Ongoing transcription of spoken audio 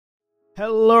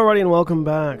Hello, everybody, and welcome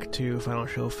back to Final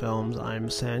Show Films. I'm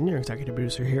Sen, your executive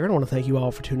producer here, and I want to thank you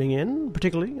all for tuning in.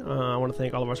 Particularly, I want to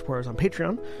thank all of our supporters on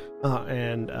Patreon,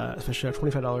 and especially our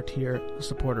 $25 tier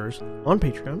supporters on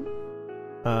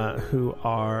Patreon, who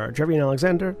are Jeremy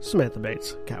Alexander, Samantha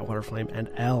Bates, Cat Waterflame, and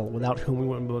Elle, without whom we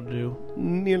wouldn't be able to do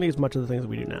nearly as much of the things that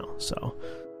we do now. So,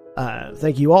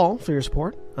 thank you all for your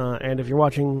support, and if you're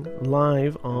watching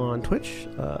live on Twitch,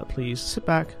 please sit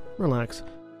back, relax,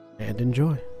 and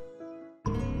enjoy.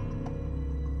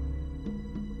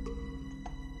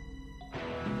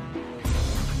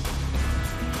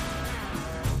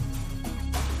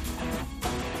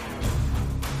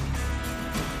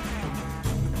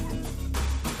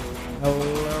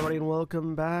 Hello, everybody, and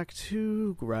welcome back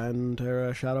to Gran,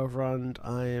 Terra, Shadowfront.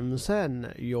 I am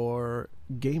Sen, your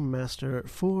game master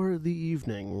for the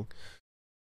evening.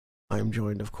 I'm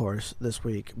joined, of course, this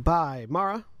week by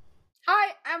Mara.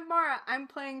 Hi, I'm Mara. I'm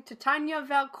playing Titania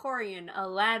Valkorian, a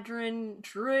Ladrin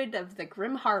druid of the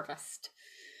Grim Harvest.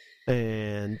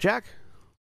 And Jack.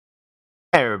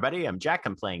 Hey everybody, I'm Jack.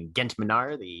 I'm playing Gent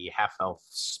Minar, the half-elf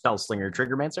spellslinger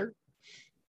triggermancer.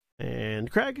 And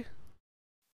Craig.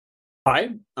 Hi,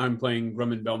 I'm playing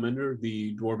Grumman Bellmender,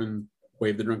 the Dwarven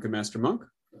Wave the Drunken Master Monk.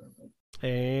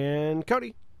 And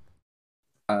Cody.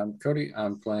 Cody,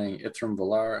 I'm playing Ithram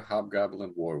Valar,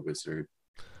 Hobgoblin War Wizard.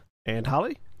 And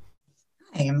Holly.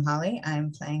 Hi, I'm Holly.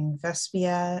 I'm playing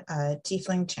Vespia,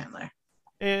 Tiefling Chandler.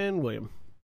 And William.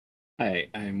 Hi,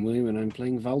 I'm William, and I'm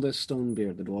playing Valdez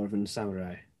Stonebeard, the Dwarven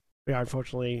Samurai. We are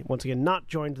unfortunately once again not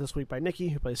joined this week by Nikki,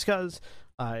 who plays Skuz,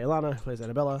 Ilana, who plays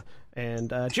Annabella,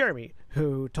 and Jeremy,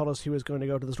 who told us he was going to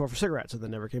go to the store for cigarettes and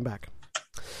then never came back.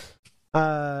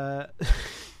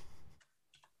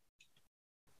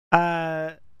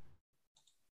 As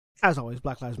always,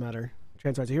 Black Lives Matter,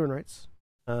 trans rights are human rights,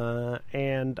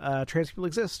 and trans people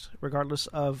exist, regardless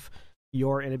of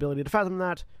your inability to fathom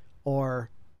that or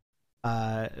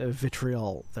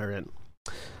vitriol therein.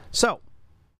 So,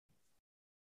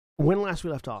 when last we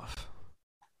left off,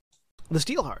 the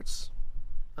Steelhearts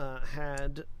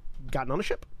had gotten on a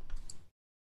ship.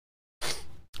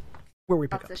 Where we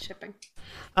pick Lots up. of shipping.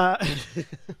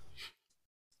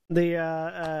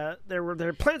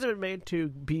 Their plans have been made to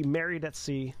be married at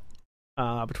sea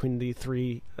between the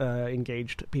three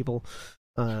engaged people,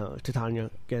 Titania,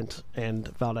 Gent, and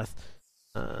Valdeth,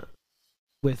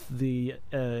 with the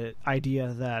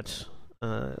idea that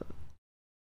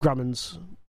Grumman's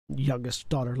youngest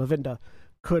daughter, Lavinda,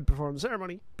 could perform the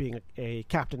ceremony, being a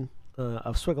captain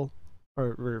of Swiggle,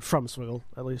 or from Swiggle,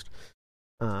 at least,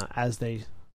 as they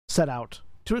set out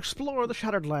to explore the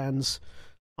Shattered Lands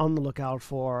on the lookout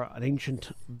for an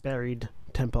ancient buried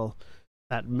temple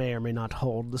that may or may not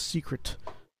hold the secret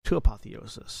to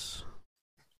apotheosis.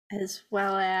 As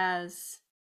well as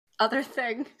other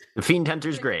thing. The Fiend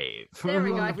Hunter's Grave. There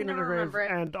we go. I Fiend can never Hunter Grave, remember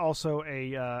it. and also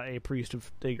a priest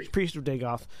of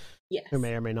Dagoth, Yes. who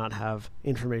may or may not have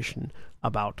information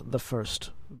about the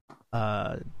first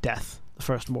death, the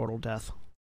first mortal death.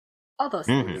 All those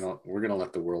Mhm. things. We're gonna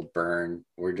let the world burn.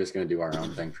 We're just gonna do our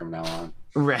own thing from now on.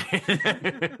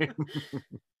 Right.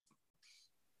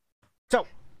 So,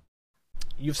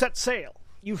 you've set sail.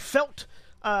 You felt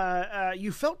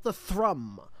the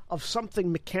thrum of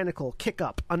something mechanical kick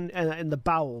up in the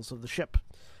bowels of the ship,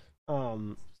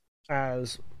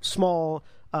 as small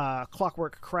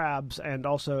clockwork crabs and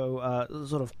also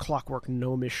sort of clockwork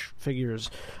gnomish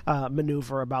figures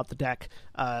maneuver about the deck,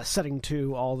 setting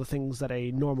to all the things that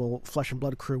a normal flesh and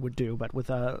blood crew would do, but with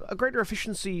a greater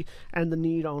efficiency and the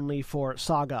need only for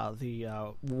Saga,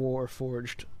 the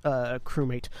war-forged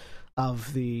crewmate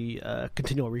of the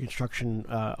continual reconstruction,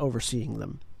 overseeing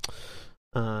them.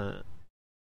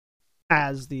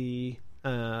 As the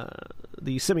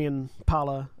simian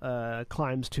Pala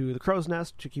climbs to the crow's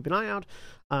nest to keep an eye out,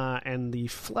 and the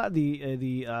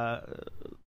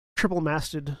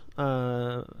triple-masted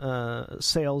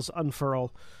sails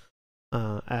unfurl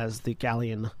as the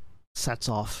galleon sets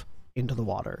off into the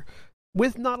water.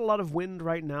 With not a lot of wind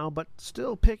right now, but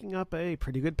still picking up a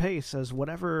pretty good pace as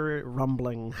whatever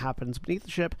rumbling happens beneath the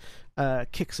ship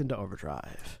kicks into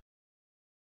overdrive.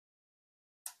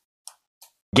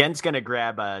 Gent's gonna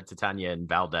grab Titania and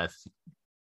Valdeth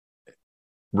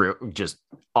just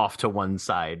off to one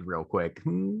side real quick.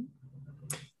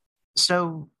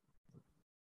 So,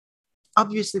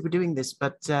 obviously we're doing this,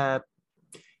 but do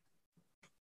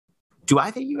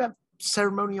either of you have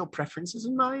ceremonial preferences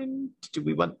in mind? Do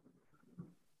we want...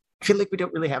 I feel like we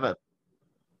don't really have a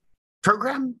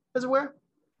program, as it were.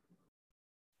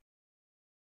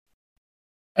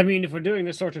 I mean, if we're doing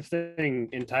this sort of thing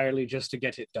entirely just to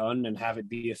get it done and have it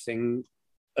be a thing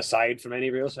aside from any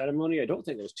real ceremony, I don't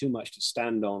think there's too much to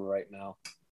stand on right now.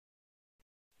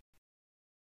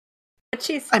 But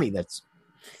she's I mean, that's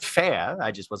fair.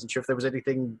 I just wasn't sure if there was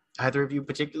anything either of you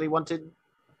particularly wanted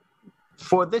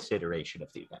for this iteration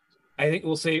of the event. I think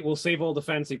we'll save all the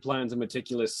fancy plans and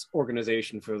meticulous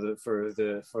organization for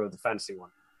the fancy one.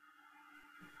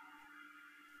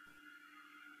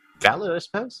 Valor, I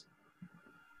suppose.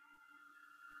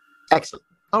 Excellent.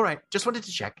 All right, just wanted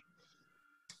to check.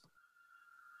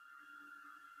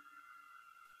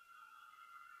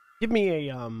 Give me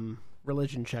a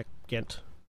religion check, Gint.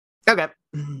 Okay.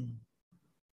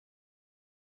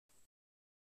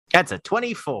 That's a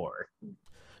 24.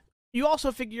 You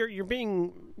also figure you're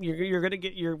gonna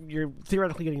get you're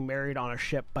theoretically getting married on a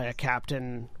ship by a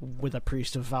captain with a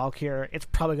priest of Valkyr. It's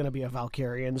probably gonna be a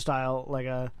Valkyrian style, like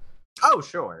a. Oh,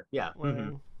 sure. Yeah.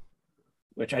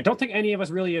 Which I don't think any of us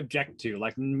really object to.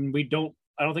 Like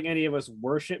I don't think any of us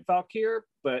worship Valkyr,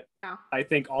 but No. I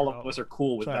think all of us are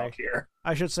cool with Valkyr.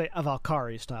 I should say a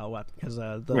Valkyrie style weapon, because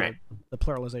the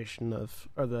pluralization of,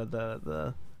 or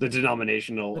the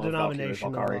denominational the of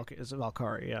denomination Valkyrie is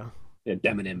Valkyrie, yeah. Yeah,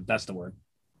 demonym, that's the word.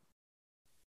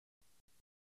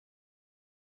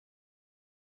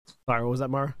 Sorry, what was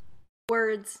that, Mara?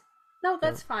 words. No,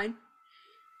 that's fine.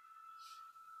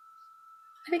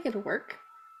 I think it'll work.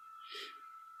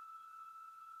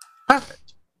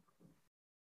 Perfect.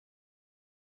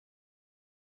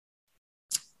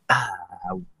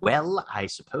 Well, I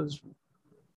suppose I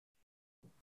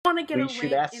want to get we a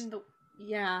should wait ask- in the.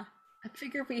 Yeah. I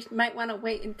figure we might want to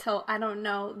wait until, I don't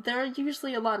know. There are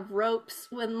usually a lot of ropes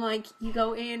when, like, you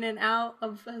go in and out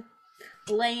of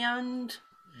land.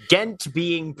 Gent,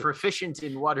 being proficient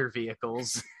in water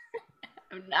vehicles,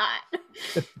 I'm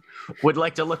not. would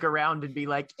like to look around and be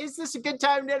like, is this a good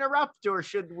time to interrupt, or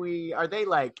are they,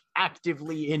 like,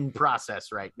 actively in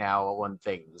process right now on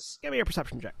things? Give me a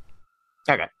perception check.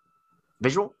 Okay.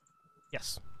 Visual?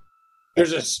 Yes.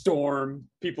 There's a storm.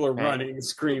 People are running,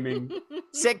 screaming.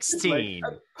 16.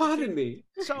 Like, pardon me.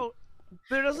 So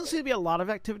there doesn't seem to be a lot of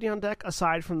activity on deck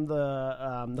aside from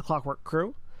the Clockwork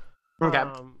crew. Okay.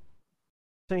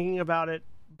 Thinking about it,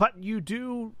 but you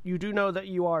do know that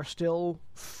you are still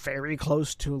very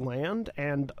close to land,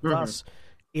 and thus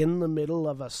in the middle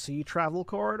of a sea travel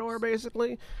corridor,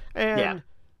 basically. And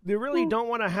they really don't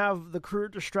want to have the crew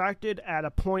distracted at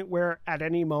a point where at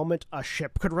any moment a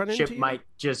ship could run into you. Ship might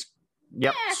just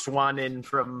swan in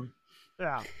from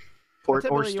port or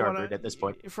Typically, starboard at this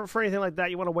point. For anything like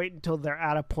that, you want to wait until they're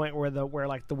at a point where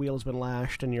the wheel's been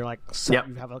lashed and you're like set,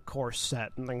 you have a course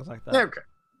set and things like that. Okay.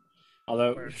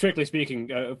 Although, strictly speaking,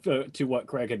 to what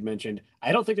Craig had mentioned,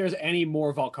 I don't think there's any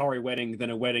more Valkyrie wedding than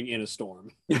a wedding in a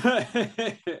storm.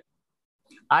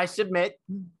 I submit,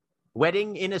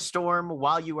 wedding in a storm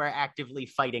while you are actively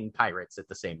fighting pirates at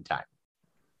the same time.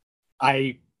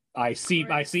 I cede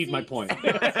my point.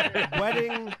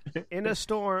 Wedding in a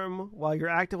storm while you're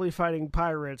actively fighting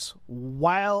pirates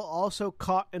while also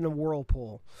caught in a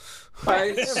whirlpool.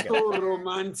 It's so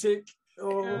romantic.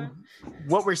 Oh.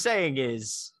 What we're saying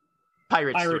is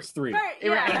Pirates 3.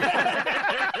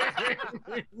 Yeah.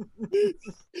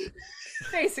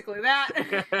 Basically that.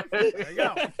 There you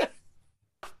go.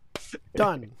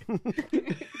 Done.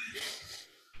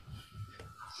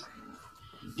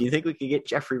 Do you think we could get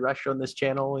Jeffrey Rush on this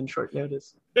channel in short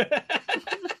notice? Great.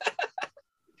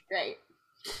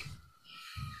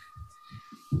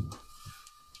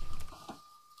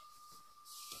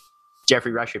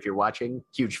 Jeffrey Rush, if you're watching,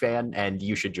 huge fan, and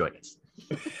you should join us.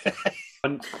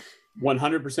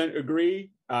 100%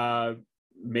 agree.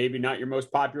 Maybe not your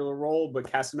most popular role,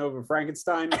 but Casanova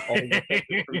Frankenstein.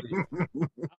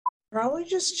 Probably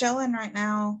just chilling right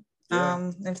now.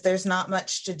 Yeah. If there's not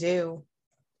much to do.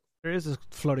 There is a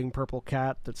floating purple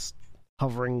cat that's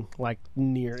hovering like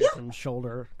near Ithram's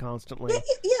shoulder constantly.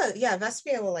 Yeah.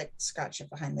 Vespia will like scratch it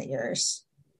behind the ears.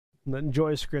 And then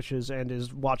Joy scritches and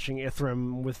is watching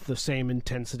Ithram with the same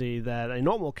intensity that a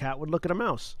normal cat would look at a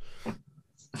mouse.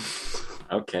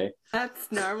 Okay.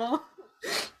 That's normal.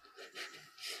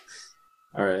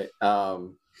 All right.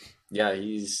 Yeah,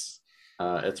 he's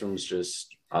Ithram's just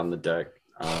on the deck.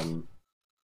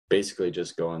 Basically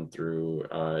just going through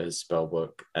his spell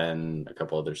book and a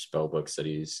couple other spell books that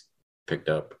he's picked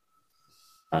up.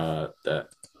 That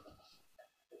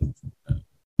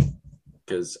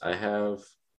because I have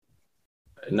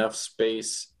enough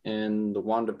space in the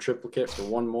Wand of Triplicate for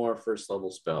one more first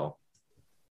level spell.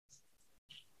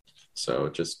 So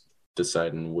just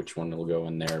deciding which one will go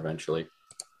in there eventually.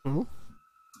 Mm-hmm.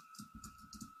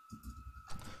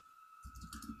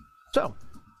 So,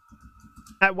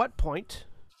 at what point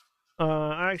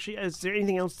Actually, is there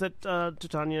anything else that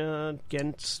Titania,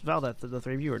 Gent, Valdeth, the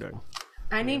three of you are doing?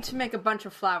 I need to make a bunch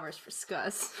of flowers for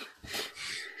Scuzz.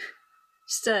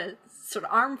 Just a sort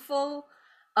of armful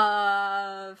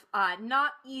of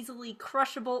not easily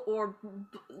crushable or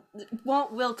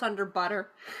won't wilt under butter.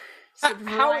 Some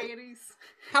varieties.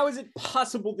 How is it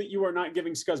possible that you are not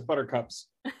giving Scuzz buttercups?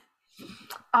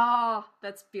 Oh,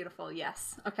 that's beautiful.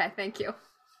 Yes. Okay, thank you.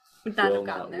 Would not have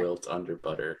gotten there. Wilt under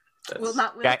butter. Will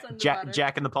not wilt under butter.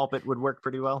 Jack in the Pulpit would work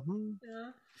pretty well.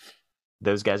 Yeah.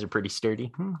 Those guys are pretty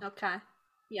sturdy. Okay.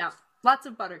 Yeah. Lots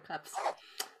of buttercups.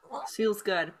 Feels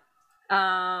good.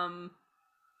 And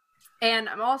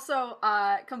I'm also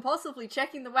compulsively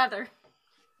checking the weather.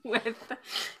 With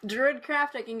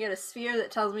Druidcraft, I can get a sphere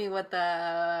that tells me what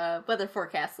the weather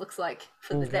forecast looks like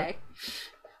for the day.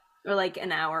 Or like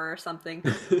an hour or something.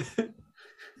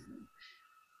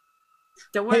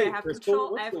 Don't worry, I have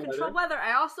control weather.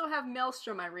 I also have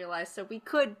Maelstrom, I realize, so we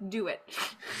could do it.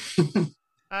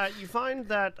 You find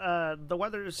that the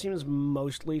weather seems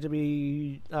mostly to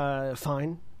be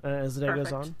fine as the day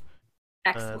goes on.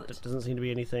 Excellent. There doesn't seem to be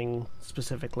anything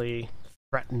specifically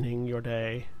threatening your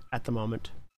day at the moment.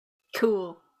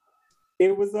 Cool.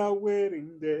 It was our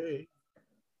wedding day.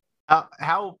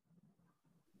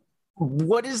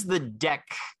 What is the deck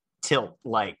tilt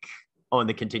like on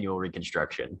the continual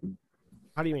reconstruction?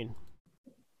 How do you mean?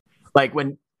 Like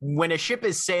when a ship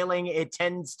is sailing, it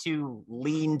tends to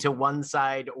lean to one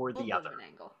side or the other. An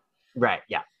angle. Right,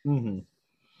 yeah.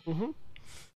 Mm-hmm. Mm-hmm.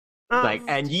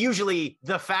 And usually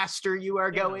the faster you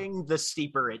are going, the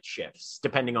steeper it shifts,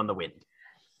 depending on the wind.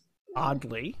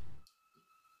 Oddly,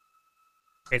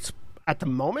 it's at the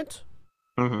moment,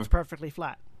 it's perfectly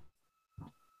flat.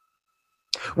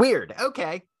 Weird.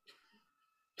 Okay.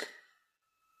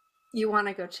 You want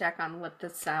to go check on what the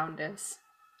sound is,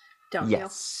 don't you?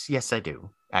 Yes, I do.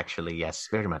 Actually, yes,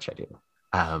 very much I do.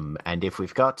 And if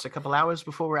we've got a couple hours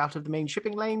before we're out of the main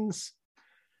shipping lanes,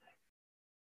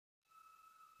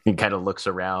 he kind of looks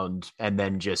around and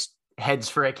then just heads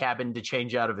for a cabin to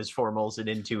change out of his formals and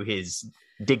into his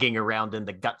digging around in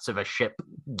the guts of a ship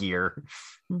gear.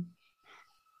 Let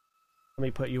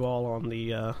me put you all on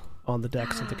the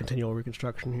decks of the continual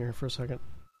reconstruction here for a second.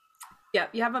 Yep,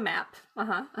 you have a map.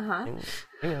 Hang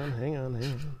on.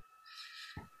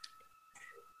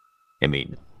 I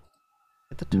mean,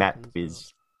 map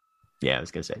is... Yeah, I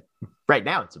was going to say. Right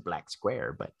now it's a black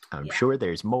square, but I'm sure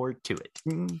there's more to it.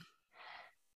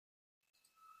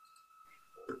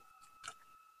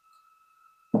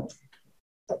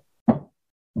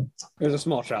 There's a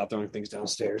small child throwing things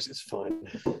downstairs. It's fine.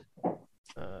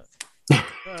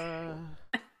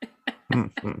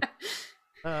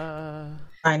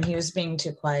 Fine, he was being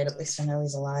too quiet. At least I know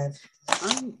he's alive.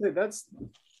 That's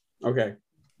okay.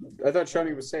 I thought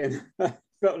Shani was saying that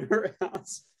felt in her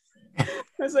house. I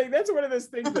was like, that's one of those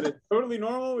things that is totally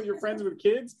normal with your friends with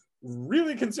kids.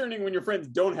 Really concerning when your friends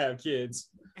don't have kids.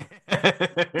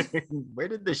 Where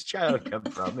did this child come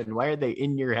from, and why are they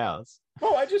in your house?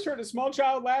 Oh, I just heard a small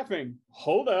child laughing.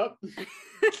 Hold up.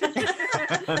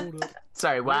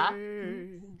 Sorry, what?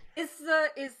 Is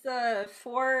the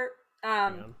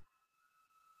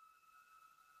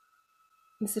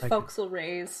forecastle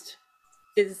raised?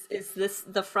 Is this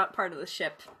the front part of the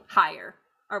ship higher?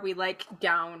 Are we like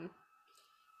down?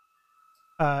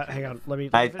 Hang on. Let me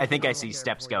I think I see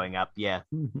steps going up. Yeah.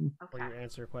 Before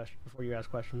you ask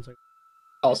questions.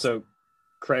 Also,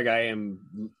 Craig, I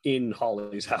am in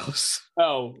Holly's house.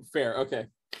 Oh, fair. Okay.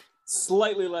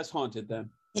 Slightly less haunted then.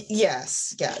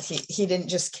 Yes. He didn't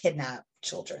just kidnap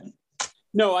children.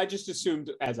 No, I just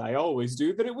assumed, as I always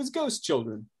do, that it was ghost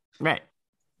children. Right.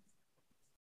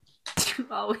 You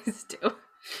always do.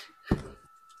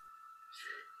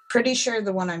 Pretty sure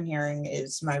the one I'm hearing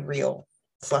is my real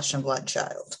flesh and blood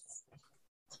child.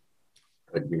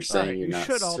 But you're saying you not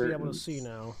should all certain. be able to see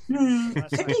now.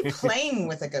 Could be playing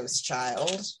with a ghost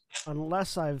child.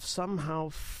 Unless I've somehow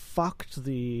fucked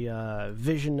the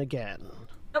vision again.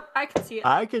 Oh, I can see it.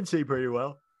 I can see pretty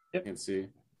well. Yep. I can see.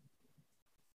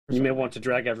 You may want to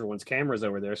drag everyone's cameras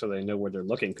over there so they know where they're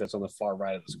looking, because it's on the far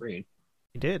right of the screen.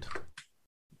 You did.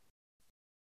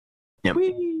 Yep.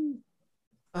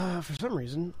 For some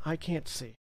reason, I can't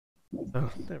see.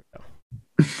 Oh, there we go.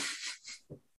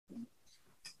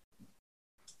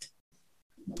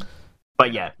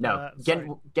 But yeah, no.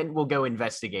 Gent will go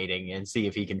investigating and see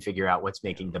if he can figure out what's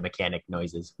making the mechanic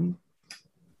noises.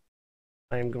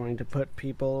 I am going to put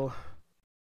people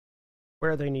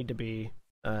where they need to be,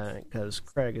 because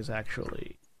Craig is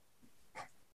actually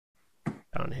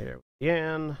down here with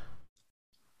Yan.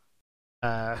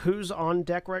 Who's on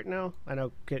deck right now? I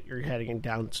know you're heading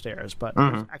downstairs, but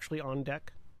who's actually on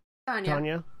deck?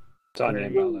 Tanya. Tanya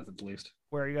and Valdeth at least.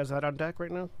 Where are you guys at on deck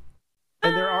right now?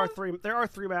 And there are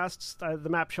three masts. The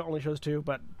map only shows 2,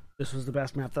 but this was the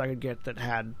best map that I could get that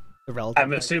had the relative.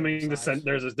 I'm assuming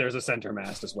there's a center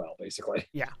mast as well, basically.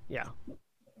 Yeah.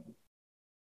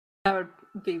 That would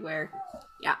be where.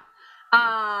 Yeah.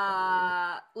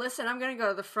 Listen, I'm gonna go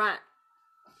to the front.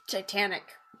 Titanic.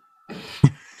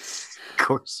 Of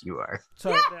course you are.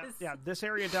 So Yes! this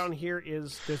area down here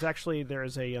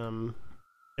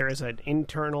there's an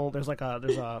internal. There's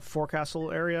a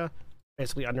forecastle area,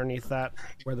 basically underneath that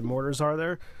where the mortars are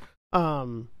there,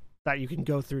 that you can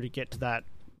go through to get to that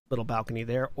little balcony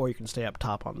there, or you can stay up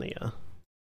top on the.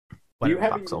 You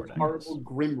having foxhole a deck horrible is.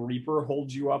 Grim Reaper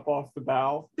hold you up off the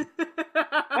bow?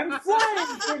 I'm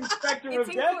flying, Inspector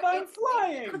of Death. I'm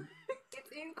flying.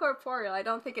 It's incorporeal. I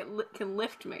don't think it can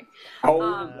lift me.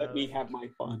 Oh, let me have my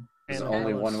fun. There's And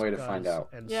only Alice one way to does, find out.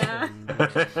 and Yeah.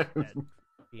 and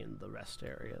be in the rest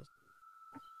areas.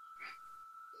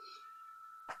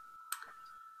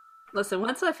 Listen,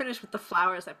 once I finish with the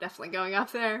flowers, I'm definitely going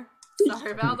up there.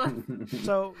 Sorry, Valda.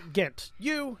 So Gint,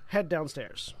 you head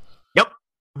downstairs. Yep.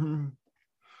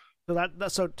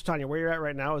 So Tanya, where you're at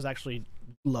right now is actually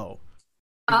low.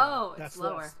 Oh, That's it's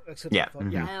lower. Yeah.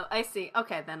 Yeah. Oh, I see.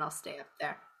 Okay, then I'll stay up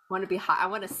there. Want to be high. I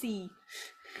want to see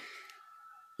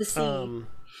the sea.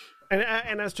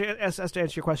 And as to answer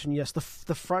your question, yes, the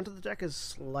front of the deck is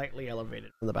slightly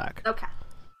elevated from the back. Okay.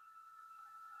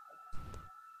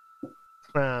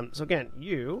 So again,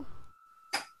 you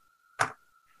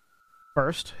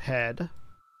first head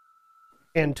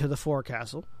into the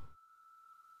forecastle,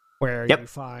 where you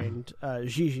find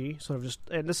Gigi, sort of just,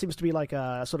 and this seems to be like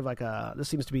this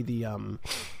seems to be the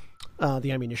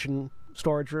ammunition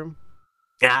storage room.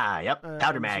 Yep.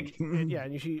 Powder And mag.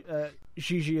 and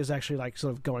Gigi is actually like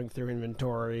sort of going through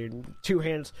inventory, and two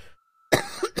hands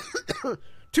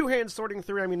sorting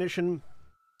through ammunition,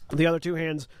 the other two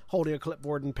hands holding a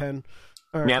clipboard and pen,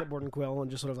 or clipboard and quill, and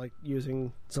just sort of like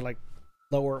using, so like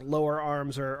lower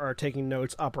arms are taking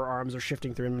notes, upper arms are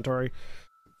shifting through inventory.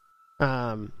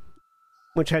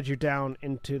 Which heads you down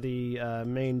into the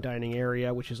main dining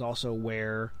area, which is also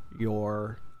where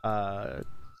your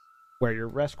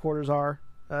rest quarters are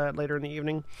later in the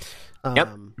evening.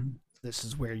 This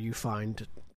is where you find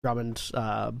Drummond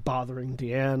bothering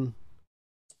Deanne,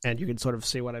 and you can sort of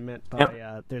see what I meant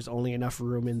by there's only enough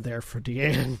room in there for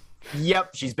Deanne.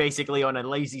 Yep, she's basically on a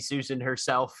lazy Susan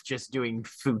herself, just doing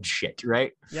food shit,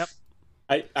 right? Yep.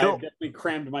 I definitely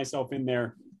crammed myself in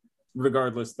there,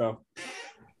 regardless, though.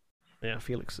 Yeah,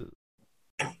 Felix is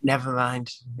Never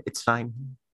mind. It's fine.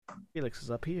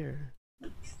 up here.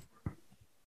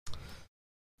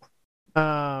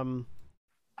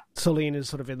 Celine is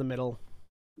sort of in the middle,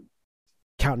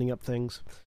 counting up things.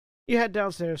 You head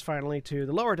downstairs finally to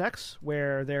the lower decks,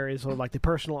 where there is sort of like the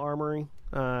personal armory,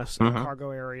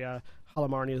 cargo area,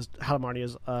 Halamarnia's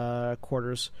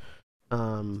quarters,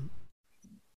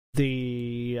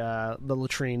 the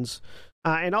latrines,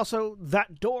 and also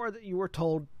that door that you were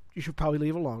told you should probably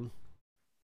leave alone.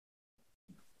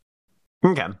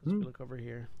 Okay. Look over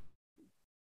here.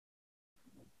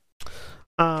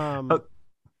 The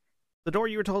door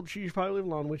you were told you should probably leave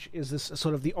alone, which is this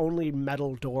sort of the only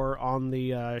metal door on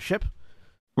the ship,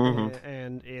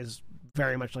 and is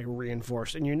very much like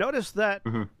reinforced. And you notice that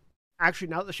actually,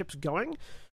 now that the ship's going,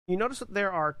 you notice that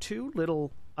there are two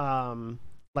little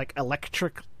like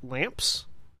electric lamps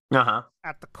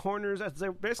at the corners, as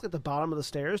they're basically at the bottom of the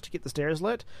stairs to get the stairs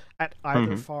lit at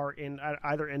either at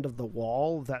either end of the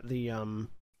wall that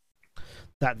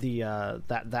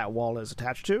that wall is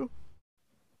attached to.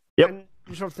 Yep. And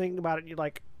you sort of think about it, you're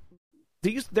like,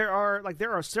 there are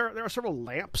several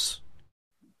lamps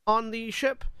on the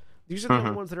ship. These are the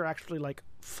only ones that are actually like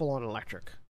full on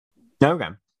electric. Okay.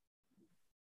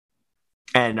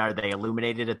 And are they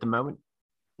illuminated at the moment?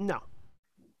 No.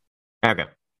 Okay.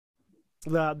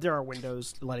 There are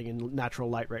windows letting in natural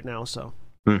light right now, so.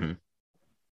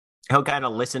 He'll kind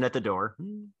of listen at the door.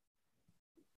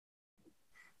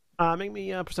 Make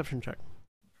me a perception check.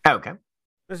 Okay.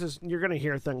 You're gonna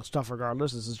hear stuff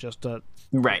regardless. This is just a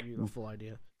Right. give you the full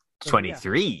idea.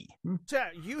 23. So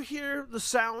yeah, you hear the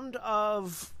sound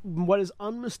of what is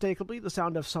unmistakably the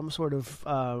sound of some sort of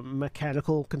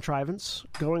mechanical contrivance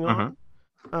going on.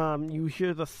 You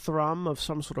hear the thrum of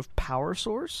some sort of power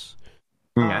source.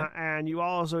 And you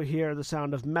also hear the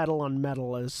sound of metal on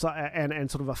metal and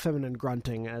sort of a feminine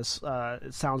grunting as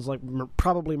it sounds like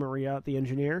probably Maria, the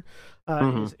engineer,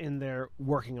 is in there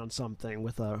working on something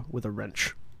with a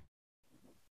wrench.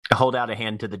 Hold out a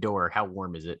hand to the door. How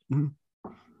warm is it?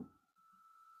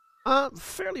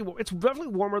 Fairly warm. It's definitely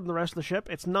warmer than the rest of the ship.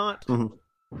 It's not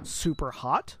super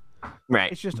hot,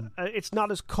 Right. It's just it's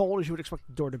not as cold as you would expect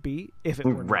the door to be if it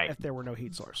were if there were no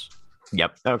heat source.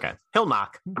 Yep. Okay. He'll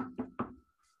knock.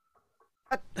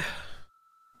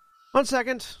 1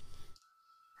 second.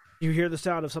 You hear the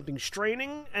sound of something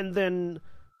straining, and then,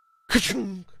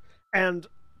 and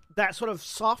that sort of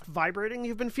soft vibrating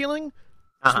you've been feeling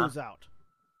smooths out.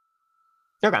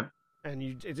 Okay. And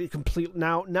it complete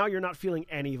now you're not feeling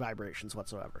any vibrations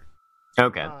whatsoever.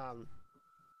 Okay.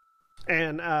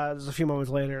 And there's a few moments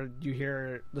later, you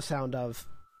hear the sound of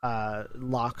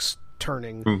locks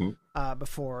turning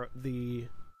before the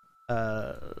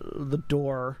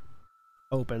door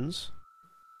opens,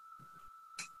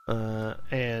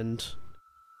 and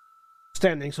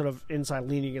standing sort of inside,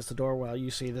 leaning against the doorway, you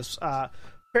see this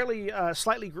fairly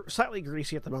slightly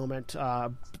greasy at the moment.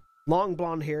 Long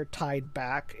blonde hair tied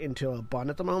back into a bun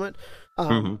at the moment.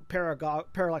 Pair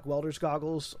like welder's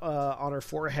goggles on her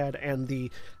forehead, and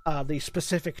the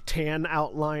specific tan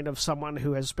outline of someone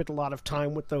who has spent a lot of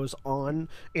time with those on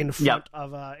in front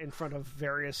of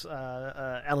various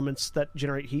elements that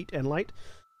generate heat and light.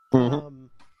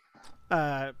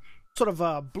 Sort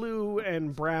of blue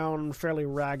and brown, fairly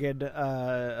ragged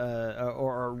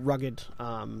or rugged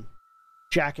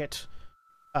jacket,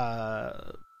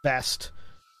 vest.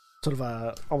 Sort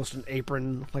of almost an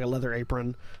apron, like a leather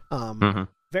apron.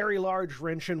 Very large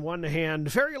wrench in one hand,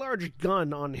 very large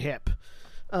gun on hip.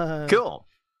 Cool.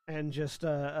 And just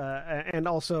and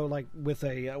also like with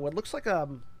a what looks like a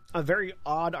very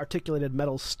odd articulated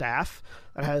metal staff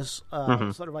that has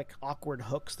sort of like awkward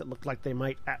hooks that look like they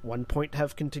might at one point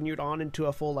have continued on into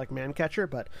a full like man catcher,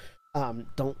 but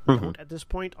don't at this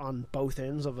point on both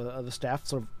ends of the staff,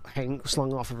 sort of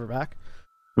slung off of her back.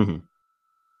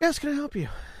 Yes, can I help you?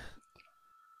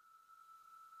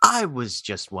 I was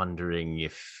just wondering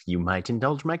if you might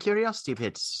indulge my curiosity a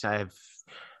bit.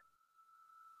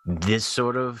 This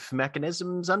sort of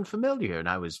mechanism's unfamiliar, and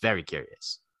I was very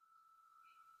curious.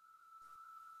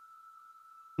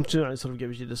 So it sort of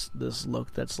gives you this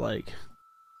look that's like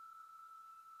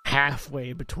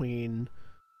halfway between,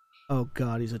 oh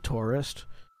god, he's a tourist,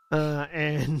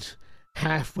 and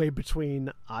halfway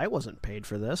between, I wasn't paid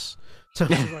for this. So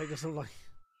it's like,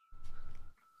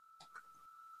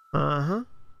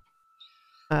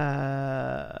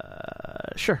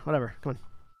 sure, whatever. Come on.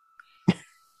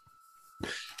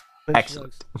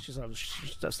 Excellent. She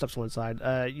steps one side.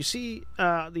 You see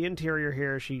the interior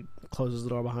here. She closes the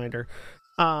door behind her.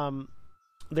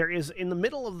 There is in the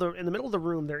middle of the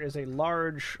room. There is a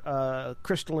large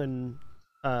crystalline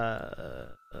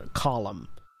column,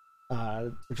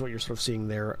 which is what you're sort of seeing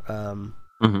there.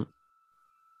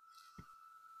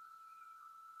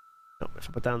 If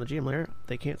I put that on the GM layer,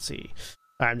 they can't see.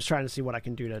 I'm just trying to see what I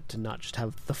can do to not just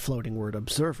have the floating word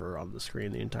observer on the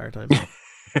screen the entire time.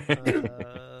 I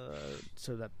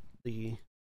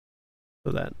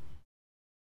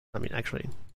mean, actually,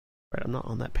 right, I'm not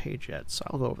on that page yet, so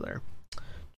I'll go over there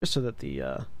just so that the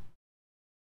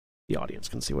audience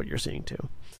can see what you're seeing too.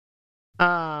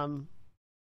 So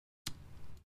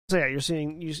yeah, you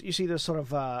see this sort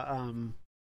of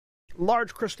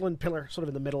large crystalline pillar sort of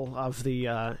in the middle of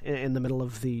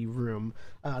the room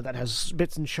that has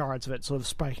bits and shards of it sort of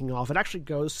spiking off. It actually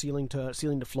goes ceiling to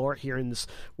floor here in this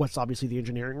what's obviously the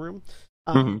engineering room,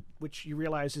 which you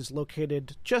realize is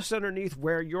located just underneath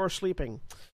where you're sleeping.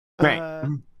 Right.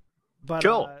 But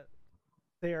cool.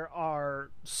 There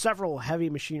are several heavy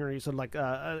machinery, sort of like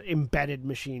embedded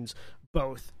machines,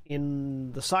 both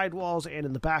in the side walls and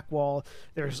in the back wall.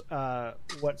 There's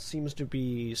what seems to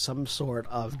be some sort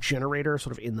of generator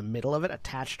sort of in the middle of it,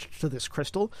 attached to this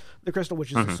crystal. The crystal,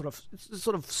 which is this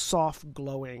sort of soft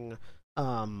glowing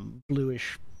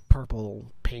bluish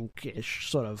purple pinkish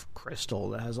sort of crystal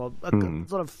that has a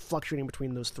sort of fluctuating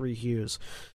between those three hues.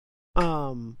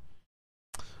 And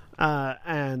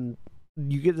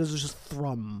you get this just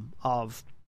thrum of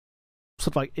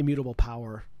sort of like immutable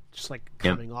power, just like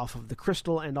coming off of the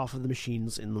crystal and off of the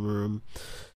machines in the room.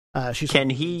 Can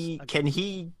he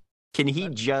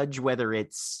judge whether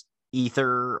it's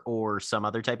ether or some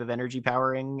other type of energy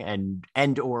powering,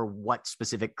 and or what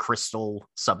specific crystal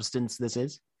substance this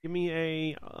is? Give me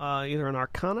a either an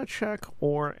Arcana check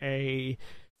or a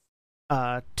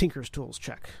Tinker's Tools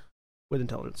check with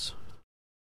intelligence.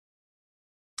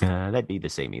 That'd be the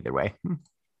same either way.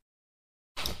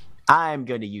 I'm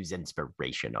going to use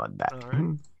inspiration on that. All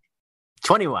right.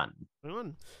 21.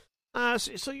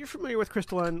 So you're familiar with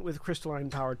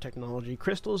crystalline powered technology.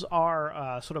 Crystals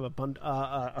are sort of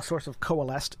a source of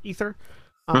coalesced ether.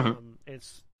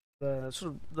 It's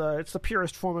the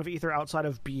purest form of ether outside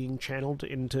of being channeled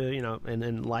into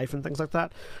in life and things like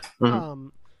that.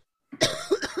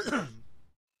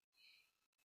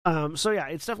 So yeah,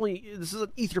 it's definitely, this is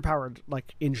an ether powered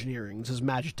like engineering. This is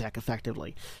Magitech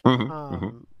effectively.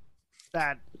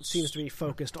 That seems to be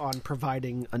focused on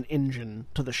providing an engine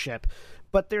to the ship,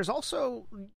 but there's also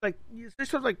like you're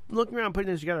sort of like looking around,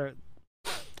 putting this together.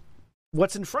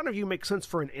 What's in front of you makes sense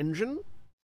for an engine.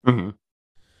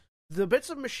 The bits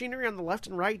of machinery on the left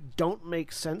and right don't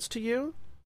make sense to you.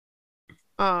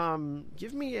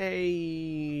 Give me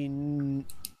a...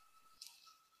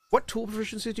 What tool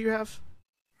proficiencies do you have?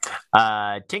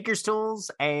 Tinker's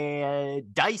tools,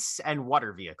 and dice, and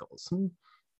water vehicles.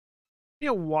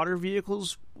 Water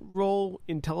vehicles roll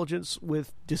intelligence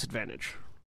with disadvantage.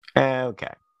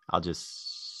 Okay. I'll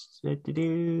just...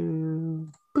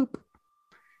 Boop.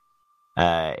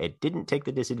 It didn't take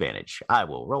the disadvantage. I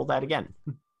will roll that again.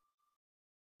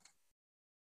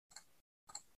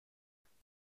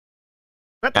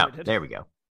 There we go.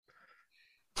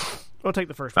 I'll take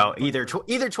the first one. Oh, either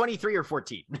 23 or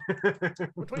 14.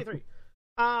 23.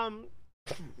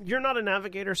 You're not a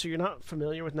navigator, so you're not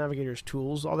familiar with navigator's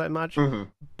tools all that much.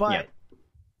 But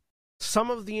some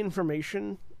of the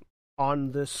information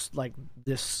on this, like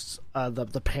this,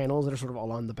 the panels that are sort of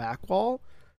along the back wall,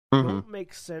 don't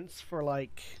make sense for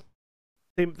like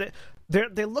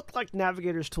they look like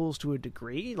navigator's tools to a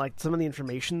degree. Like some of the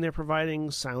information they're providing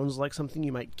sounds like something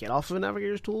you might get off of a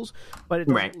navigator's tools, but it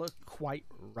doesn't look quite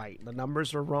right. The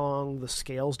numbers are wrong. The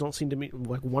scales don't seem to be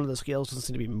like one of the scales doesn't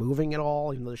seem to be moving at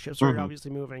all, even though the ships are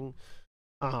obviously moving.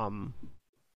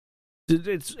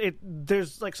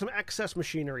 There's like some excess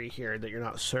machinery here that you're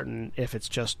not certain if it's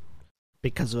just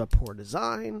because of a poor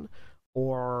design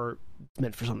or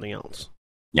meant for something else.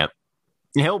 Yep.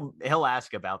 He'll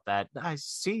ask about that. I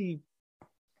see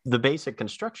the basic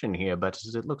construction here, but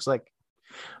it looks like,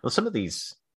 well, some of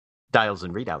these dials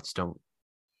and readouts don't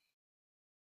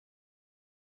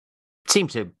seem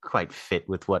to quite fit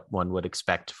with what one would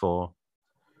expect for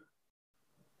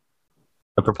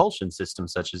a propulsion system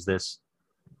such as this.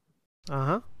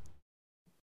 And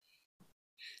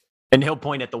he'll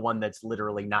point at the one that's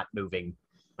literally not moving.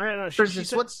 All right, no, for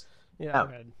instance, what's... Yeah, go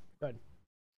ahead.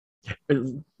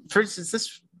 For instance,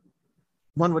 this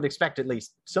one would expect at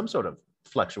least some sort of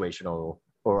fluctuation or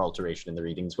alteration in the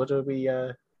readings. What are we...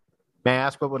 May I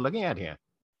ask what we're looking at here?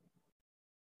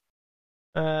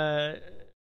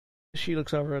 She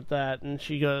looks over at that and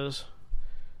she goes,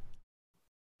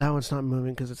 that one's not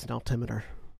moving because it's an altimeter.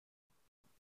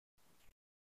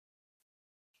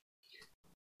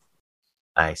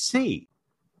 I see.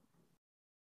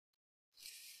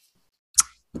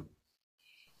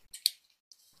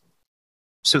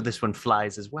 So this one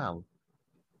flies as well.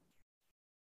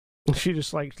 She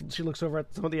just she looks over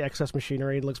at some of the excess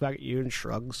machinery and looks back at you and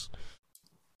shrugs.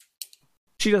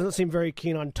 She doesn't seem very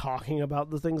keen on talking about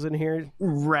the things in here.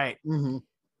 Right.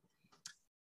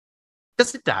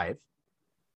 Does it dive?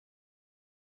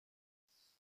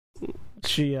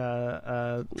 She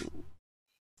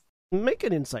make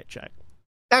an insight check.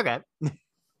 Okay.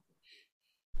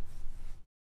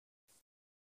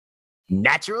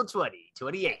 Natural 20,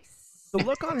 28. The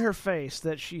look on her face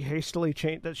that she hastily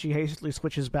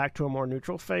switches back to a more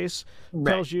neutral face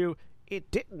tells you it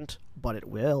didn't, but it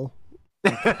will.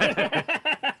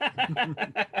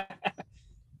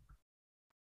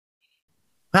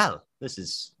 Well, this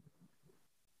is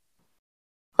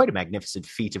quite a magnificent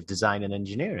feat of design and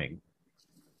engineering.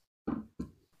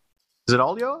 Is it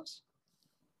all yours?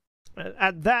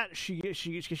 At that, she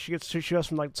goes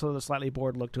from like sort of the slightly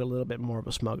bored look to a little bit more of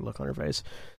a smug look on her face.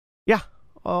 Yeah,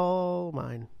 all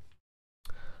mine.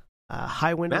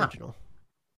 High Wind original.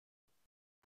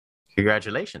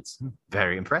 Congratulations.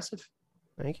 Very impressive.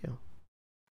 Thank you.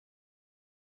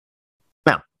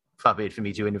 Now, far be it for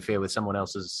me to interfere with someone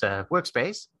else's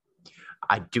workspace.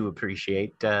 I do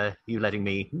appreciate you letting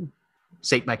me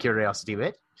sate my curiosity a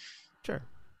bit. Sure.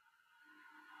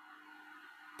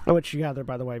 Oh, which you gather,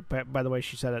 by the way,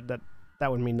 she said it,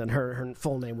 that would mean that her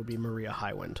full name would be Maria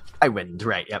Highwind. Highwind,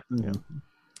 right, yep. Yeah.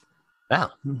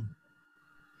 Well,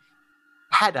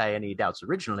 had I any doubts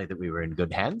originally that we were in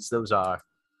good hands, those are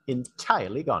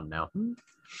entirely gone now.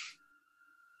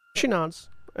 She nods,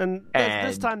 and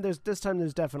this time there's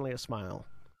definitely a smile.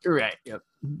 Right, yep.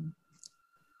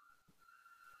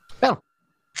 Well,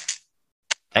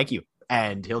 thank you.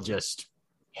 And he'll just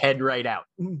head right out.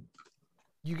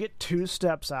 You get 2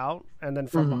 steps out, and then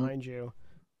from behind you,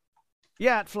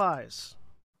 yeah, it flies.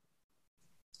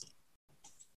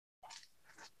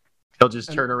 He'll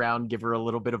just turn around, give her a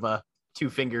little bit of a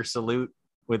 2-finger salute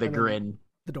with a grin.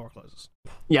 The door closes.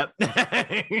 Yep.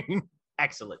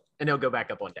 Excellent. And he'll go back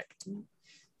up on deck.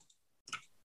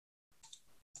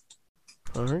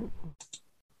 All right.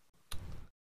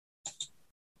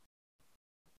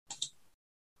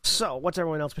 So, what's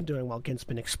everyone else been doing while Gint's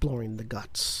been exploring the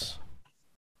guts?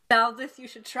 Valdis, you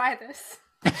should try this.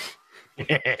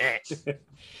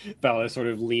 Val is sort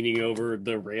of leaning over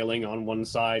the railing on one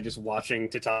side, just watching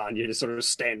Titania, just sort of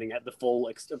standing at the full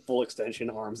extension,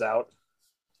 arms out.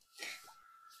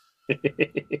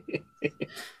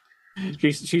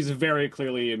 she's very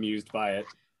clearly amused by it.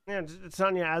 Yeah,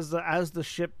 Tanya, as the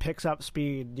ship picks up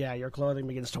speed, yeah, your clothing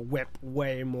begins to whip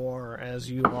way more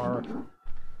as you are.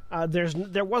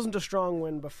 There wasn't a strong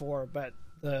wind before, but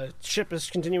the ship is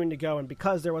continuing to go, and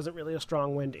because there wasn't really a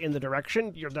strong wind in the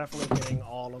direction, you're definitely getting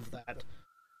all of that,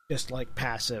 just like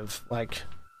passive, like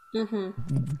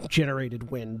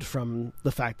generated wind from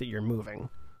the fact that you're moving.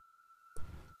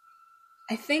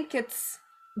 I think it's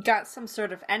got some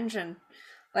sort of engine,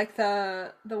 like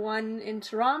the one in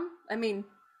Taram. I mean,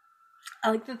 I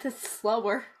like that this is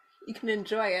slower. You can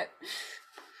enjoy it.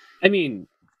 I mean,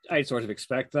 I sort of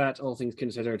expect that, all things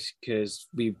considered, because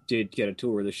we did get a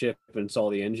tour of the ship and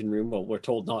saw the engine room. Well, we're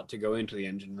told not to go into the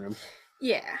engine room.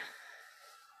 Yeah.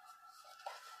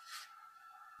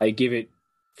 I give it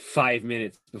 5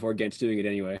 minutes before Gent's doing it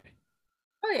anyway.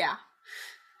 Oh, yeah.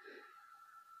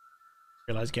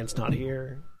 Realize Gent's not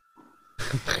here.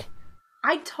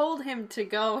 I told him to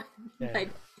go. Yeah. He's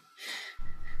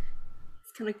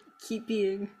gonna keep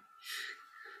being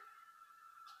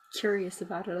curious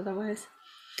about it otherwise.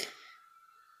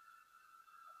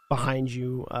 Behind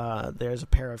you, there's a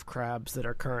pair of crabs that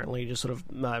are currently just sort of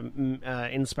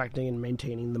inspecting and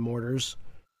maintaining the mortars.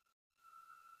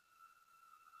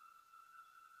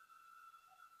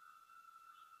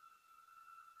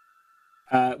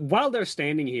 While they're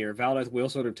standing here, Valdez will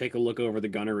sort of take a look over the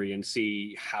gunnery and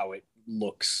see how it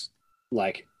looks,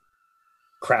 like,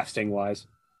 crafting-wise.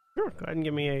 Sure, go ahead and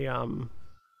give me a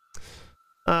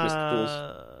Smith's tools.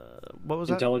 What was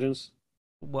that? Intelligence.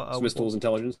 Smith's tools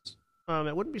intelligence.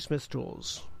 It wouldn't be Smith's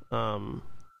tools. I mean,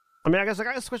 I guess the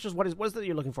question is, what is it that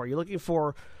you're looking for? You're looking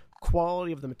for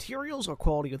quality of the materials or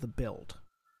quality of the build?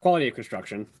 Quality of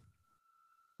construction.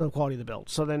 The quality of the build.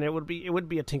 So then it would be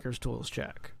a Tinker's Tools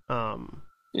check.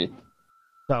 Yeah.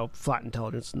 So flat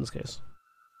intelligence in this case.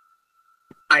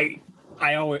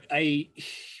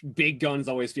 Big guns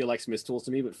always feel like Smith's tools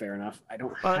to me, but fair enough. I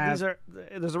don't have.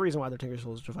 There's a reason why they're Tinker's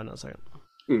Tools, which you'll find out in a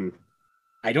second.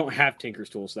 I don't have Tinker's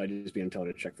Tools, so that'd just be an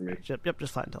intelligence check for me. Yep,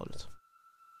 just flat intelligence.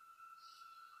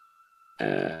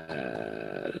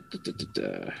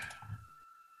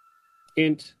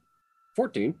 Int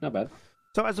 14, not bad.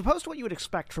 So as opposed to what you would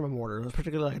expect from a mortar,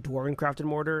 particularly like a dwarven crafted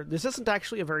mortar, this isn't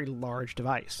actually a very large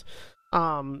device.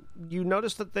 You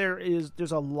notice that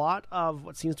there's a lot of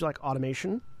what seems to be like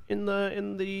automation in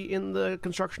the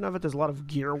construction of it. There's a lot of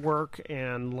gear work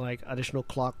and like additional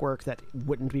clockwork that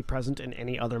wouldn't be present in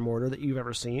any other mortar that you've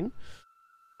ever seen.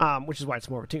 Which is why it's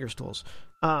more of a Tinker's Tools.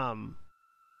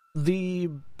 The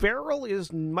barrel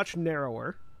is much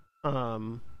narrower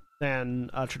than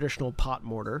a traditional pot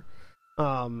mortar.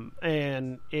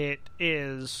 And it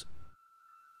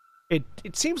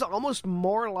seems almost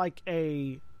more like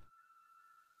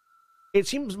it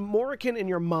seems more akin in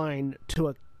your mind to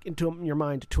a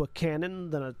cannon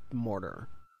than a mortar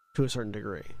to a certain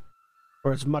degree,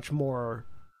 where it's much more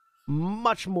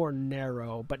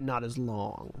narrow but not as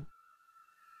long.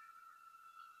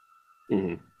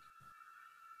 Mm-hmm.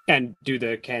 And do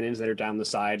the cannons that are down the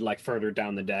side, like further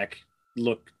down the deck,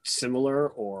 look similar,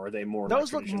 or are they more?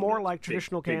 Those look more like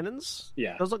traditional cannons.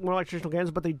 Yeah, those look more like traditional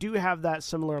cannons, but they do have that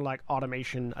similar like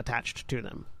automation attached to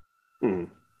them.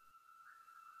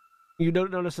 You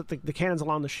don't notice that the cannons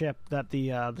along the ship that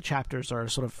the chapters are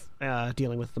sort of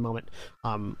dealing with at the moment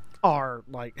are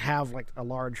like have like a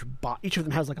large each of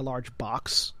them has like a large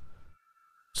box,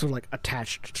 sort of like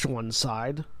attached to one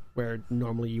side, where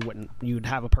normally you'd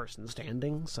have a person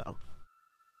standing. So.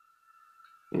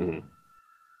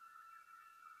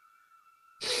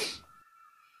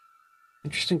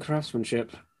 Interesting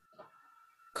craftsmanship.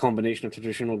 Combination of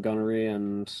traditional gunnery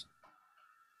and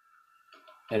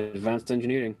advanced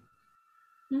engineering.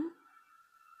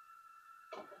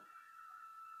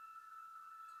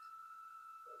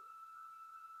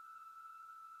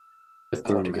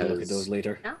 I'll take a look at those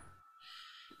later. Yeah.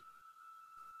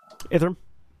 Ithram?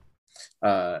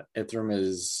 Ithram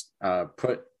is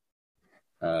put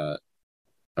a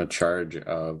charge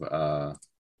of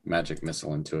magic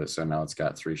missile into it, so now it's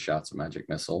got 3 shots of magic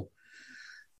missile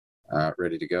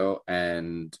ready to go.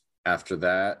 And after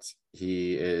that,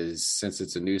 he is, since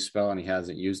it's a new spell and he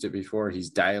hasn't used it before, he's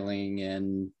dialing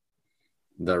in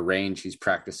the range. He's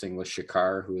practicing with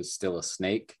Shakar, who is still a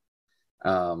snake.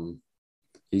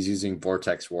 He's using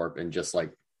Vortex Warp and just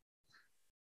like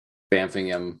bamfing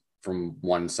him from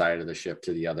one side of the ship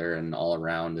to the other and all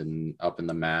around and up in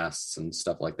the masts and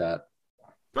stuff like that.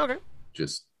 Okay.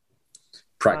 Just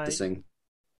practicing.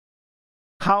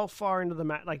 How far into the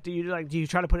mat? Like, do you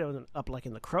try to put it up like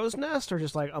in the crow's nest, or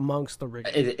just like amongst the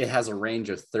rigging? It has a range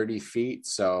of 30 feet,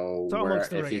 so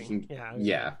amongst the if you rigging. can,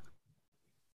 Yeah.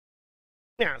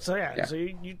 So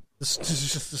you this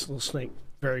is just this little snake,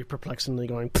 very perplexingly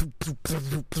going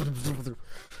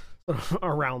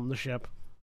around the ship.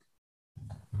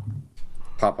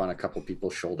 Pop on a couple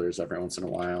people's shoulders every once in a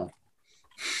while.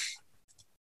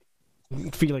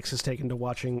 Felix is taken to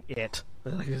watching it.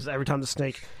 Every time the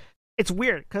snake, it's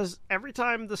weird because every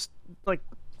time this, like,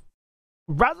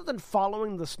 rather than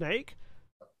following the snake,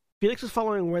 Felix is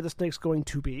following where the snake's going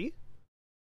to be.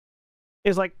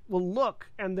 Is like, well,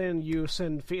 look, and then you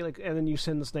send Felix, and then you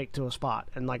send the snake to a spot,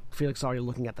 and like Felix is already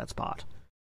looking at that spot,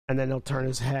 and then he'll turn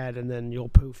his head, and then you'll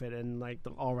poof it, and like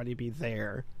they'll already be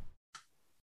there.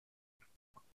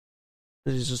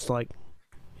 It's just like,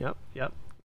 yep, gonna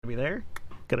be there,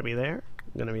 gonna be there,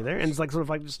 gonna be there, and it's like sort of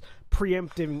like just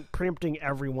preempting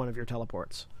every one of your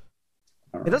teleports.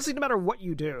 Right. It doesn't seem to matter what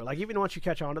you do. Like even once you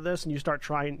catch on to this and you start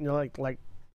trying, you know, like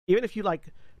even if you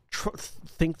like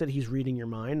think that he's reading your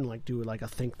mind, and like do like a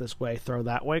think this way, throw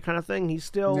that way kind of thing, he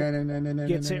still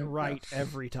gets it right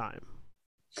every time.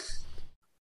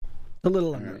 A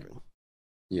little unnerving. Right.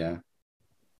 Yeah.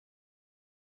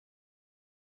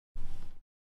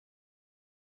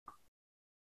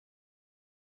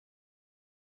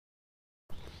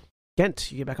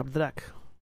 Gent, you get back up to the deck.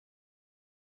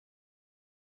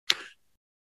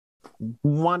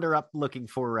 Wander up looking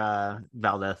for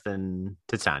Valdeth and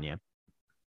Titania.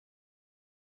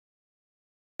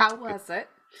 How was it?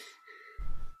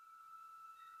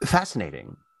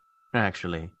 Fascinating,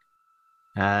 actually.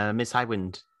 Miss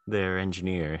Highwind, their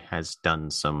engineer, has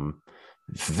done some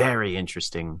very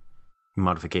interesting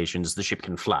modifications. The ship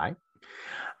can fly,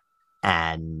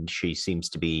 and she seems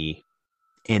to be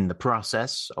in the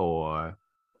process or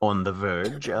on the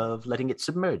verge of letting it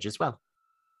submerge as well.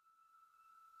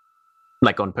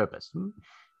 Like on purpose.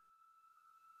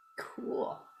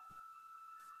 Cool.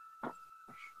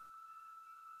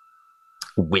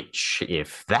 Which,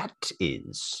 if that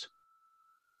is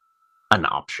an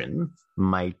option,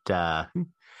 might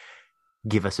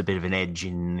give us a bit of an edge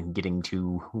in getting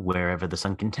to wherever the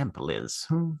sunken temple is.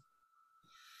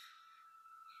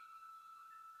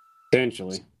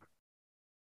 Potentially.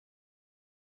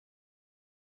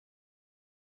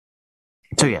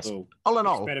 So yes, all in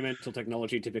all, experimental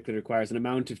technology typically requires an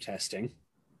amount of testing,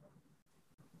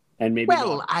 and maybe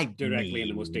not directly in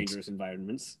the most dangerous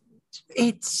environments.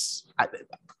 It's,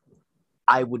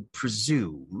 I would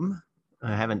presume,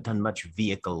 I haven't done much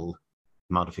vehicle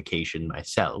modification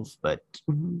myself, but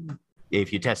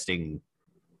if you're testing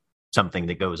something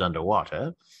that goes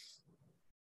underwater,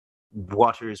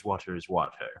 water is water is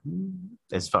water,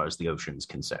 as far as the ocean's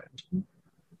concerned.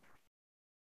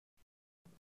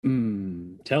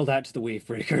 Tell that to the wave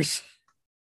breakers.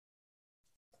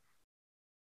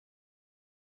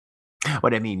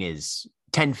 What I mean is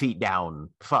 10 feet down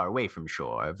far away from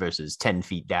shore versus 10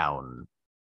 feet down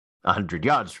 100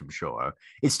 yards from shore.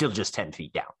 It's still just 10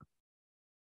 feet down.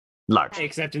 Large.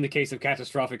 Except in the case of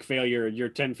catastrophic failure, you're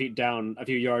 10 feet down a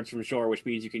few yards from shore, which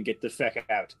means you can get the feck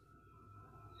out.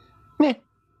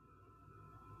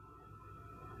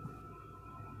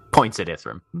 Points at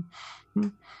Ithram.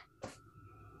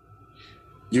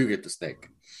 You get the snake.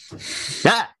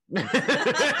 Ah!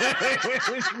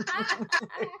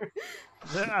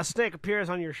 A snake appears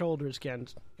on your shoulders, Ken.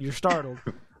 You're startled.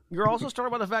 You're also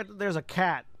startled by the fact that there's a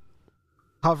cat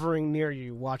hovering near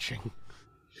you, watching.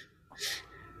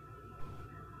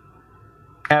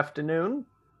 Afternoon,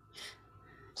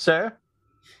 sir.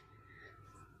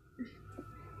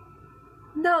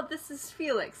 No, this is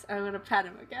Felix. I'm gonna pat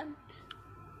him again.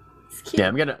 It's cute. Yeah,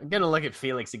 I'm gonna look at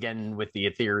Felix again with the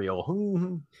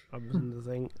ethereal. The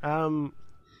thing.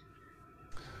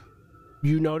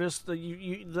 You notice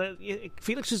that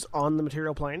Felix is on the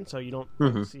material plane, so you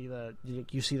don't see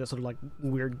you see the sort of like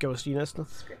weird ghostiness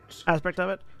aspect of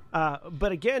it.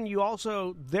 But again,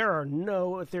 there are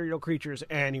no ethereal creatures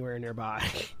anywhere nearby.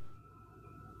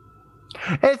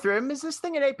 Hey, Thrim, is this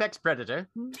thing an apex predator?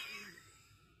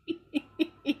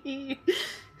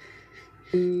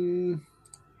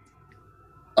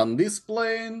 On this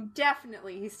plane,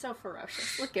 Definitely, he's so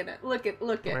ferocious. Look at it. Look at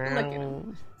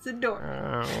him. It's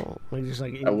adorable. Just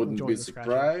like I wouldn't be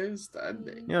surprised.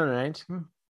 All right.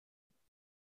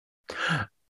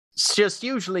 It's just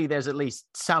usually there's at least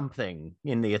something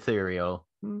in the ethereal,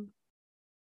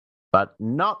 but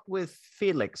not with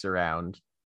Felix around,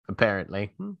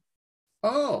 apparently.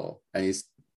 Oh, and he's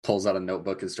pulls out a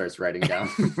notebook and starts writing down.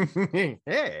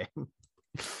 Hey.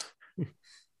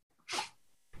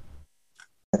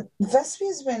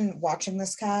 Vespia's been watching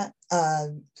this cat.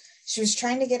 She was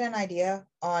trying to get an idea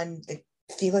on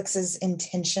Felix's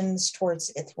intentions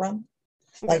towards Ithram,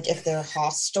 like if they're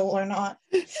hostile or not.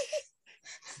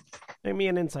 Make me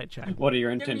an insight check. What are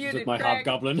your intentions with my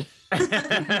hobgoblin?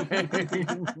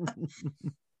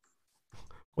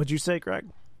 What'd you say, Greg?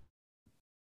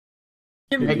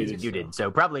 You did, so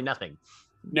probably nothing.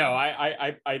 No,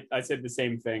 I said the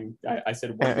same thing. I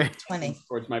said 1 20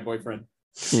 towards my boyfriend.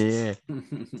 Yeah.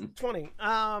 20.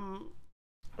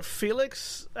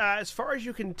 Felix, as far as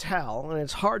you can tell, and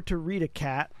it's hard to read a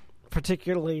cat,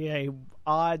 particularly a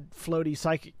odd, floaty,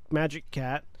 psychic magic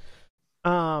cat.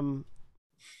 As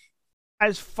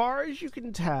far as you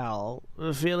can tell,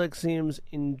 Felix seems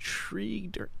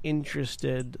intrigued or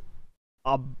interested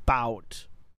about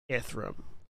Ithram.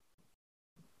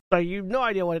 So you've no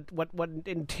idea what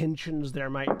intentions there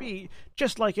might be.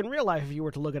 Just like in real life, if you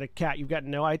were to look at a cat, you've got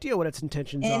no idea what its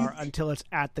intentions are until it's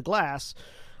at the glass.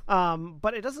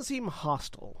 But it doesn't seem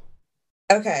hostile.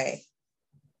 Okay.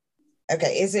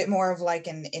 Is it more of like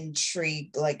an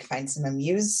intrigue, like find some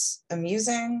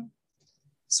amusing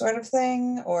sort of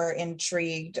thing, or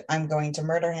intrigued, I'm going to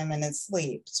murder him in his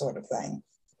sleep sort of thing?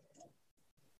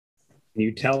 Can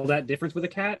you tell that difference with a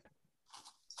cat?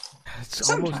 It's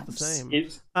Sometimes. almost the same.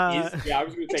 I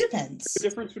was going to It say, depends. the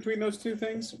difference between those two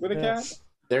things with a Yeah. cat?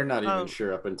 They're not even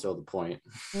sure up until the point.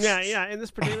 Yeah. In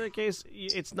this particular case,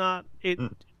 it's not it.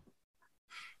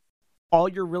 All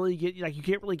you're really you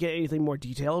can't really get anything more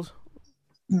detailed.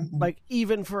 Mhm. Like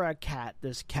even for a cat,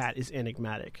 this cat is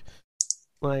enigmatic.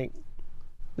 Like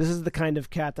this is the kind of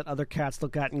cat that other cats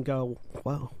look at and go,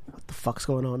 "Whoa, what the fuck's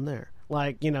going on there?"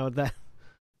 Like that.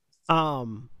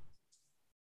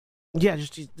 Yeah,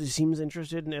 just he seems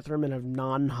interested in Ithram in a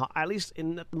at least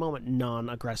at the moment,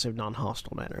 non-aggressive,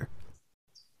 non-hostile manner.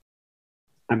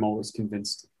 I'm always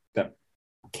convinced that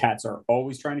cats are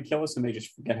always trying to kill us and they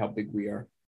just forget how big we are.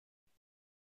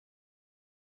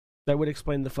 That would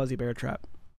explain the fuzzy bear trap.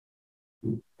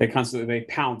 They pounce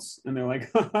and they're like,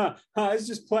 I was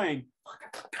just playing. Fuck, I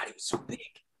forgot he was so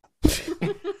big.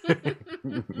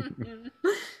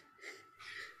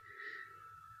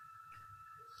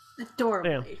 Adorable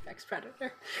Yeah. apex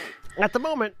predator. At the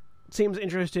moment, seems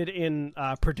interested in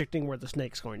predicting where the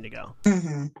snake's going to go.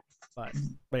 Mhm. But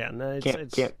yeah, no,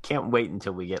 Can't wait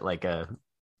until we get like a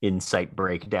insight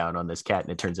breakdown on this cat,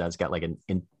 and it turns out it's got like an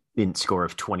int score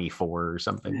of 24 or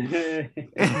something.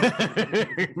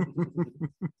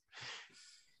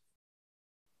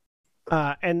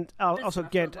 And also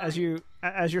Gent, as you're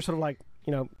sort of like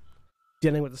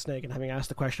dealing with the snake and having asked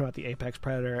the question about the apex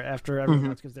predator, after everyone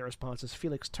else gives their responses,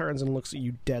 Felix turns and looks at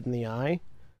you dead in the eye.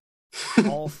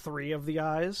 All three of the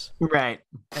eyes. Right.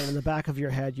 And in the back of your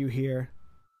head you hear,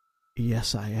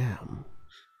 "Yes, I am."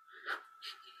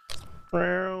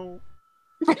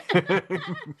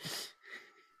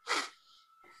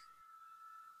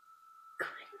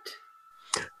 Great.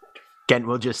 Kent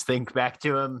will just think back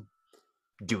to him.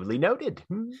 Duly noted.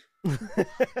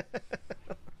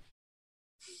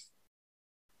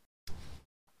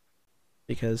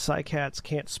 Because psycats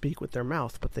can't speak with their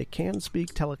mouth, but they can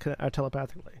speak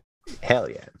telepathically. Hell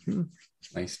yeah.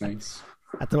 Nice.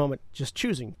 At the moment, just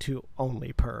choosing to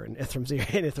only purr in Ithram's ear,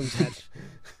 in Ithram's head.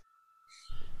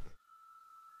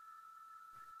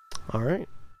 All right.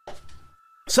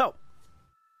 So,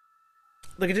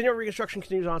 the continual reconstruction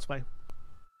continues on its way.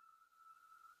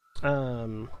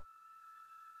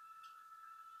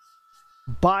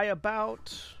 By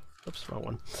about... Oops, wrong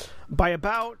one. By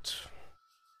about...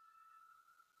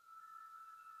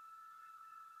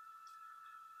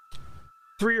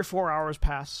 3 or 4 hours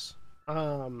pass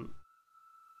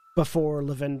before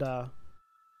Lavinda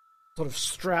sort of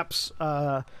straps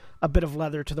a bit of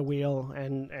leather to the wheel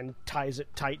and ties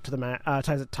it tight to the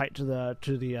ties it tight to the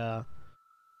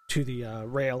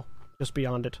rail just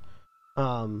beyond it,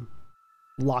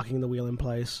 locking the wheel in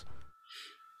place,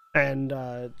 and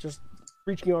just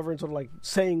reaching over and sort of like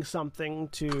saying something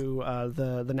to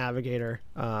the navigator,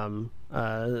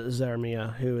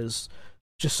 Zermia, who is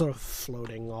just sort of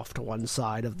floating off to one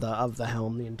side of the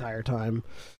helm the entire time,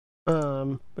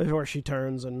 before she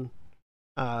turns and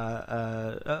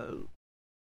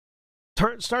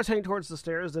starts heading towards the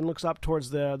stairs, then looks up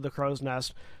towards the crow's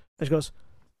nest, and she goes,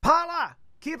 "Paula,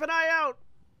 keep an eye out!"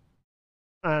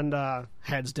 and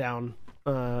heads down,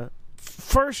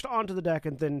 first onto the deck,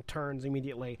 and then turns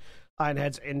immediately and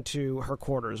heads into her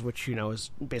quarters, which is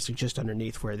basically just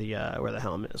underneath where the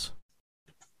helm is.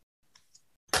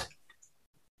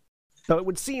 So it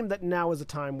would seem that now is a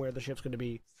time where the ship's going to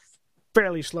be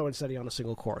fairly slow and steady on a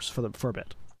single course for a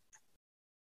bit.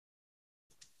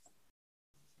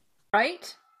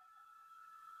 Right?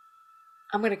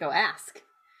 I'm gonna go ask.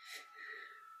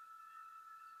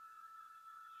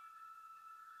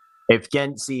 If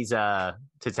Gent sees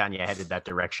Titania headed that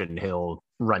direction, he'll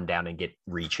run down and get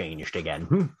rechanged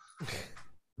again.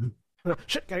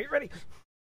 Shit, gotta get ready.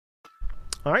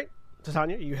 All right,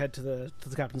 Titania, you head to the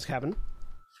captain's cabin.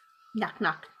 Knock,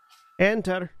 knock. And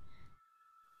Tatter.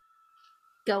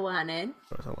 Go on in.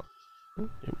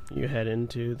 You head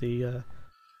into the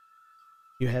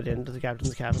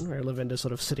captain's cabin, where Lavinda's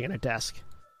sort of sitting at a desk,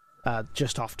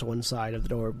 just off to one side of the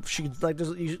door. She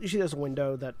you see there's a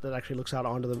window that actually looks out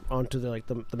onto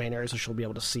the main area, so she'll be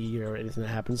able to see or anything that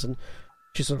happens. And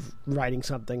she's sort of writing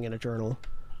something in a journal.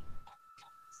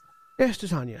 Yes,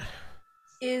 Titania.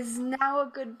 Is now a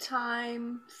good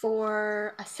time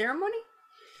for a ceremony?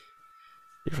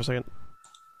 Wait for a second.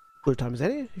 Good time is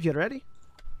any, if you're ready.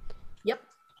 Yep.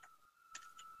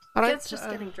 All right. It's just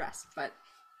getting dressed, but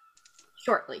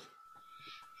shortly.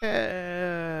 4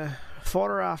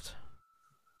 or aft?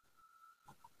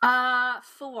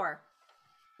 4.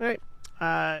 All right.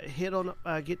 Head on.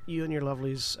 Get you and your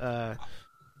lovelies.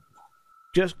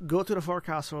 Just go to the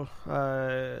forecastle.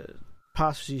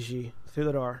 Past Gigi through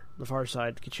the door, the far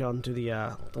side. Get you onto the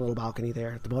little balcony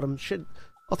there at the bottom.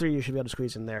 All three of you should be able to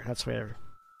squeeze in there. That's where.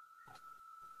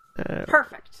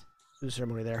 Perfect. Do the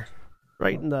ceremony there,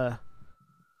 right in the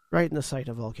sight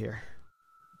of Volkir.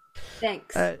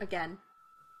 Thanks again.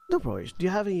 No worries. Do you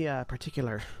have any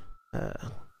particular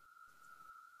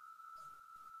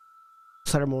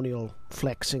ceremonial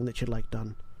flexing that you'd like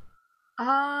done?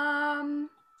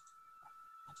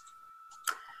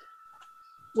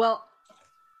 Well,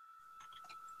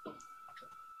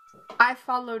 I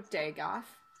followed Dagoth,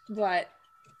 but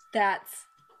that's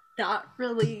not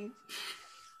really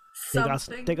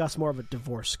something. Dagoth's more of a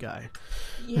divorce guy.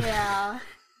 Yeah.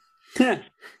 See,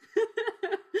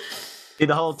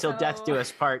 the whole till death do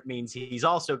us part means he's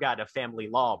also got a family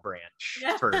law branch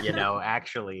for,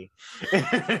 actually.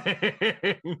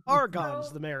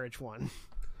 Argon's the marriage one.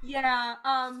 Yeah,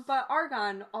 but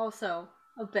Argon also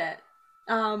a bit.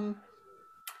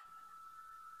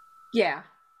 Yeah.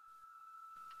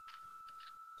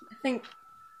 I think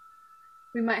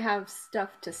we might have stuff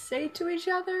to say to each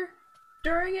other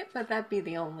during it, but that'd be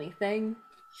the only thing.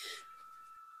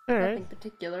 All right. Nothing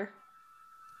particular.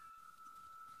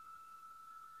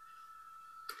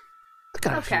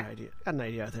 Got an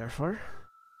idea out there for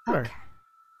her. Okay.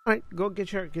 All right, go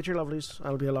get your lovelies.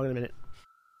 I'll be along in a minute.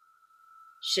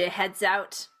 She heads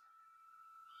out.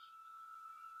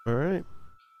 All right.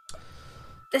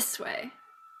 This way.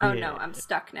 Oh Yeah. no, I'm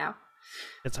stuck now.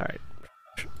 It's all right.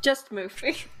 Just move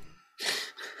me.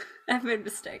 I've made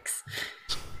mistakes.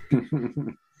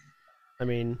 I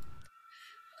mean,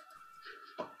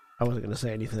 I wasn't going to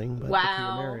say anything, but if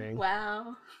you're marrying.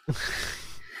 Wow.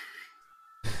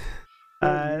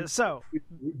 So,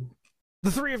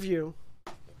 the three of you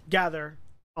gather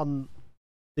on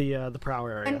the prow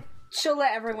area. And she'll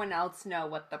let everyone else know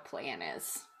what the plan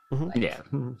is. Mm-hmm. Yeah,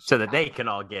 so that they can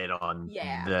all get on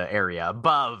the area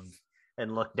above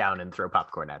and look down and throw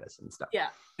popcorn at us and stuff. Yeah.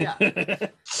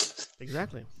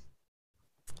 Exactly.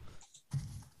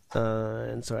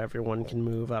 And so everyone can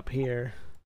move up here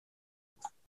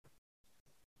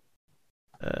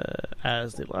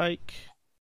as they like.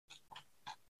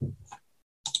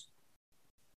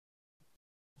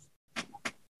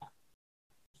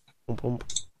 Boom, boom.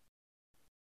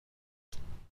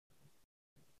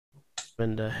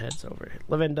 Lavinda heads over here.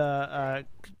 Lavinda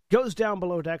goes down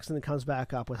below decks and then comes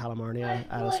back up with Halamarnia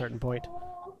at a certain point.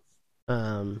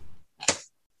 They're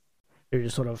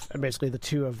just sort of basically the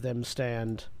two of them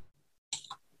stand.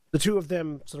 The two of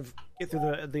them sort of get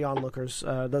through the onlookers,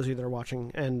 those of you that are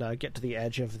watching, and get to the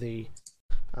edge of the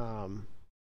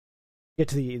get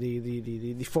to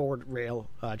the forward rail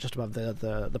just above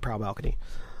the prow balcony.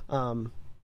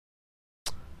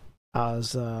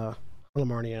 As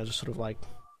Halamarnia just sort of like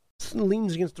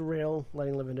leans against the rail,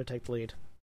 letting Lavinda take the lead.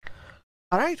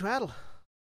 All right, well,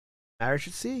 marriage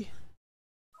at sea.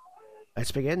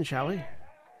 Let's begin, shall we?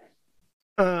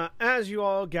 As you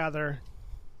all gather,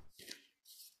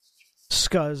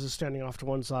 Scuzz is standing off to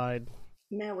one side,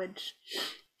 Marriage.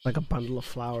 like a bundle of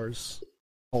flowers,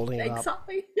 holding it up.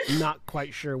 Sorry. Not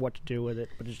quite sure what to do with it,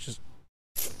 but it's just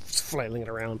flailing it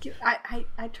around. I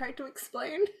tried to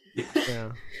explain.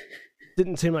 Yeah.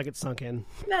 Didn't seem like it sunk in.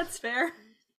 That's fair.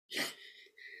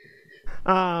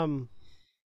 I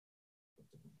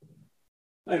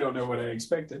don't know what I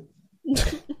expected.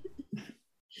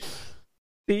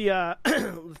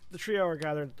 The trio are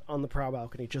gathered on the prow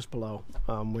balcony just below,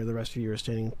 where the rest of you are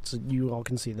standing, so you all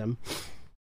can see them.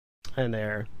 And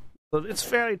it's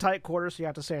fairly tight quarters, so you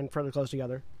have to stand fairly close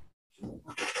together.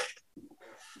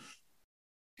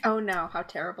 Oh no, how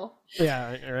terrible.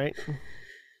 Yeah, right.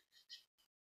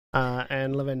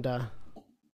 And Lavinda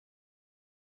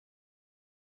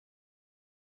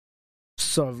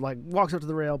sort of walks up to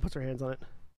the rail, puts her hands on it.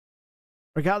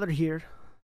 We're gathered here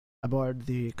aboard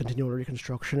the continual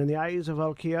reconstruction in the eyes of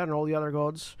Valkia and all the other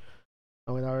gods,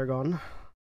 and with Aragon,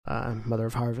 Mother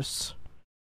of Harvests,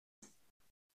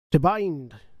 to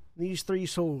bind these three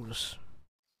souls,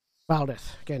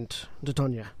 Valdeth, Ghent, and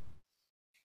Titania,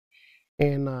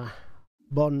 in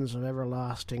bonds of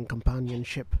everlasting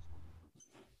companionship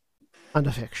and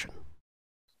affection.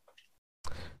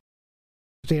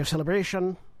 A day of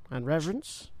celebration and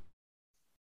reverence.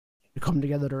 We come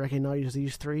together to recognize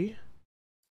these three,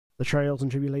 the trials and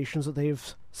tribulations that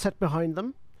they've set behind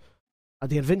them,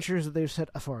 and the adventures that they've set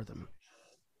afore them,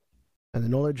 and the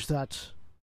knowledge that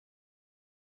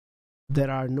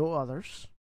there are no others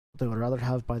they would rather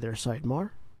have by their side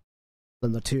more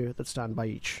than the two that stand by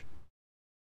each.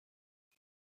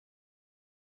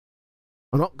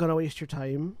 I'm not going to waste your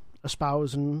time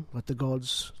espousing what the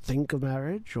gods think of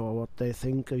marriage or what they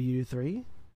think of you three.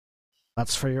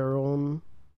 That's for your own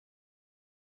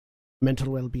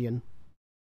mental well-being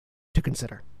to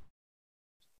consider.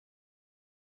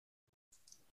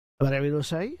 But I will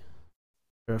say,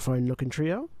 you're a fine-looking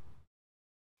trio.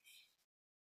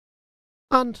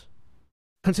 And,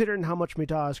 considering how much my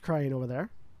da is crying over there,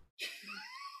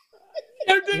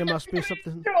 you must be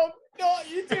something... God,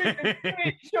 you did a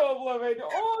great job, Levin.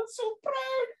 Oh, I'm so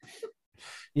proud.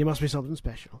 You must be something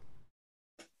special.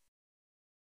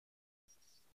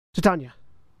 Titania, have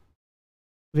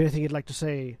you anything you'd like to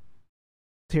say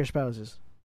to your spouses?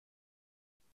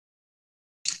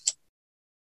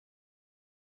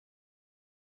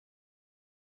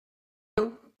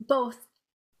 Both.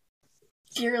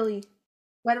 Dearly.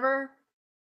 Whatever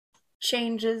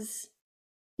changes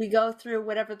we go through,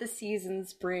 whatever the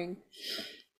seasons bring.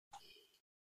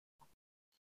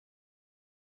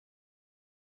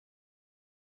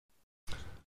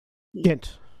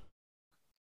 Ghent,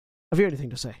 have you anything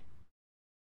to say?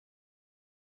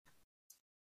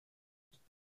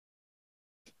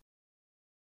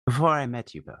 Before I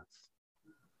met you both,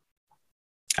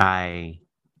 I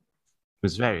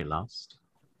was very lost.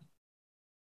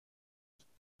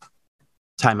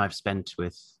 Time I've spent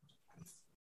with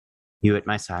you at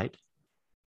my side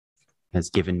has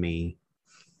given me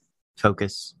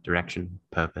focus, direction,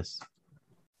 purpose,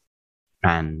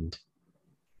 and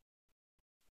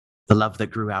the love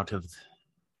that grew out of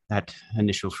that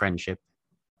initial friendship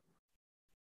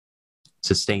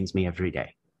sustains me every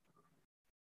day.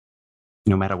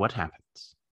 No matter what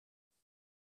happens,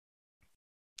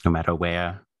 no matter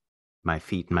where my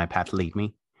feet and my path lead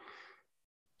me,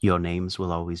 your names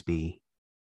will always be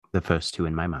the first two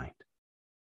in my mind.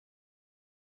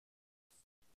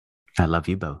 I love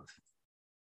you both.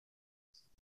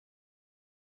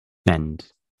 And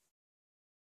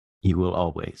you will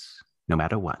always, no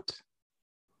matter what,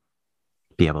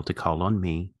 be able to call on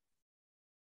me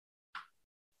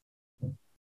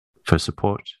for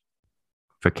support,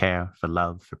 for care, for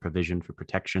love, for provision, for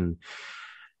protection,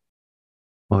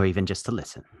 or even just to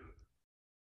listen.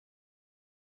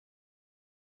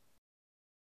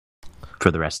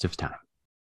 For the rest of time.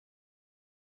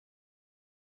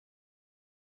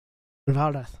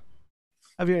 Valdeth,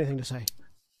 have you anything to say?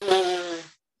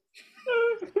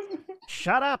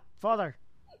 Shut up, father.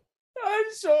 I'm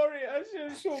sorry. I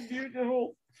feel so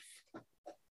beautiful.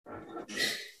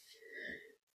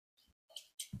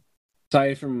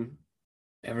 Aside from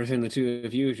everything the two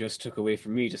of you just took away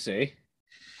from me to say,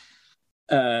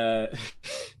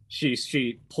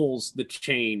 she pulls the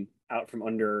chain out from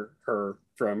under her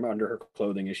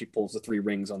clothing as she pulls the 3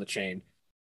 rings on the chain,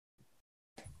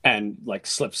 and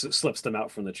slips them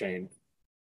out from the chain.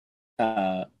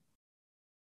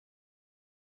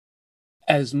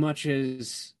 As much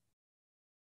as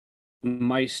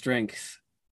my strength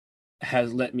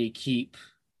has let me keep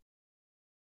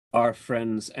our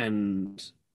friends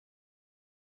and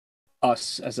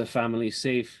us as a family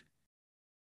safe,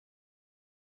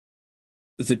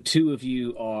 the two of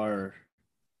you are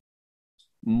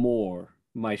more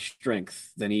my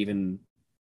strength than even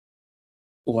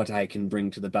what I can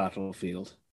bring to the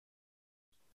battlefield.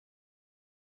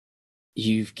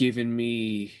 You've given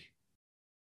me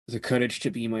the courage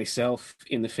to be myself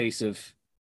in the face of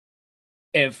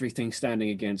everything standing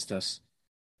against us.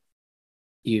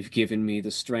 You've given me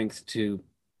the strength to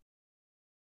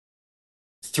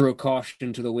throw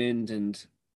caution to the wind and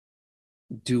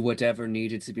do whatever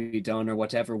needed to be done or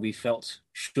whatever we felt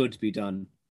should be done.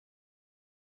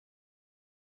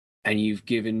 And you've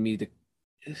given me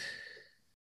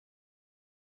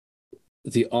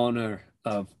the honor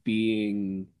of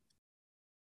being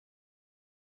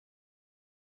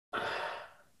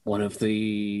one of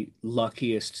the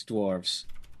luckiest dwarves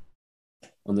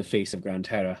on the face of Gran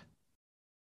Terra.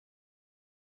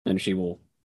 And she will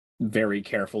very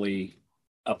carefully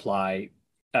apply,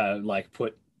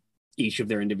 put each of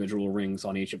their individual rings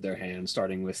on each of their hands,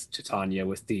 starting with Titania,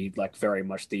 with the, very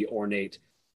much the ornate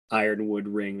ironwood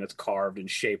ring that's carved and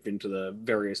shaped into the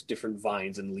various different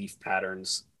vines and leaf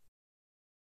patterns.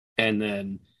 And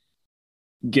then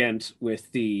Ghent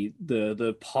with the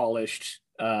polished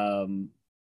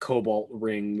cobalt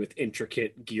ring with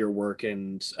intricate gearwork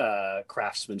and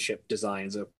craftsmanship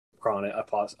designs upon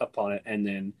it, and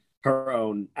then her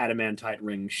own adamantite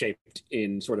ring shaped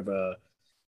in sort of a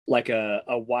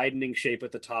widening shape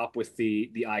at the top with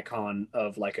the icon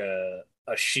of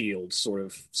a shield sort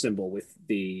of symbol with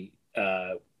the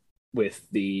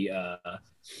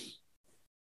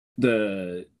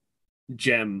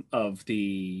gem of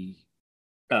the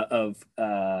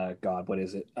God, what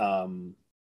is it?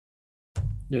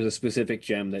 There's a specific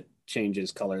gem that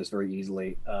changes colors very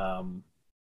easily.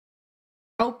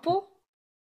 Opal?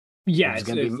 Yeah,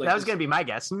 that was gonna be my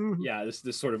guess. Yeah,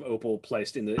 this sort of opal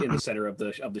placed in the center of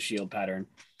the shield pattern.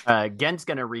 Gen's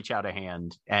gonna reach out a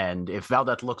hand, and if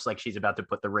Valdeth looks like she's about to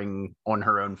put the ring on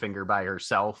her own finger by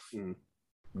herself,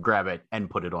 grab it and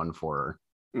put it on for her.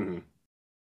 Mm-hmm.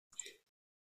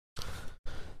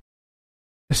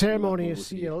 The ceremony is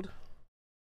sealed.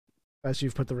 As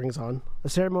you've put the rings on, the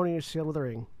ceremony is sealed with a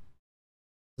ring.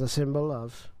 The symbol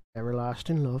of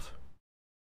everlasting love.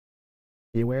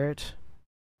 You wear it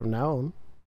from now on.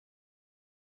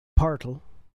 Portal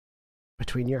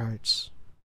between your hearts.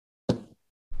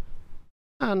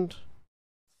 And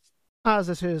as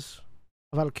this is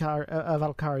a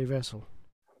Valkyrie vessel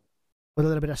with a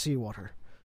little bit of seawater.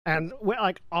 And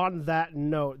on that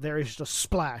note, there is just a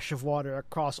splash of water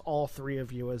across all three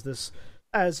of you as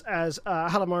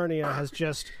Halamarnia has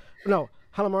just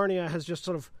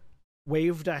sort of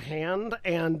waved a hand,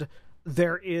 and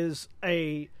there is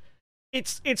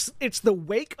it's the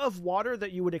wake of water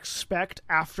that you would expect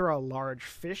after a large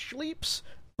fish leaps,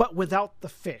 but without the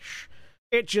fish.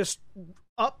 It just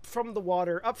up from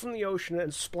the ocean,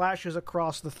 and splashes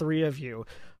across the three of you,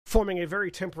 forming a very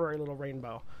temporary little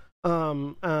rainbow.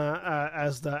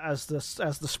 As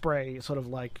the spray sort of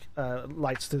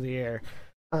lights through the air.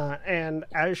 And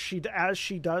as she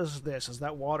does this, as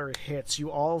that water hits,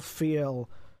 you all feel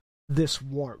this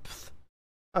warmth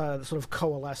that sort of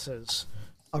coalesces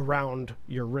around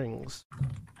your rings.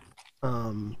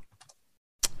 As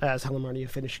Halamarnia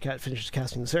finishes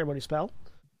casting the ceremony spell,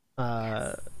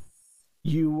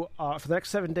 you for the next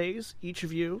 7 days, each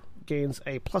of you gains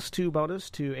a +2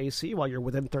 bonus to AC while you're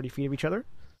within 30 feet of each other.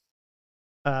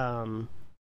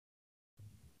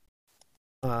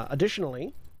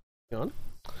 Additionally,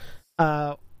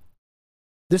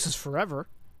 this is forever.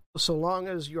 So long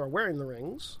as you are wearing the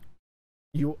rings,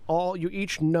 you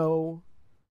each know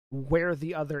where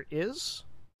the other is,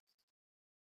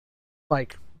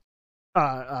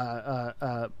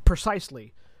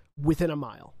 precisely within a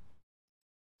mile.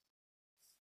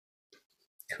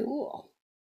 Cool.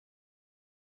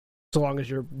 So long as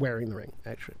you're wearing the ring,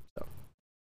 actually. So.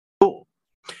 Cool.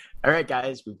 All right,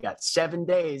 guys, we've got 7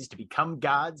 days to become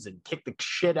gods and kick the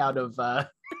shit out of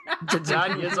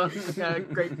Titania's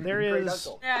great. There great is.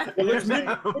 uncle. Yeah. Let's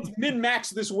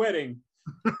min-max this wedding.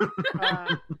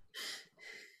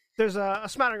 There's a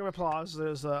smattering of applause.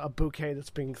 There's a bouquet that's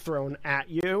being thrown at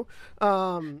you.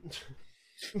 By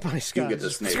Scuzz. You get the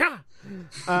snake.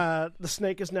 The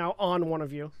snake is now on one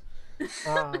of you.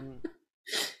 I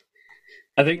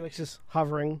think Felix is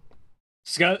hovering.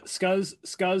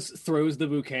 Scuzz throws the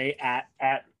bouquet at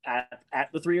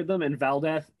the three of them, and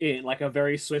Valdeth, in a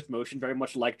very swift motion, very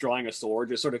much like drawing a sword,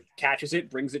 just sort of catches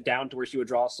it, brings it down to where she would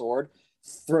draw a sword,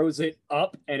 throws it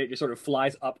up, and it just sort of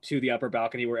flies up to the upper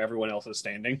balcony where everyone else is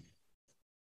standing.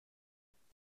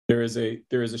 There is a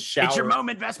shower. It's your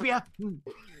moment, Vespia.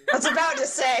 I was about to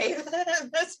say,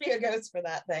 Vespia goes for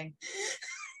that thing.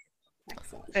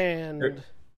 Excellent. And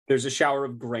There's a shower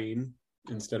of grain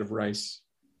instead of rice.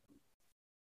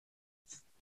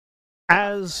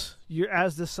 as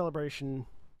this celebration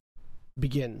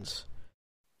begins,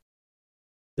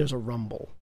 there's a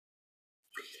rumble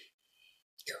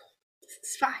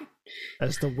It's fine.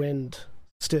 as the wind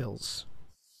stills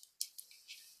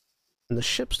and the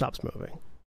ship stops moving,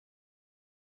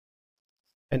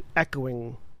 and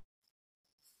echoing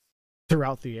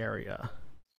throughout the area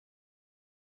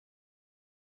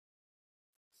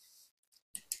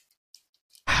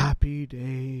happy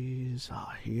days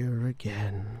are here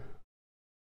again.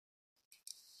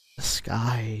 The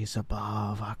skies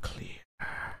above are clear.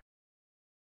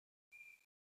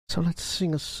 So let's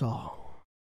sing a song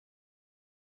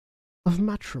of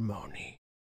matrimony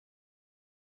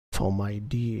for my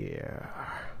dear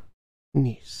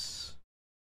niece,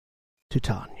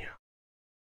 Titania.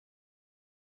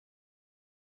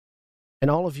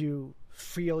 And all of you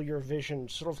feel your vision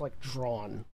sort of like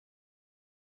drawn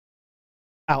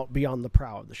out beyond the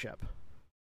prow of the ship.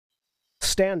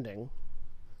 Standing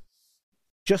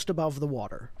just above the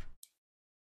water,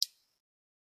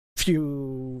 a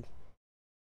few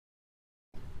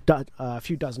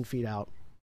dozen feet out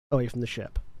away from the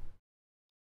ship,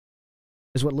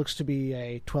 is what looks to be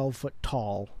a 12-foot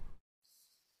tall,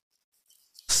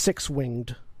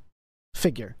 six-winged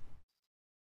figure.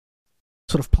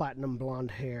 Sort of platinum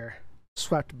blonde hair,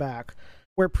 swept back,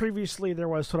 where previously there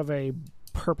was sort of a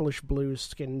purplish blue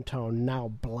skin tone, now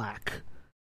black,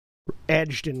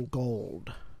 edged in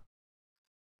gold,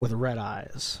 with red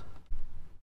eyes.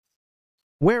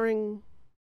 Wearing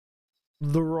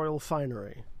the royal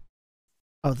finery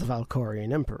of the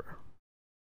Valkorian Emperor.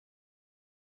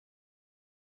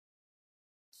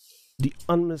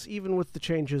 Even with the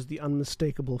changes, the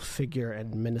unmistakable figure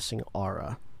and menacing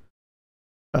aura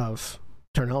of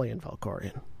Ternalian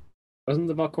Valkorian. Wasn't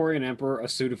the Valkorian Emperor a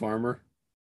suit of armor?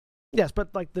 Yes,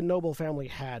 but like the noble family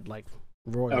had like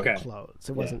royal clothes.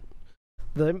 It wasn't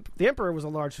the Emperor was a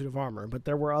large suit of armor, but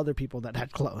there were other people that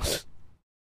had clothes.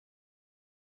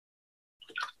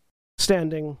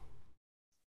 Standing,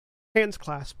 hands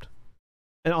clasped,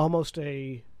 and almost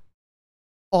a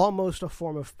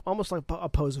form of, almost like a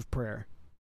pose of prayer.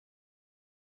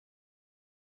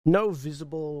 No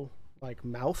visible like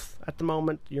mouth at the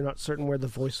moment. You're not certain where the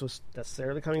voice was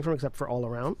necessarily coming from, except for all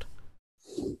around.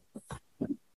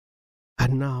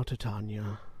 And now,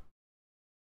 Titania,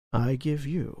 I give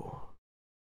you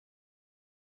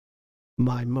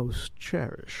my most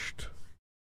cherished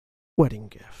wedding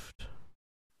gift.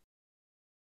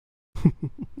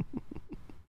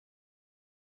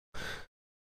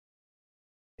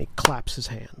 He claps his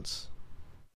hands.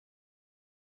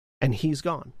 And he's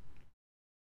gone.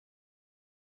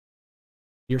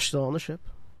 You're still on the ship.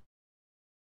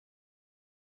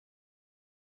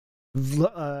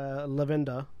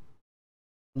 Lavinda,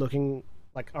 looking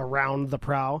like around the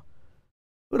prow.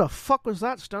 Who the fuck was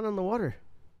that stunned in the water?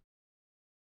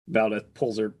 Valda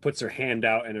puts her hand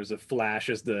out, and there's a flash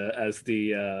as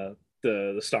the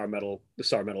star metal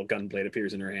gunblade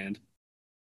appears in her hand.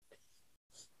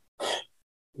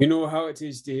 You know how it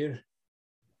is, dear.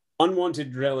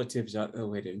 Unwanted relatives at the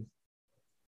wedding.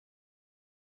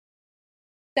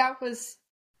 That was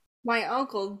my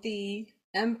uncle, the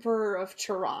Emperor of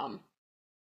Charam.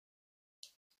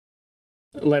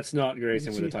 Let's not grace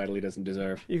him with a title he doesn't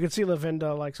deserve. You can see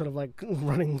Lavinda like sort of like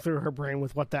running through her brain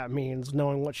with what that means,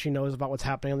 knowing what she knows about what's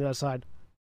happening on the other side.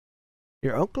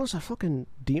 Your uncle's a fucking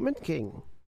demon king.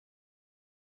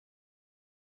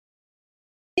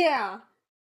 Yeah.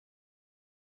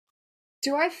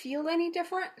 Do I feel any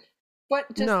different? What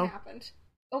just happened?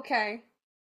 Okay.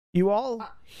 You all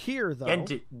hear, though.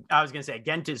 I was going to say,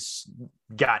 Gent has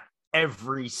got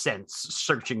every sense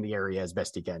searching the area as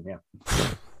best he can, yeah.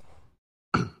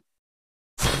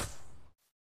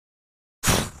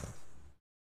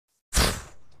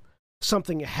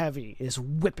 Something heavy is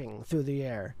whipping through the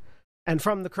air. And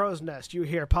from the crow's nest, you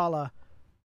hear Paula,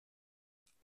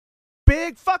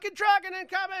 "Big fucking dragon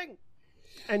incoming!"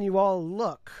 And you all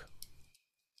look.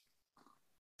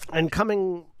 And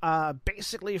coming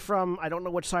basically from, I don't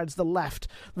know which side's the left,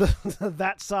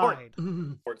 that side.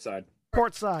 Port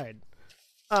side.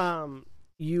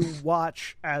 You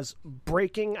watch as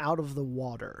breaking out of the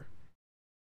water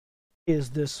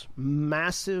is this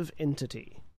massive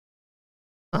entity.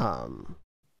 Up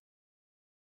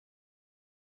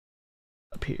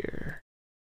here.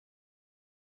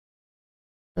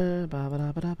 To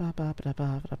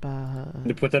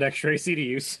put that extra AC to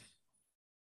use.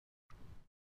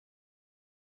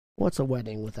 What's a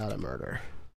wedding without a murder?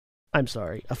 I'm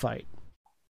sorry, a fight.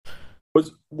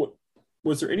 Was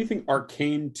there anything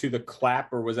arcane to the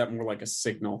clap, or was that more like a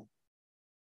signal?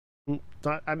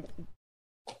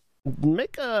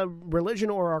 Make a religion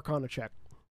or arcana check.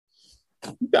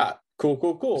 Yeah,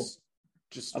 cool.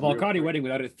 Just a Valkari wedding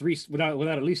without at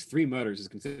least 3 murders is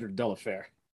considered a dull affair.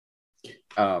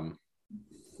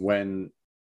 When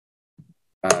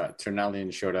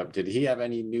Ternalian showed up, did he have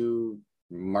any new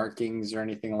markings or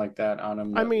anything like that on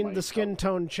him? I mean, the skin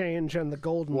tone change and the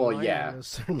golden line is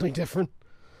certainly different.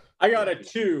 I got a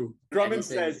 2. Drummond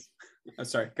says... Oh,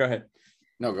 sorry, go ahead.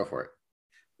 No, go for it.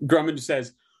 Drummond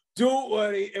says, Don't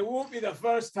worry, it won't be the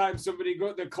first time somebody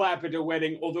got the clap at a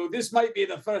wedding, although this might be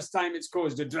the first time it's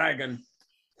caused a dragon.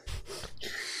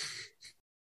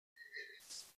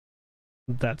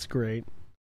 That's great.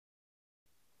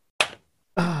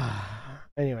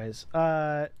 Anyways,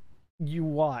 you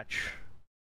watch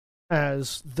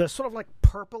as the sort of like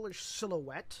purplish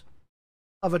silhouette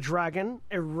of a dragon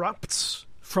erupts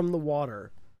from the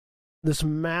water. This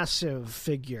massive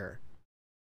figure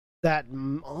that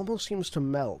almost seems to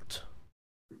melt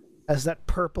as that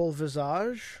purple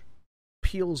visage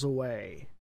peels away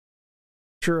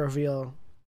to reveal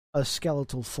a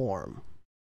skeletal form.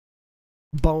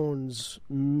 Bones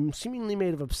seemingly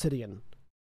made of obsidian.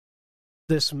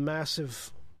 This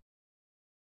massive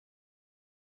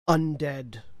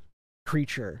undead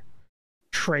creature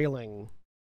trailing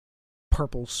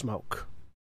purple smoke.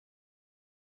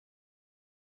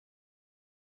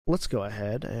 Let's go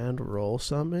ahead and roll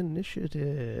some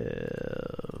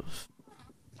initiative.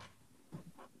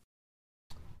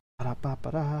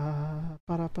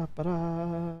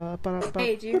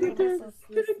 Hey, do you think this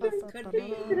could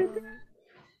be?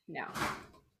 No.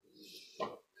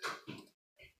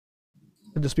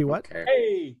 Could this be what? Okay.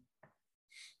 Hey!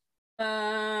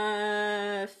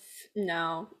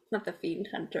 No, not the Fiend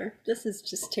Hunter. This is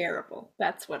just terrible.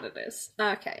 That's what it is.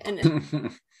 Okay,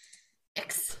 and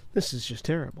X. This is just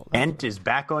terrible. Ent is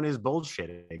back on his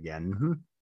bullshit again.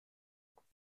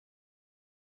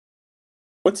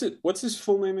 What's his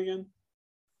full name again?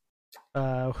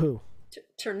 Who?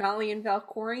 Ternalian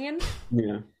Valkorian?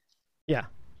 Yeah. Yeah.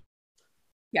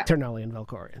 Yeah. Ternalian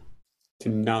Valkorian.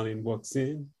 Tenalian walks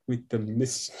in with the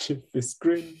mischievous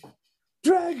grin.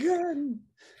 Dragon!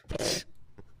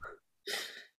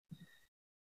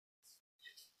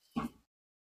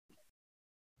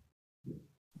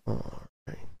 All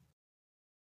right.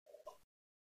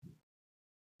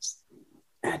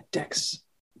 At Dex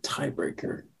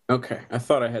tiebreaker. Okay, I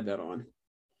thought I had that on.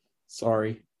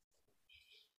 Sorry.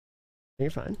 You're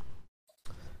fine.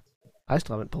 I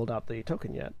still haven't pulled out the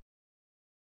token yet.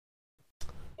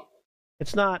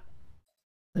 It's not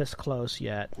this close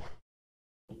yet.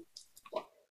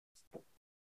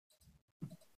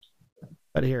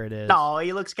 But here it is. Oh,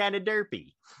 he looks kind of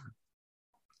derpy.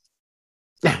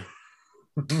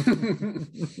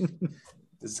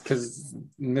 It's because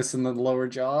missing the lower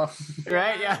jaw.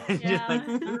 Right? Yeah.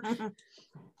 Yeah.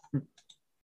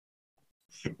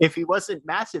 If he wasn't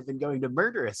massive and going to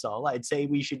murder us all, I'd say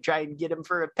we should try and get him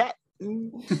for a pet.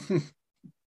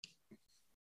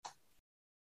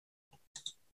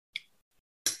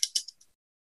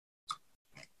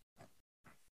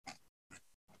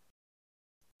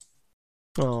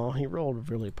 Oh, he rolled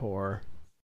really poor.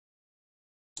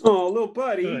 Oh, little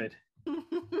buddy. Good.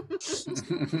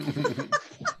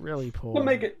 Really poor.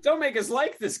 Don't make us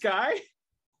like this guy.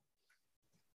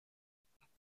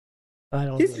 I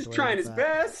don't. He's just trying his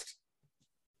best.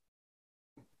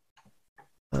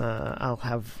 I'll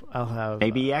have.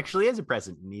 Maybe he actually is a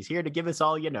present, and he's here to give us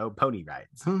all, pony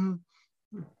rides. I'll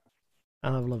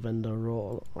have Lavenda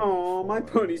roll. Oh, my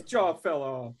pony's jaw fell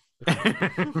off.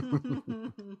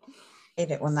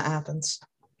 Hate it when that happens.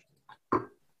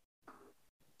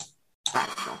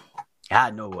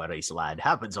 No worries, lad.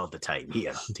 Happens all the time.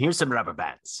 Here's some rubber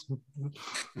bands.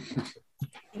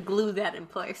 Glue that in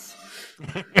place.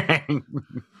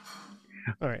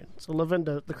 All right. So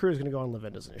Lavenda, the crew is going to go on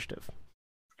Lavenda's initiative.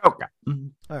 Okay.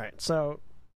 All right. So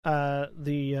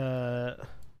the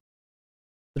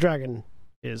dragon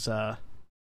is the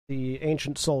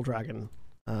ancient soul dragon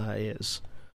is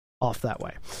off that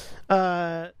way.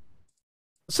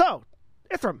 So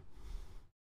Ithram.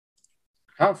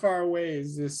 How far away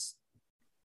is this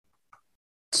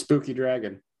spooky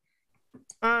dragon?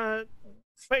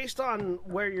 Based on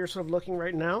where you're sort of looking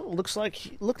right now, looks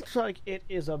like it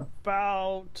is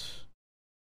about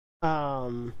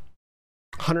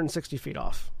 160 feet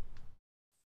off.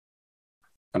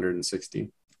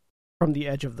 160 from the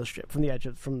edge of the ship,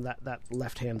 from that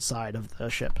left hand side of the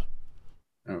ship.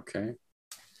 Okay.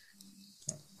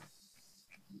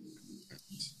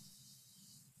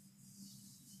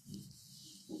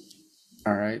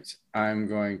 All right, I'm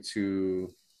going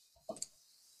to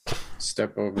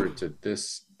step over to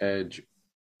this edge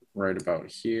right about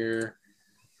here,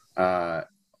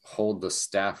 hold the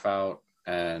staff out,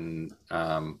 and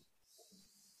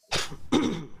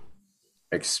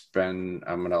expend.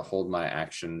 I'm going to hold my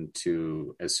action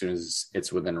to, as soon as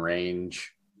it's within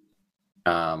range,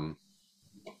 I'm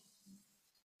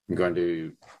going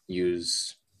to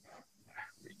use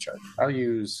recharge. I'll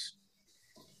use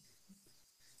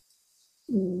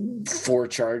 4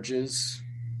 charges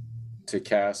to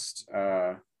cast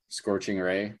Scorching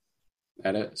Ray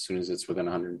at it as soon as it's within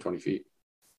 120 feet.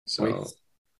 So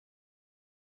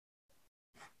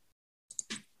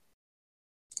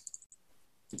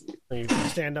Wait. You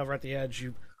stand over at the edge.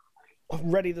 You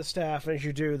ready the staff, and as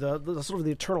you do, the sort of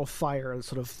the eternal fire that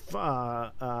sort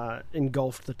of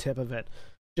engulfed the tip of it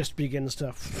just begins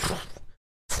to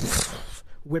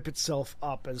whip itself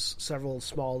up as several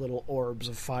small little orbs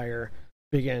of fire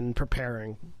begin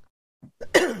preparing.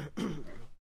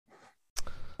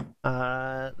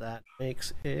 That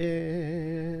makes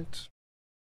it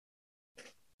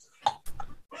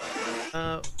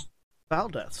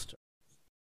Valdeth.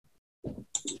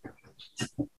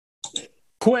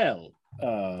 Well,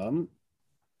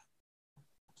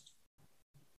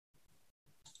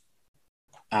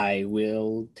 I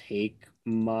will take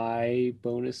my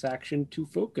bonus action to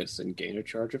focus and gain a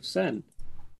charge of Sen.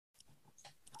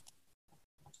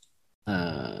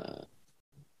 And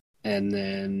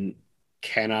then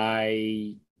can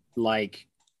I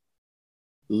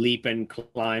leap and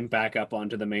climb back up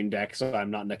onto the main deck so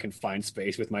I'm not in a confined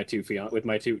space with my two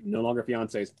no longer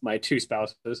fiancés, my two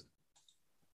spouses?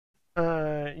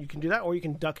 You can do that, or you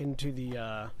can duck into the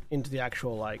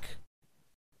actual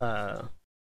Into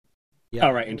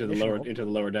the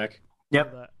lower deck.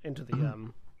 Yep. Into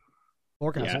the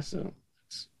forecasting. Yeah, so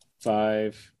it's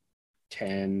 5,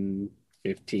 10,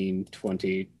 15,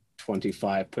 20,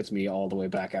 25 puts me all the way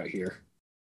back out here.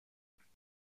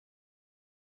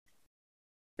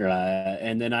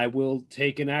 And then I will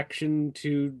take an action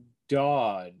to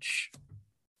dodge,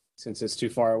 since it's too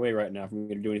far away right now for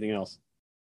me to do anything else.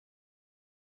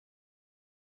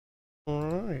 All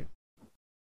right.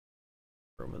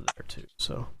 Over there too.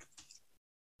 So,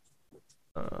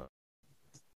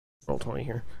 roll 20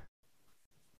 here.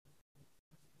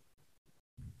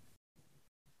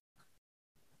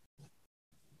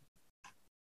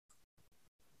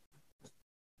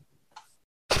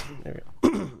 There we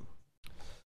go.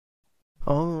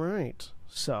 All right.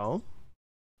 So,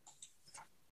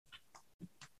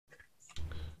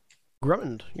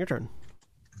 Grummond, your turn.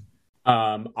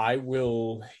 I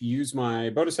will use my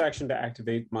bonus action to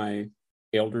activate my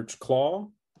Eldritch Claw.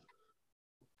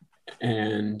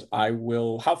 And I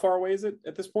will... How far away is it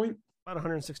at this point? About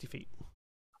 160 feet.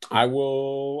 I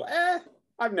will...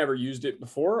 I've never used it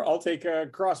before. I'll take a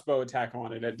crossbow attack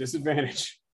on it at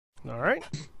disadvantage. All right.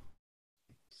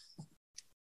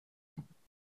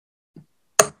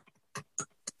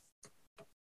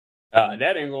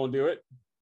 That ain't gonna do it.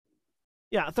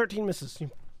 Yeah, 13 misses.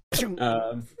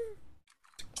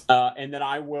 And then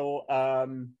I will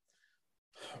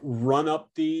run up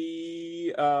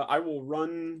the... I will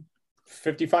run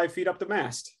 55 feet up the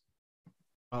mast.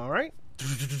 All right. I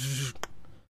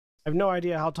have no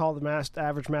idea how tall the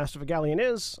average mast of a galleon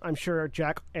is. I'm sure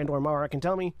Jack and/or Mara can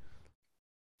tell me.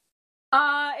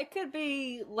 It could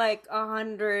be like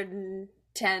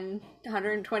 110,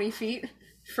 120 feet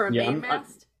for a main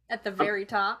mast at the very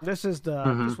top. This is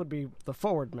this would be the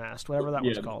forward mast, whatever that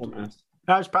was called.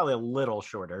 That was probably a little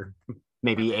shorter,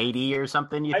 maybe 80 or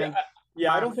something. You think?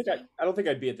 I don't think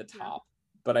I'd be at the top,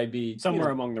 but I'd be somewhere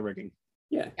among the rigging.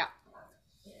 Yeah.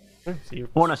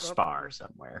 On a spar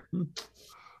somewhere.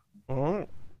 All right.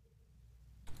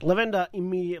 Lavenda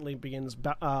immediately begins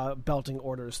belting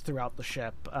orders throughout the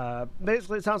ship.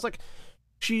 Basically, it sounds like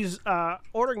she's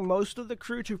ordering most of the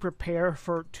crew to prepare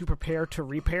to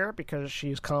repair, because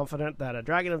she's confident that a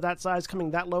dragon of that size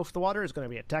coming that low for the water is going to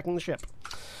be attacking the ship.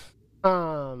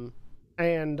 And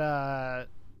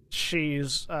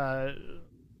she's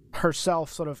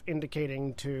herself sort of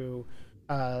indicating to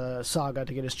Saga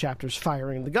to get his chapters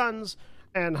firing the guns,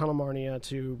 and Hanamarnia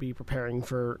to be preparing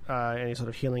for any sort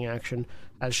of healing action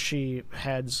as she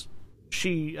heads.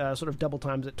 She sort of double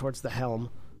times it towards the helm.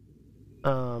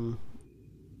 30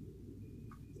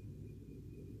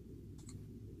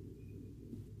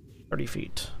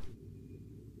 feet.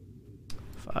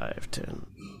 5, 10,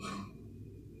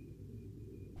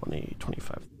 20,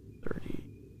 25, 30.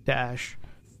 Dash.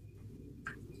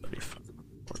 35,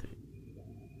 40.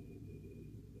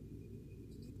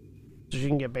 So she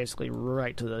can get basically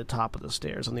right to the top of the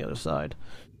stairs on the other side.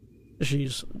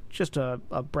 She's just a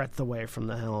breadth away from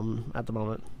the helm at the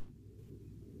moment.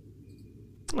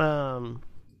 All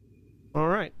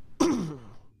right.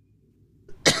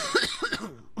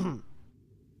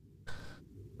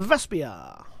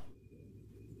 Vespia.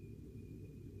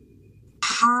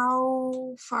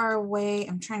 How far away?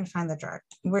 I'm trying to find the dragon.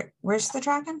 Where's the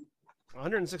dragon?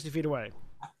 160 feet away.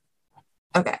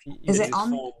 Okay. Is it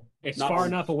on? It's far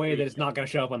enough away that it's not going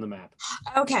to show up on the map.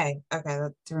 Okay.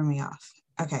 That threw me off.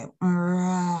 Okay.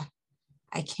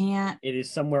 I can't. It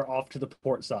is somewhere off to the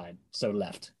port side, so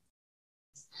left.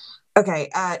 Okay,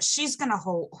 she's gonna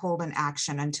hold an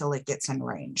action until it gets in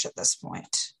range at this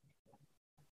point.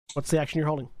 What's the action you're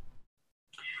holding?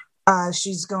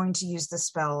 She's going to use the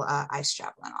spell Ice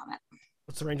Javelin on it.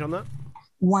 What's the range on that?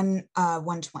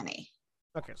 120.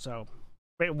 Okay, so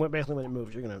basically when it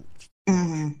moves, you're gonna.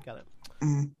 Got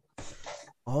it.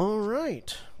 All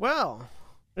right. Well,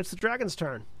 it's the dragon's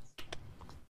turn.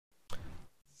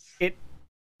 It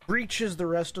reaches the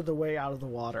rest of the way out of the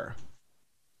water,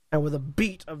 and with a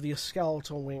beat of the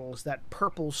skeletal wings, that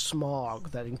purple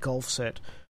smog that engulfs it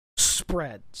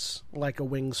spreads like a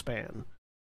wingspan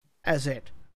as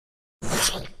it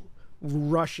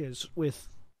rushes with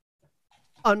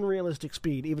unrealistic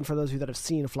speed, even for those of you that have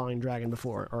seen a flying dragon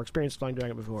before or experienced a flying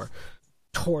dragon before,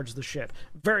 towards the ship,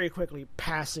 very quickly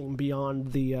passing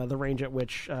beyond the range at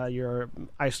which your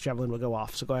ice javelin will go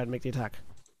off. So go ahead and make the attack.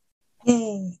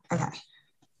 Yay. Okay.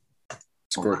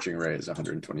 Scorching Ray is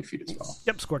 120 feet as well.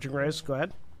 Yep, scorching rays. Go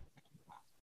ahead.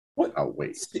 What? Oh,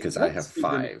 wait, because I have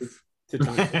 5.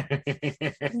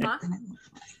 Huh?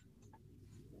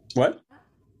 What?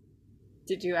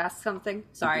 Did you ask something?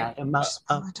 Sorry.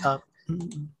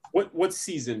 What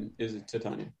season is it,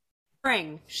 Titania?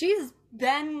 Spring. She's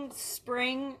been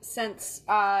spring since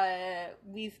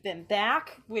we've been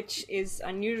back, which is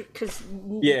unusual because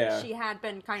she had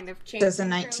been kind of changing. Does a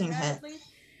 19 hit?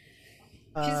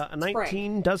 A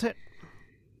 19 does hit.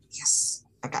 Yes.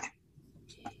 Okay.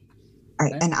 All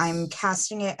right, and I'm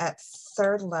casting it at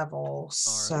 3rd level,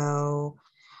 so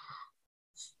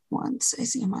once I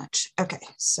see how much. Okay,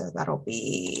 so that'll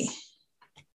be.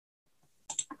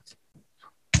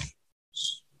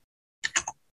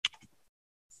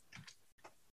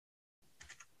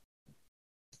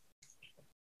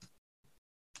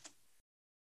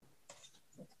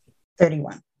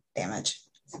 $31 damage.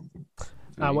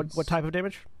 What type of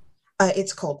damage?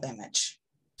 It's cold damage.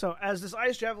 So as this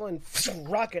ice javelin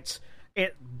rockets,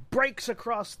 it breaks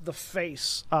across the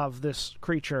face of this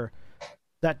creature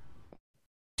that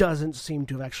doesn't seem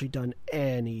to have actually done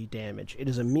any damage. It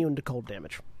is immune to cold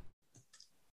damage.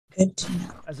 Good to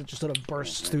know. As it just sort of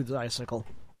bursts through the icicle.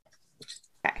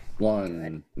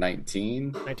 1,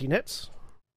 19. 19 hits.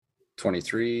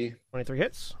 23. 23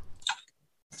 hits.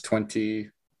 20.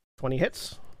 20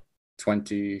 hits.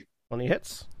 20. 20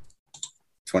 hits.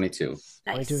 22.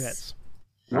 Nice. 22 hits.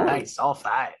 Nice, all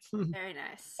 5. Very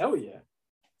nice. Hell yeah.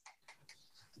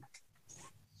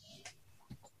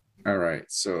 All right,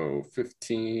 so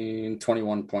 15,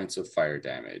 21 points of fire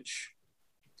damage.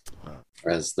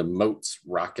 As the motes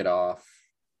rocket off.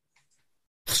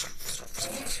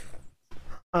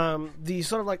 The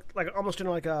sort of like almost in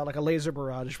like a laser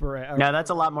barrage. No, that's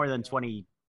a lot more than 20.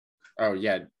 Oh,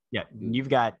 yeah. Yeah, you've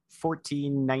got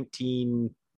 14,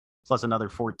 19, plus another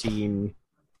 14.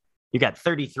 You got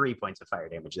 33 points of fire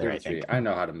damage there, 33. I think. I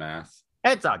know how to math.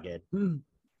 It's all good.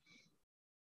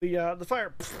 The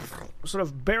fire sort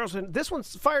of barrels in. This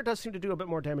one's fire does seem to do a bit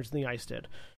more damage than the ice did,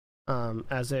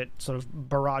 as it sort of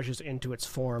barrages into its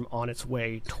form on its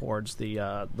way towards the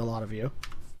lot of you.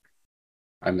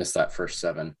 I missed that first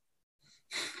 7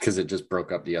 because it just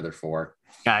broke up the other 4.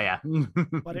 Yeah.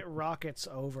 But it rockets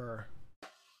over,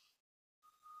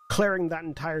 clearing that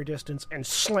entire distance and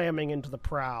slamming into the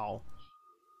prow,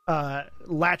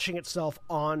 latching itself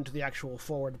onto the actual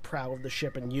forward prow of the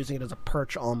ship and using it as a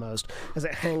perch almost, as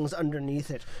it hangs underneath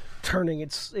it, turning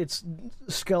its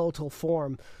skeletal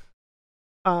form.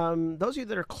 Those of you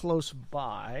that are close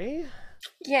by...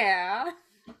 Yeah.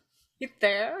 Get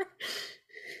there.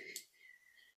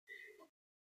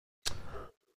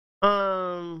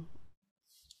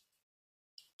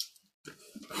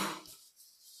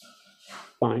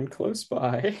 Fine, close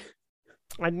by.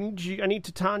 I need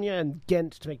Titania and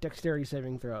Gent to make dexterity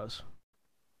saving throws.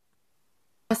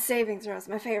 A saving throw is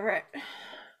my favorite.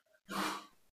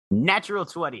 Natural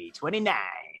 20, 29.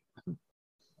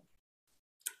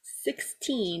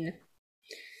 16.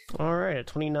 All right, a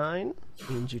 29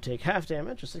 means you take half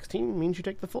damage. A 16 means you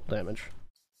take the full damage.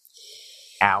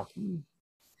 Ow.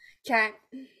 Okay.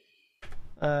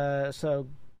 So,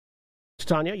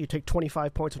 Titania, you take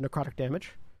 25 points of necrotic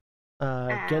damage.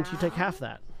 Gent, you take half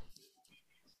that.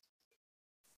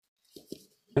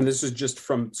 And this is just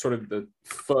from sort of the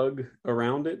fog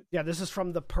around it? Yeah, this is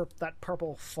from that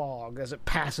purple fog. As it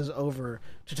passes over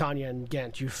Titania and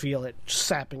Gent, you feel it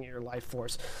sapping at your life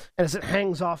force. And as it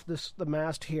hangs off the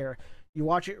mast here, you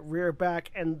watch it rear back,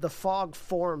 and the fog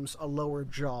forms a lower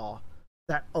jaw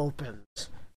that opens.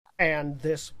 And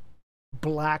this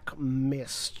black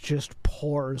mist just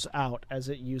pours out as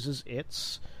it uses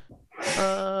its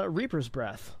Reaper's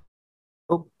Breath.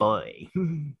 Oh boy.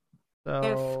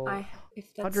 So if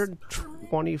that's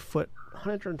 120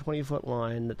 foot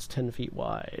line that's 10 feet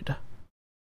wide.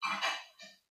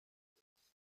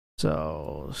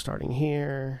 So starting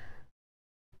here.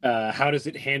 How does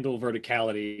it handle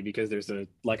verticality? Because there's a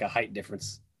height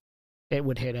difference. It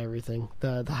would hit everything.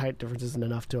 The height difference isn't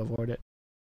enough to avoid it.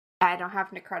 I don't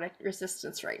have necrotic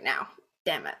resistance right now.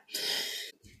 Damn it.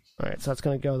 All right, so that's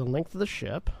going to go the length of the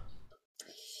ship.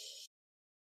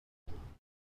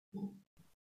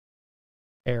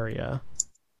 Area.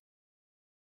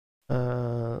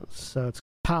 So it's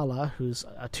Pala, who's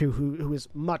a 2 who is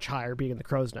much higher, being in the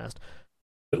crow's nest.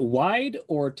 Wide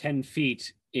or 10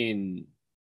 feet in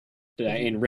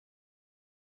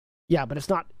Yeah, but it's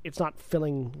not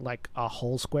filling like a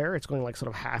whole square. It's going like sort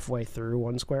of halfway through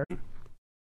one square.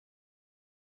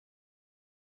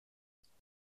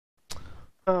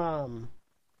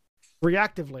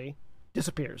 Reactively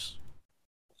disappears.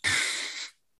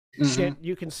 Mhm.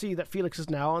 You can see that Felix is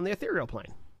now on the ethereal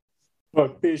plane.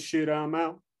 Fuck this shit, I'm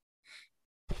out.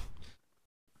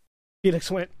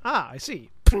 Felix went, I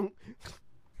see.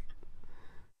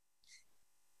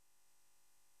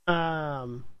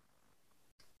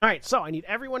 Alright, so I need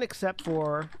everyone except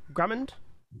for Grummond,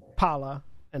 Pala,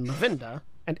 and Lavinda,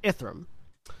 and Ithram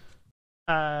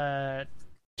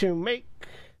to make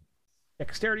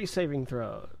dexterity saving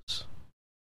throws.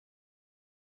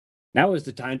 Now is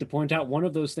the time to point out one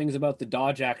of those things about the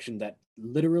dodge action that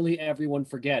literally everyone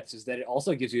forgets, is that it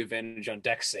also gives you advantage on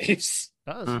dex saves. It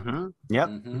does. Mm-hmm. Yep.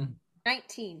 Mhm.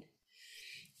 19.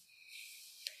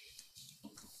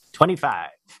 25.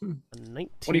 19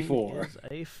 24. is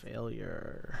a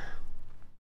failure.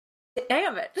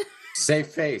 Damn it. Save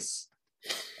face.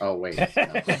 Oh wait. No.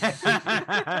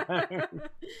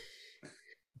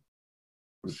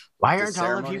 Why The aren't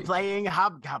all of you ceremony- playing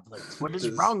hobgoblins? What is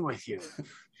This- wrong with you?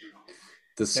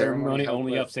 The Ceremony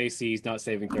only helped ups ACs, not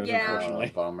saving throws, Yeah. with- Oh, unfortunately.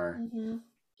 bummer. Mm-hmm.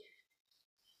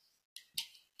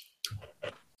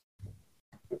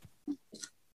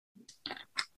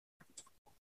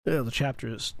 Yeah, the chapter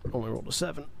is only rolled a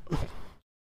 7.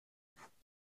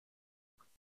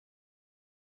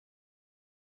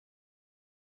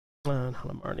 And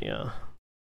Halamarnia.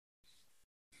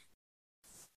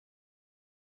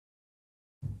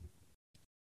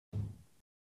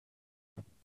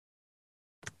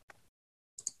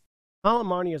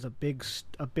 Halamarnia is a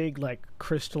big like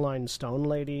crystalline stone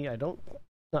lady.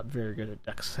 Not very good at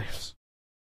dex saves.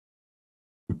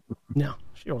 No,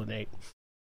 she rolled an 8.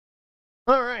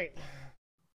 All right.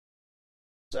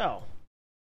 So,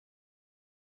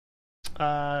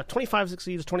 25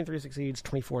 succeeds, 23 succeeds,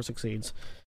 24 succeeds,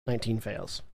 19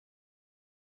 fails.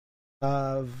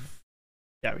 Yeah,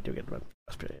 we do get the rest.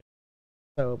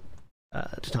 So,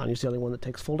 Titania's the only one that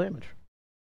takes full damage.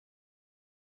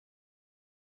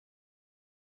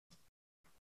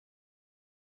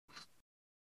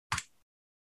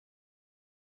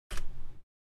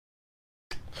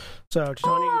 So,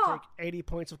 Titania, you take 80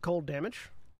 points of cold damage.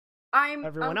 I'm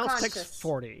Everyone else unconscious. takes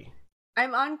 40.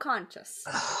 I'm unconscious.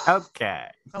 Okay.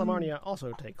 Alamarnia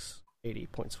also takes 80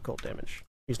 points of cold damage.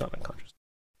 He's not unconscious.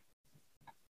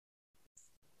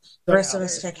 The rest of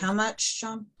us take how much,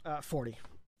 John? 40.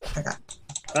 Okay.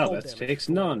 Oh, Cold that damage, takes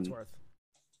for what none. it's worth.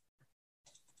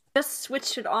 Just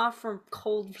switched it off from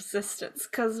cold resistance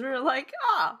because we're like,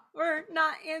 we're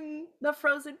not in the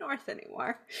frozen north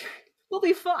anymore. We'll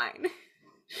be fine.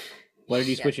 What did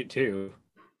you Shit. switch it to?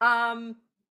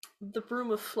 The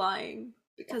broom of flying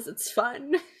because it's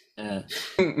fun.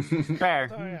 Fair.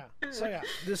 So yeah,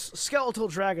 this skeletal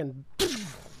dragon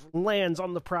lands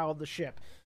on the prow of the ship.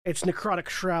 Its necrotic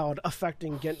shroud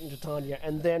affecting Gent and Titania,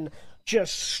 and then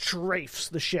just strafes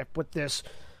the ship with this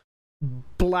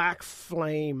black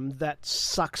flame that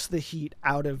sucks the heat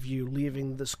out of you,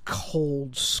 leaving this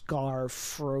cold scar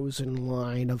frozen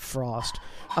line of frost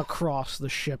across the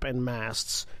ship and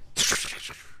masts.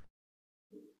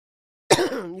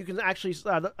 You can actually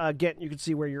you can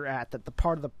see where you're at, that the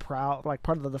part of the prow, like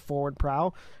part of the forward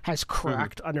prow, has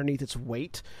cracked underneath its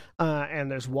weight, and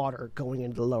there's water going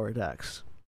into the lower decks.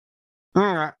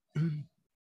 All right.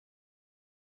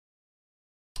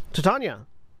 Titania,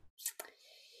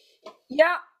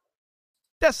 Yeah.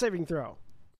 death saving throw.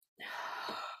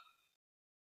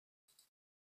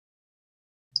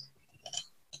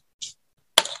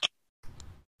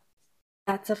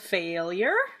 That's a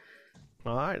failure.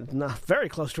 All right, very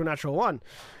close to a natural 1.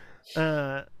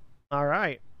 All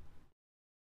right,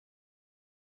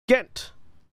 Gent.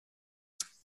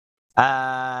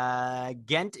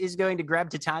 Gent is going to grab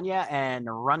Titania and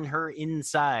run her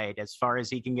inside as far as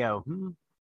he can go.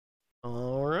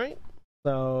 All right,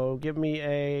 so give me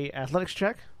a athletics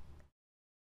check.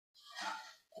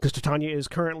 Because Titania is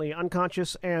currently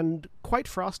unconscious and quite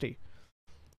frosty.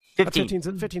 15.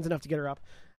 15's enough to get her up.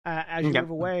 As you Yep.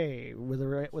 move away with a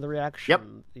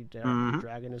reaction, Yep. the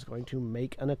dragon is going to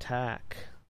make an attack.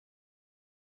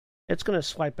 It's going to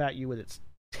swipe at you with its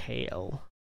tail.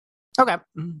 Okay.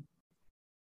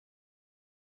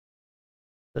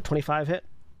 The 25 hit.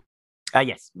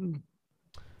 Yes.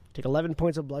 Take 11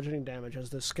 points of bludgeoning damage as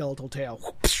the skeletal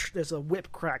tail. There's a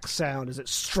whip crack sound as it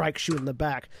strikes you in the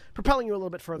back, propelling you a little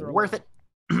bit further Worth away.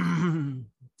 it.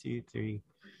 2, 3.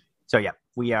 So yeah,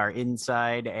 we are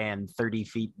inside and 30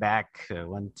 feet back.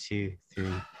 1, 2,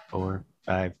 3, 4,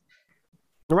 5.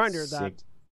 Reminder 6. that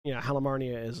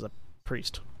Halamarnia is a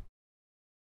priest.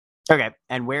 Okay,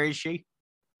 and where is she?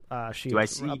 She Do I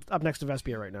is see- up next to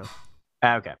Vespia right now.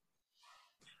 Okay.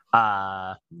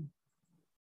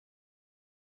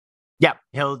 Yeah,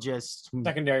 he'll just.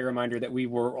 Secondary reminder that we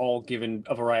were all given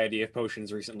a variety of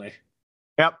potions recently.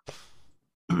 Yep.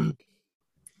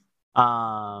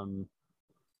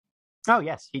 Oh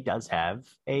yes, he does have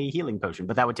a healing potion,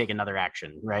 but that would take another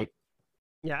action, right?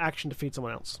 Yeah, action defeat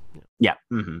someone else. Yeah.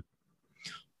 Mm-hmm.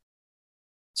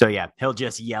 So yeah, he'll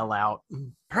just yell out,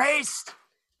 "Priest!"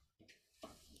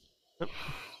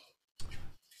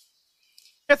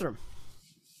 Ithram.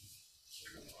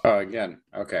 Oh, again.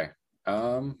 Okay.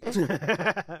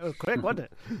 It was quick, wasn't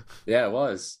it? Yeah, it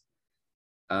was.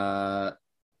 Most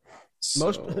So...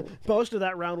 of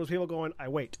that round was people going, "I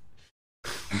wait,"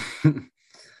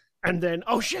 and then,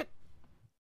 "Oh shit!"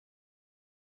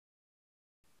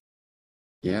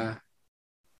 Yeah.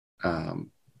 Let's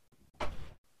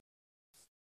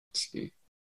see.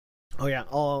 Oh yeah,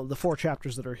 all the 4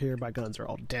 chapters that are here by guns are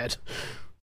all dead.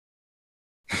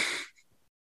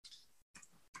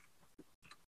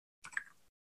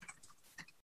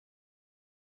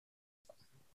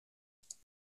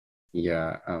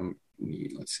 Yeah.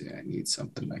 Let's see. I need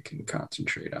something I can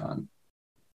concentrate on.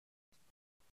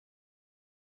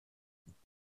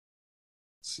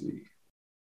 Let's see.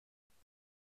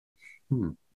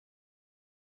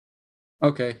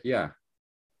 Okay. Yeah.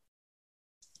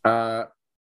 I'm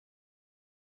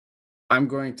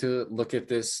going to look at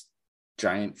this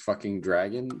giant fucking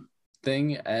dragon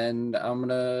thing, and I'm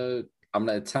gonna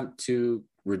attempt to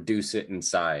reduce it in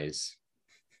size.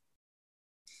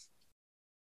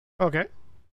 Okay.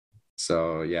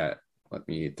 So yeah, let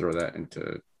me throw that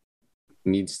into.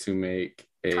 Needs to make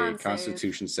a Con save.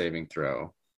 Constitution saving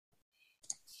throw.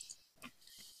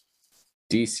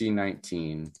 DC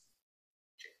 19.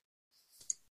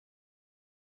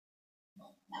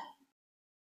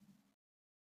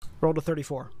 Roll to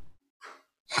 34.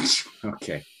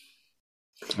 Okay.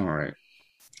 All right.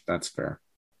 That's fair.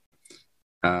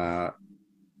 And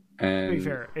To be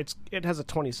fair, it has a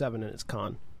 27 in its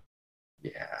con.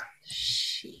 yeah.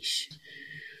 Sheesh.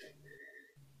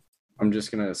 I'm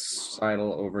just gonna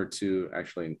sidle over to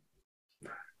actually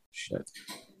shit.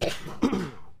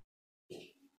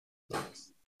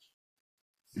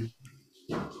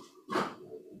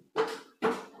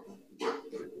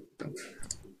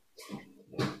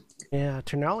 Yeah,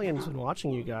 Ternalian's been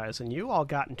watching you guys, and you all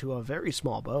got into a very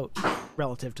small boat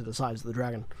relative to the size of the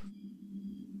dragon.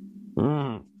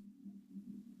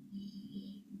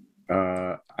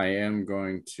 I am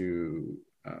going to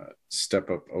step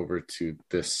up over to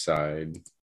this side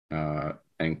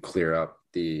and clear up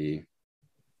the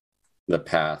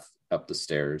path up the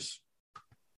stairs.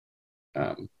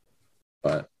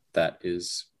 But that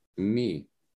is me.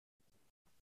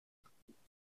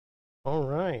 All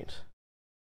right.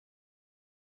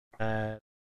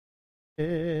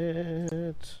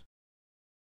 It.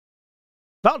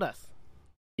 Valdeth.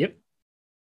 Yep.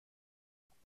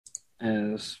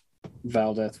 As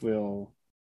Valdeth will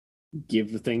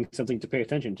give the thing something to pay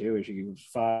attention to as you give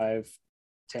 5,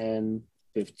 10,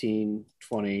 15,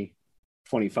 20,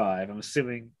 25. I'm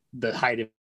assuming the height of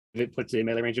it puts it in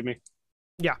melee range of me.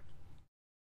 Yeah.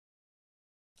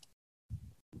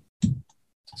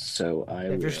 So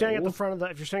If you're standing at the front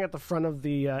of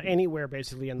the anywhere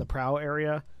basically in the prow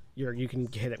area, you can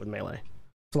hit it with melee,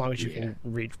 as long as you can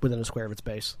reach within a square of its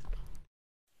base.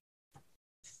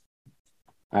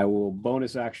 I will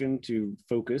bonus action to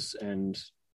focus and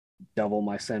double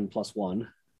my send +1.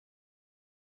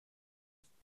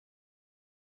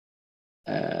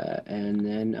 And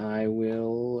then I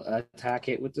will attack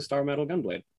it with the Star Metal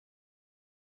Gunblade.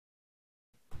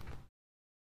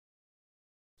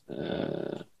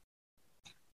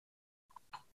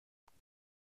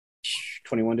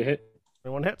 21 to hit.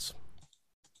 21 hits.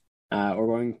 We're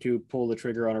going to pull the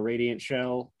trigger on a Radiant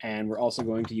Shell, and we're also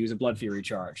going to use a Blood Fury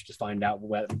charge to find out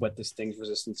what this thing's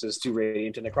resistances to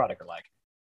Radiant and Necrotic are like.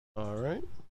 All right.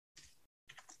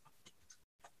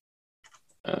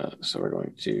 So we're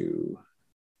going to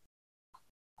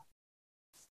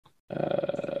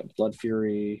Blood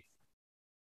Fury.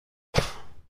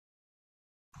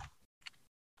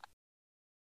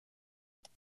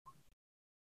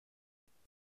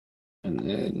 And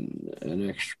then an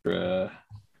extra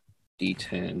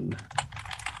D10.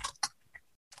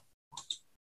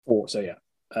 4, so yeah.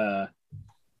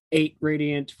 8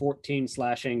 radiant, 14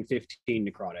 slashing, 15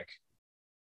 necrotic.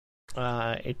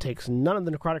 It takes none of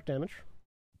the necrotic damage.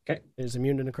 Okay. It is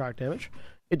immune to necrotic damage.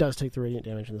 It does take the radiant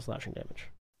damage and the slashing damage.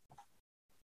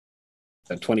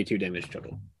 So 22 damage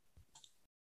total.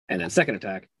 And then second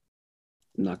attack.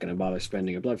 I'm not going to bother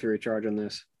spending a Blood Fury charge on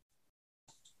this.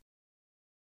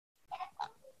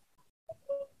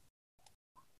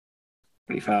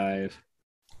 $25.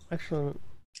 Excellent.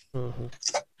 Mm-hmm.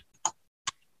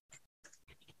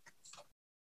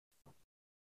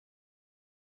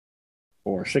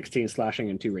 For 16 slashing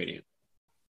and 2 radiant.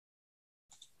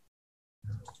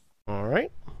 All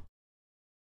right.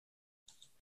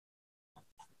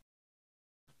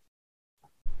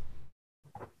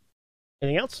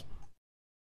 Anything else?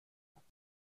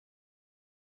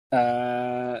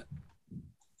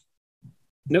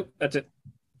 Nope, that's it.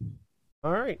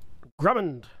 All right.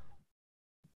 Drummond.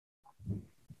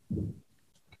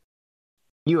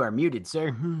 You are muted,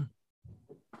 sir.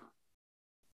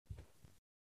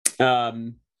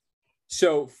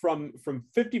 So from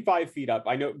 55 feet up,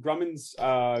 I know Grummond's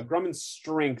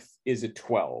strength is a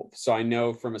 12. So I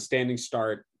know from a standing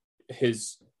start,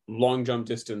 his long jump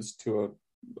distance to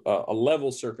a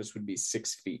level surface would be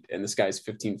 6 feet, and this guy's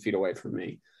 15 feet away from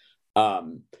me.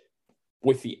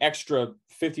 With the extra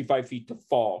 55 feet to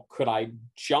fall, could I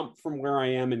jump from where I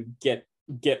am and get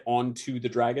onto the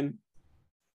dragon?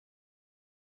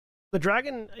 The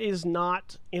dragon is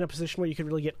not in a position where you can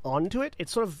really get onto it.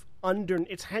 It's sort of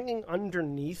it's hanging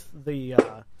underneath the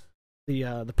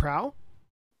prow.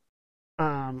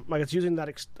 Like it's using that.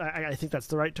 I think that's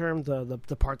the right term.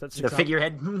 The part that's The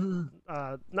figurehead.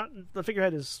 Not the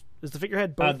figurehead is the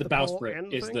figurehead both The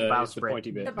bowsprit is the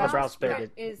pointy bit. The brow bowsprit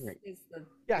sprit. is the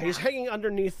yeah. He's hanging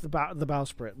underneath the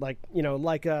bowsprit, like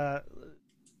like a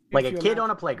kid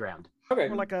on a playground. Okay.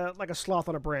 or like a sloth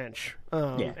on a branch.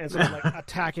 Yeah. And sort of like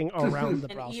attacking around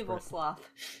the an bowsprit. evil sloth.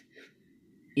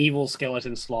 Evil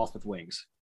skeleton sloth with wings.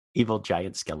 Evil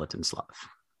giant skeleton sloth.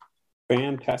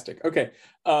 Fantastic. Okay.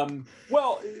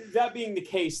 Well, that being the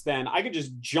case, then I could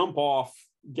just jump off,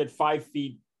 get 5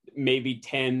 feet, maybe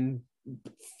 10,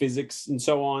 physics and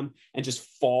so on, and just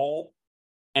fall,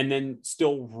 and then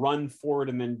still run forward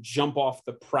and then jump off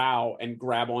the prow and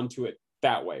grab onto it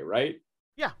that way, right?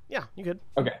 Yeah, you could.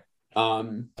 Okay.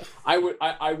 I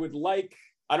would like.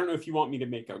 I don't know if you want me to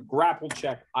make a grapple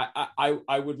check.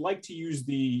 I would like to use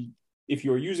if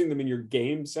you're using them in your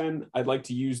game, Sen, I'd like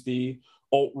to use the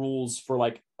alt rules for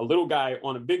like a little guy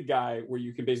on a big guy where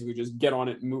you can basically just get on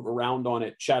it and move around on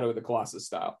it, Shadow of the Colossus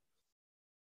style.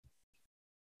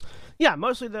 Yeah,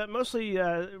 mostly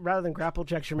rather than grapple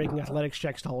checks, you're making athletics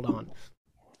checks to hold on.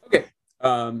 Okay.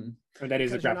 That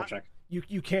is a Because grapple check.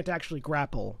 You can't actually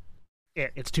grapple.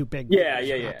 It's too big.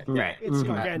 Yeah. Right. It's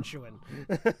gargantuan.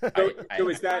 So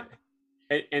is that?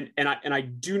 And I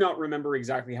do not remember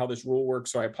exactly how this rule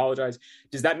works, so I apologize.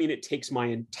 Does that mean it takes my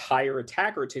entire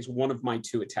attack, or it takes one of my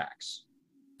 2 attacks?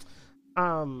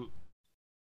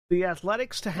 The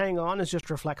athletics to hang on is just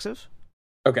reflexive.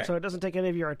 Okay. So it doesn't take any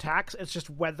of your attacks. It's just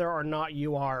whether or not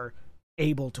you are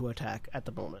able to attack at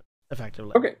the moment,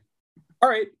 effectively. Okay. All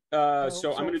right.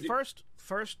 So I'm going to do first.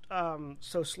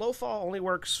 So slow fall only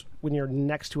works when you're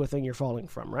next to a thing you're falling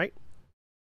from, right?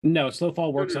 No, slow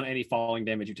fall works on any falling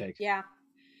damage you take. Yeah.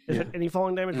 Is it any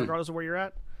falling damage regardless of where you're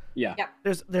at? Yeah.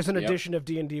 Yep. There's an edition of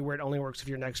D&D where it only works if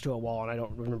you're next to a wall, and I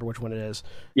don't remember which one it is.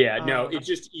 Yeah, no, it's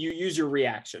just you use your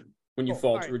reaction when you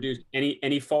fall to right. reduce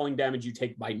any falling damage you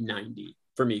take by 90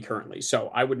 for me currently. So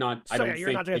I would not. So I don't. yeah, you're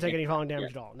think not going to take any falling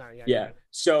damage at all. No. Yeah.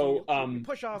 So you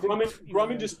push off.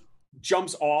 Grumman just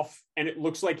jumps off, and it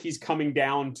looks like he's coming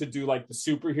down to do like the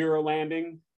superhero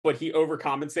landing, but he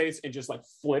overcompensates and just like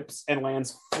flips and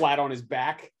lands flat on his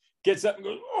back. Gets up and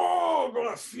goes, "Oh, I'm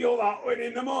gonna feel that way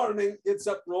in the morning." Gets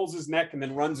up, rolls his neck, and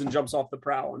then runs and jumps off the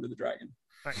prow onto the dragon.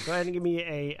 All right, go ahead and give me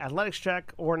a athletics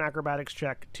check or an acrobatics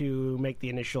check to make the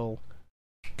initial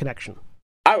connection.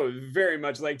 I would very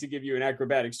much like to give you an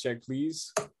acrobatics check,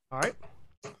 please. All right.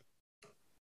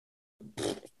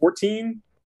 14.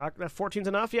 That 14's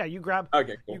enough. Yeah, you grab.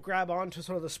 Okay, cool. You grab onto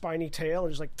sort of the spiny tail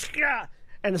and just like, yeah,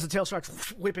 and as the tail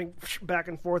starts whipping back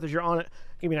and forth as you're on it,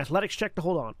 give me an athletics check to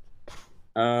hold on.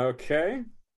 Okay.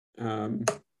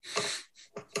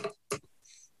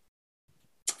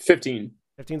 15.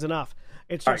 15's enough.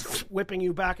 It starts whipping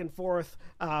you back and forth,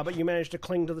 but you manage to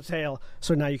cling to the tail,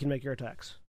 so now you can make your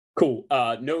attacks. Cool.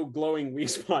 No glowing weak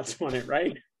spots on it,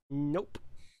 right? Nope.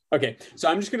 Okay, so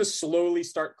I'm just gonna slowly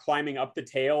start climbing up the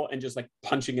tail and just like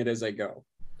punching it as I go.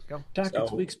 Attack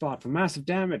its weak spot for massive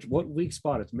damage. What weak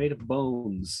spot? It's made of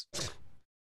bones.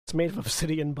 It's made of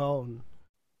obsidian bone.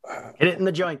 Hit it in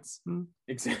the joints.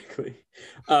 Exactly.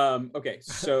 Okay,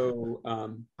 so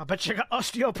I bet you got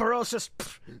osteoporosis.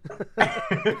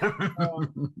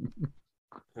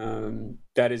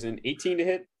 that is an 18 to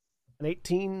hit. An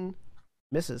 18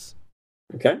 misses.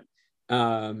 Okay.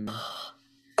 And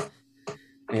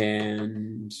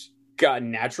got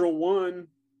natural 1.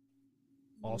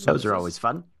 Also Those misses. are always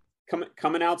fun.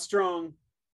 Coming out strong.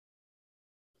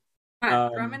 Come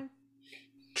on, Drummond.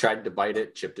 Tried to bite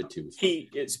it, chipped a tooth.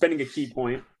 Spending a key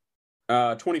point.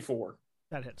 24.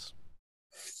 That hits.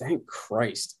 Thank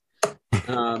Christ.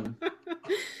 I'm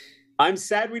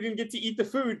sad we didn't get to eat the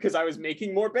food because I was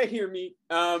making more behir meat.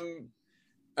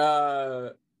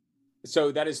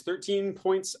 So that is 13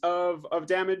 points of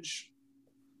damage.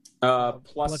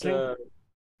 Plus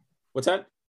what's that?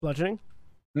 Bludgeoning?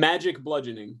 Magic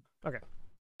bludgeoning. Okay.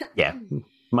 Yeah.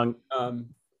 Monk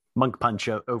punch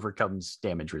overcomes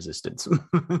damage resistance.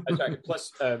 I'm sorry.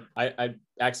 Plus, I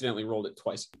accidentally rolled it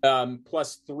twice.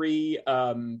 Plus 3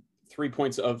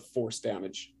 points of force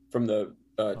damage from the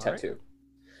tattoo.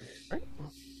 Right.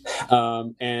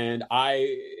 And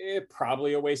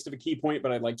probably a waste of a key point,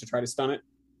 but I'd like to try to stun it.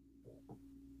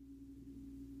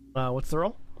 What's the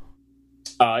roll?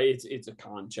 It's a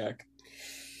con check.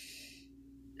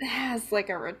 That's like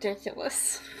a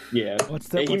ridiculous. Yeah.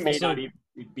 He may not even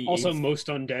be Also, most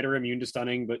undead are immune to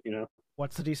stunning, but you know.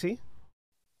 What's the DC?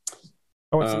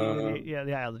 Or what's the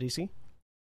DC?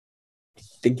 I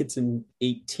think it's an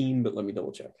 18, but let me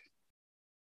double check.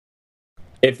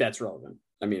 If that's relevant.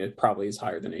 I mean, it probably is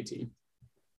higher than 18.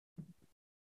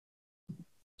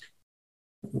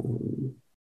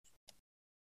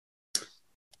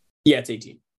 Yeah, it's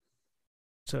 18.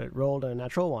 So it rolled a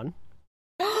natural 1.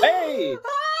 Hey!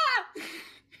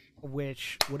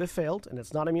 Which would have failed, and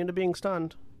it's not immune to being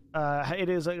stunned. It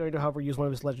is going to, however, use one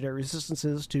of his legendary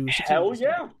resistances to succeed. Hell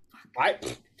yeah! I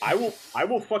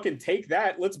will fucking take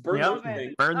that. Let's burn those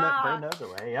things. Burn those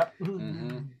away. Yep.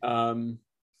 Mm-hmm.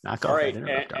 Knock All off right,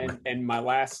 that interrupt. and my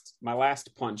last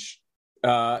punch.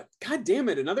 God damn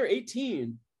it! Another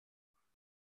 18.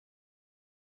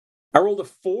 I rolled a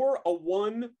 4, a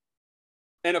 1,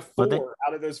 and a 4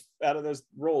 out of those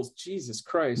rolls. Jesus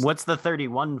Christ! What's the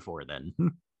 31 for then?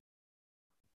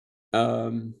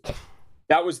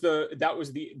 That was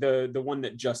the one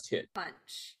that just hit.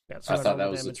 Punch. Yeah, so I thought that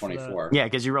roll was the damage for 24. Yeah,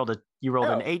 because you rolled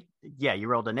an 8. Yeah, you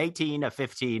rolled an 18, a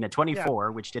 15, a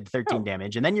 24, which did 13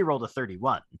 damage, and then you rolled a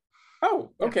 31.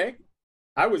 Oh, okay.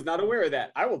 I was not aware of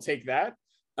that. I will take that.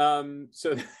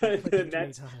 So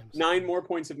that's 9 more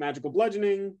points of magical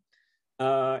bludgeoning,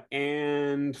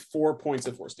 and 4 points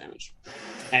of force damage.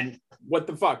 And what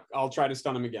the fuck? I'll try to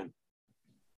stun him again.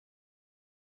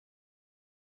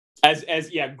 As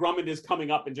Grummond is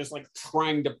coming up and just like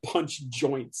trying to punch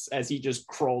joints as he just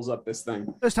crawls up this thing.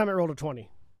 This time it rolled a 20.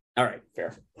 All right,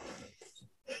 fair.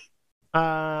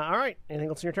 All right. Anything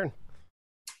else in your turn?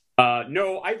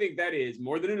 No, I think that is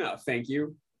more than enough. Thank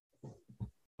you.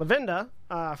 Lavinda,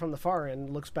 from the far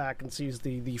end, looks back and sees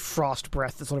the frost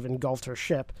breath that sort of engulfed her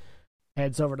ship.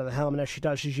 Heads over to the helm, and as she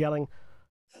does, she's yelling,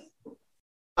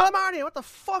 Alamardi, what the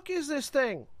fuck is this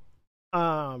thing?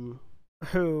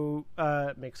 Who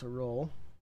makes a roll.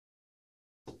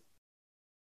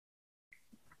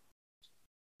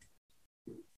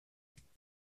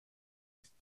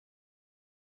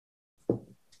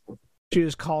 She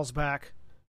just calls back,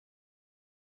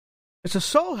 it's a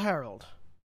soul herald,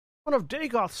 one of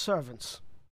Dagoth's servants.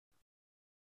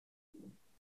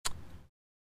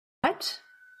 What?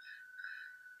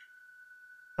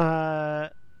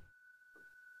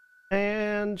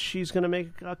 And she's going to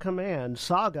make a command.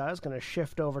 Saga is going to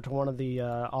shift over to one of the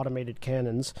automated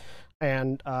cannons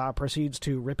and proceeds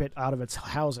to rip it out of its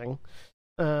housing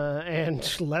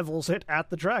and levels it at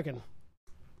the dragon.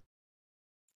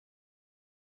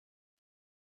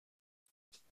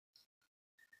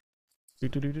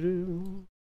 Do-do-do-do-do.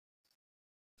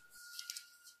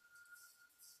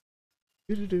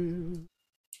 Do-do-do.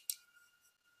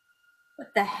 What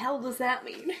the hell does that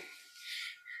mean?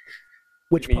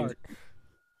 Which part?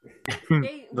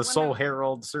 The Soul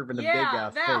Herald, servant of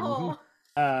Dagoth that thing. whole...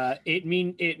 It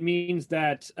means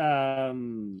that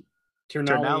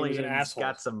Ternalian is an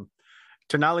asshole.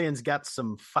 Ternalian's got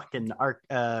some fucking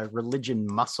religion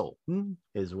muscle,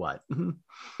 is what.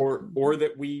 Or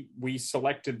that we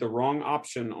selected the wrong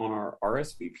option on our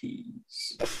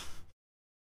RSVPs.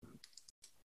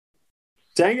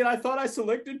 Dang it! I thought I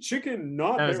selected chicken.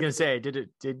 Not. I was gonna say, did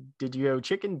you go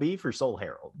chicken, beef, or Soul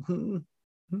Herald?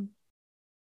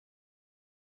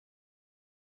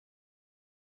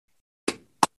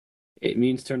 It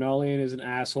means Ternalian is an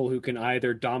asshole who can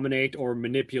either dominate or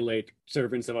manipulate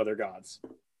servants of other gods.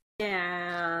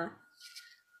 Yeah.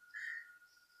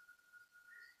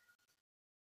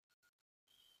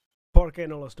 ¿Por qué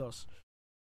no los dos?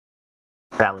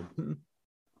 Valid.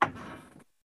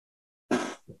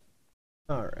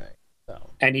 All right.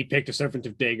 So And he picked a servant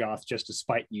of Dagoth just to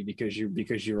spite you because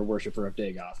you're a worshiper of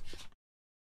Dagoth.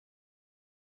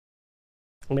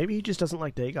 maybe he just doesn't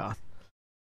like Dagoth.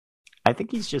 I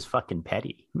think he's just fucking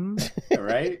petty.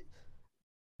 Right?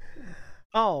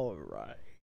 All right.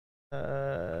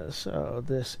 So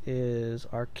this is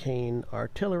arcane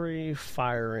artillery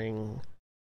firing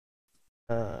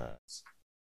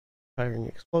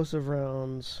explosive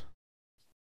rounds.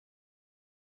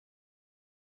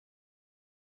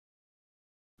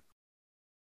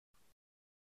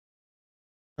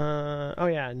 Oh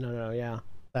yeah, yeah.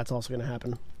 That's also gonna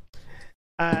happen.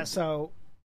 So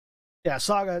yeah,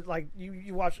 Saga, like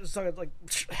you watch Saga like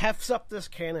hefts up this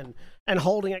cannon and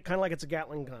holding it kind of like it's a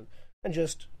Gatling gun and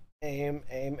just aim.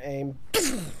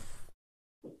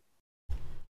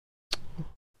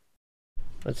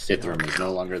 Let's see. Ithram is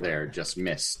no longer there, just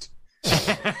missed. With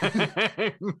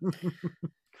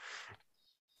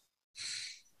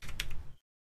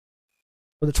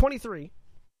a 23, you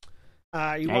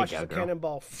There watch you go, the girl.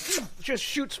 cannonball just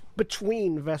shoots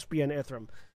between Vespia and Ithram.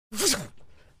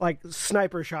 Like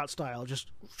sniper shot style, just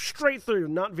straight through,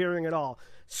 not veering at all.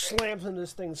 Slams into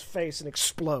this thing's face and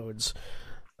explodes.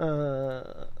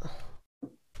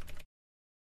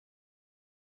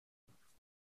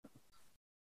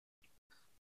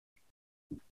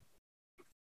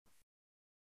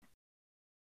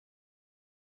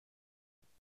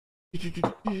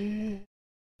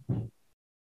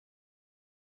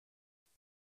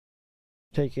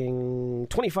 Taking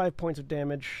 25 points of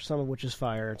damage, some of which is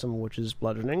fire, some of which is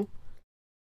bludgeoning.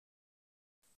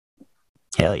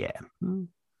 Hell yeah.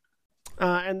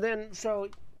 And then, so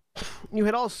you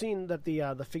had all seen that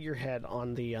the figurehead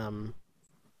on the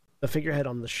figurehead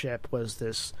on the ship was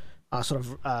this sort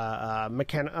of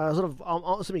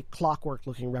almost clockwork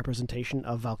looking representation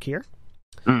of Valkyr.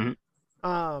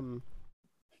 Mm-hmm.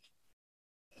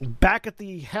 Back at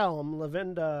the helm,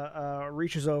 Lavinda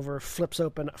reaches over, flips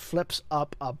up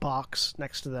a box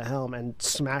next to the helm, and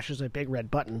smashes a big red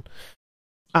button.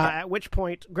 At which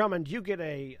point, Grummond, you get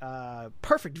a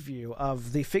perfect view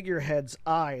of the figurehead's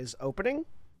eyes opening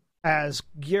as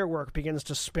gearwork begins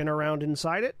to spin around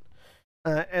inside it.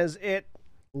 As it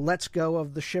lets go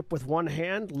of the ship with one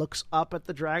hand, looks up at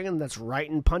the dragon that's right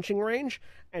in punching range,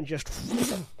 and just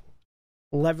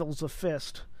levels a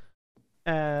fist.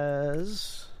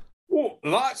 As Oh,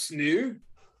 that's new.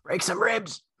 Break some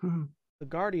ribs. the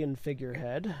Guardian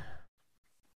figurehead.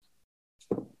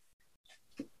 I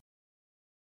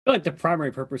feel like the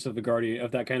primary purpose of the Guardian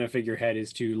of that kind of figurehead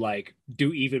is to like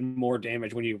do even more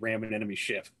damage when you ram an enemy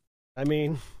ship. I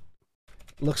mean,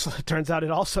 turns out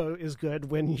it also is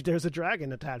good when there's a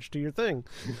dragon attached to your thing.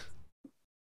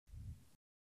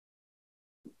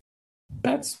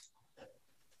 That's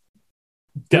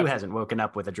Who hasn't woken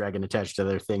up with a dragon attached to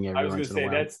their thing every I was once gonna in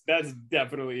a say while? that's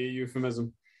definitely a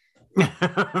euphemism.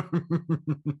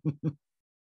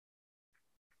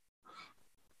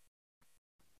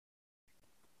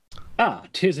 Ah,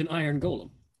 'tis an iron golem.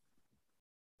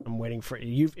 I'm waiting for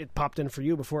you. It popped in for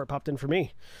you before it popped in for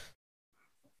me.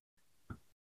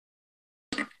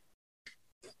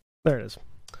 There it is.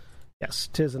 Yes,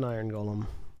 'tis an iron golem.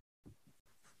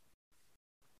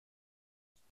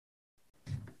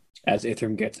 As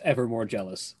Ithram gets ever more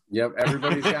jealous. Yep,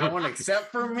 everybody's got one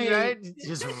except for me. Right?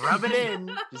 Just rub it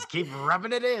in. Just keep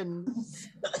rubbing it in.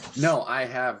 No, I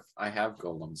have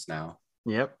golems now.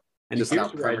 Yep. And just here's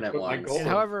not where I permanent put my ones. golem. It,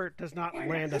 however, does not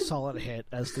land a solid hit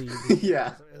as the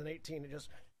Yeah. as an 18. It just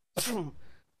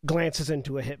glances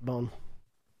into a hit bone.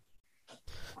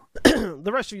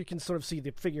 The rest of you can sort of see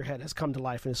the figurehead has come to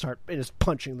life and is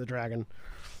punching the dragon.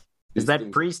 Is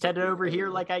that priest headed over here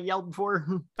like I yelled for?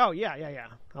 Oh, yeah.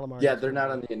 Calamari. Yeah, they're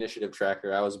not on the initiative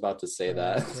tracker. I was about to say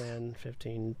that. 10,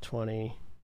 15, 20.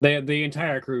 The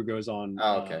entire crew goes on.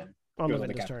 Oh, okay. On the goes on the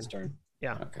witness captain's turn.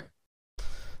 Yeah. Okay.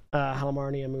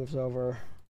 Halamarnia moves over.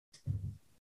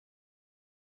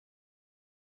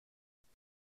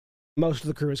 Most of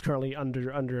the crew is currently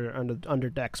under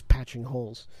decks patching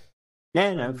holes.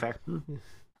 Yeah, no, fair.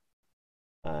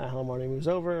 Halamarnia moves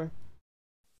over.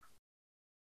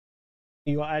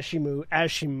 As she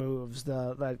moves,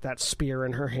 that spear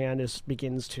in her hand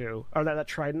that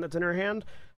trident that's in her hand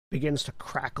begins to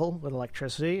crackle with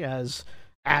electricity as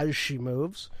she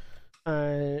moves.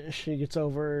 She gets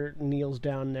over, kneels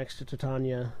down next to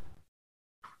Titania,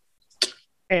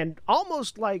 and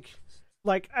almost like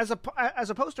as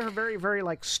opposed to her very, very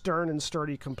like stern and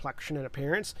sturdy complexion and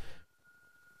appearance,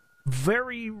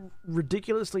 very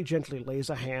ridiculously gently lays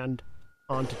a hand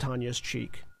on Titania's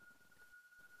cheek.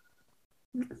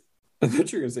 I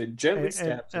thought you were going to say gently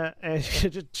stabs.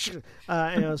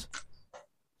 And goes,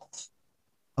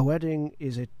 "A wedding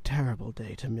is a terrible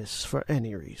day to miss for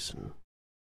any reason."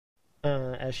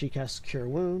 As she casts Cure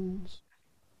Wounds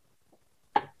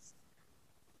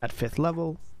at 5th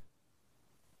level.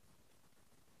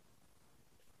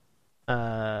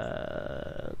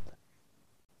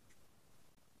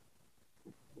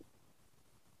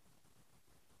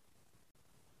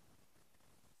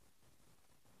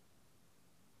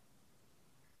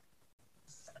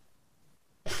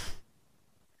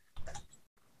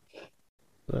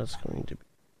 That's going to be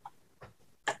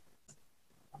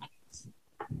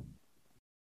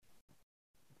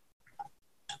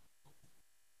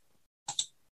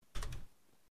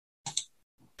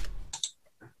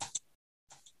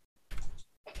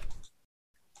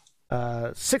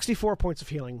 64 points of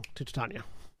healing to Titania.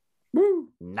 Woo!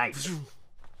 Nice.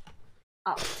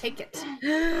 I'll take it.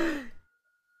 And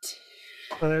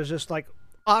there's just like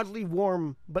oddly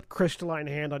warm but crystalline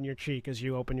hand on your cheek as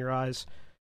you open your eyes.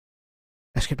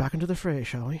 Let's get back into the fray,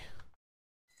 shall we?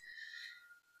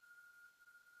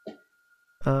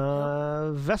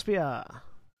 Vespia.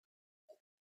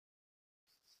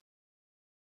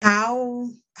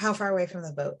 How far away from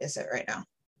the boat is it right now?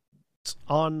 It's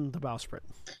on the bowsprit.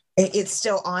 It's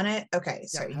still on it? Okay,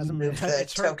 so Yeah, it you hasn't moved moved. the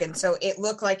It's turned. token. So it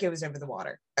looked like it was over the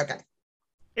water. Okay.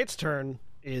 Its turn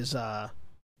is after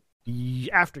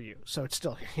you, so it's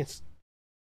still it's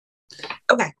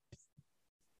Okay.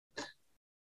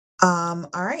 All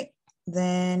right.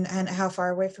 Then, and how far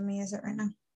away from me is it right now?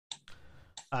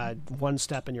 1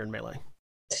 step and you're in melee.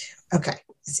 Okay.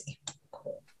 Let's see.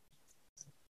 Cool.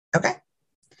 Okay.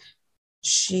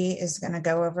 She is going to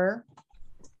go over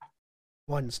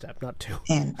 1 step, not 2.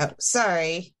 and, oh,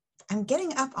 sorry. I'm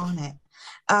getting up on it.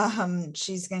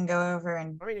 She's going to go over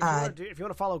and, I mean, if you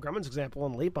want to follow Grumman's example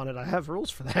and leap on it, I have rules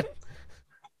for that.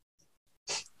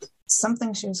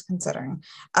 something she was considering.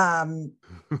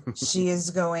 She is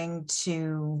going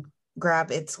to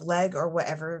grab its leg or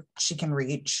whatever she can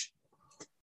reach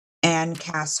and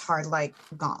cast Hard Light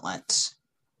Gauntlet.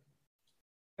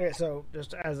 Okay, so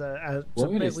just so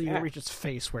What is basically you that? reach its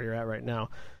face where you're at right now.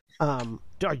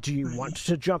 Do you want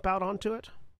to jump out onto it?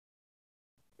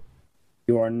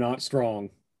 You are not strong.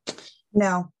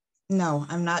 No,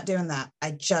 I'm not doing that.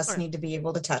 I just Alright. need to be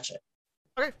able to touch it.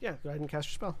 Okay, yeah, go ahead and cast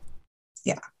your spell.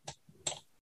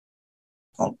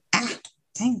 Oh,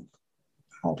 dang.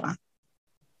 Hold on.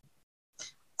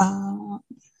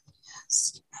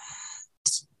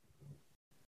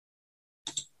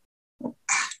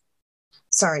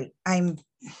 Sorry, I'm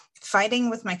fighting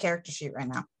with my character sheet right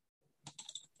now.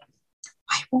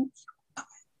 Why won't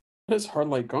What is Hard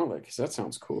Light Gauntlet? Because that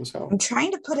sounds cool as hell. I'm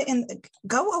trying to put it in?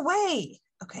 Go away.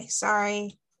 Okay,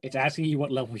 sorry. It's asking you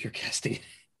what level you're casting.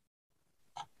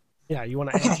 Yeah, you want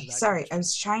to Okay, sorry. I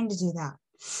was trying to do that.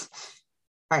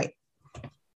 All right.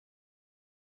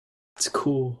 It's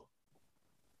cool.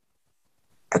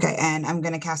 Okay, and I'm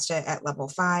going to cast it at level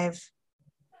 5.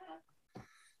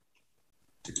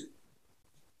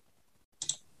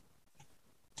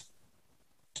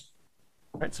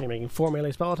 Alright, so you're making 4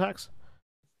 melee spell attacks?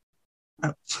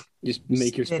 Just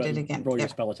make your Did spell. it again. Roll your Yep.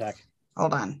 spell attack.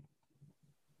 Hold on.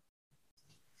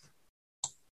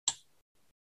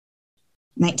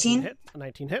 19?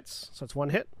 19 hits, so it's 1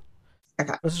 hit.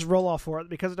 Okay. Let's just roll all 4.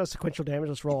 Because it does sequential damage,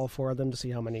 let's roll all 4 of them to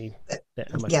see how much Yeah, damage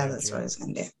that's you what I get. was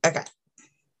going to do. Okay,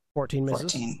 14 misses.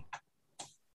 14.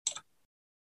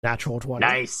 Natural 20.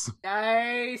 Nice.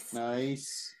 Nice.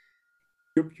 Nice.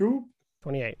 Yup, yup.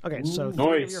 28. Okay, Ooh, so 3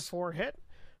 of your nice. 4 hit.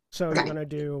 So Okay. you're going to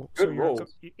do... Good so you're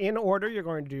rolls. in order, you're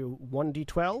going to do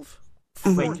 1d12,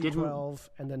 Wait, 4d12,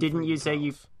 and then didn't you say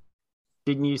 3d12.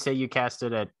 Didn't you say you cast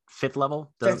it at 5th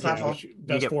level? Fifth Does- level.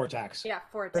 Does get- 4 attacks. Yeah,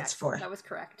 4 attacks. That's 4. That was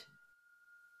correct.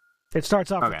 It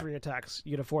starts off Okay. with 3 attacks.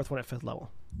 You get a 4th one at 5th level.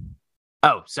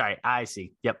 Oh, sorry. I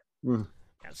see. Yep. Mm.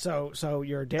 Yeah, so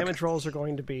your damage rolls are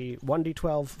going to be 1d12,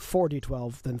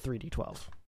 4d12, then 3d12.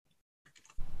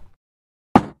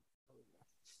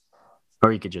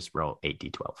 Or you could just roll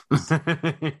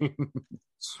 8d12.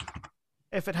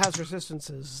 If it has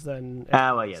resistances, then...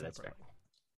 Ah, well, yeah, that's right.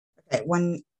 Okay,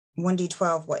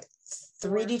 1d12, what?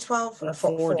 3d12? Or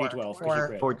 4d12, 'cause you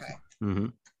crit. Four- Okay. Mm-hmm.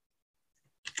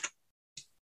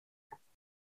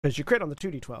 Because you crit on the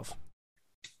 2d12.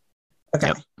 Okay.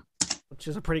 Yep. which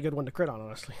is a pretty good one to crit on,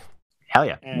 honestly. Hell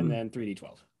yeah. And then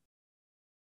 3d12.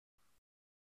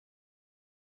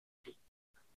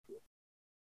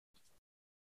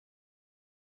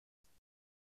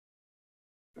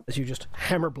 As you just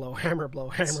hammer blow, hammer blow,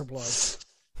 hammer blow.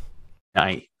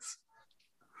 Nice.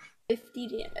 50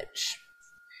 damage.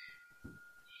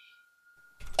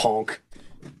 Honk.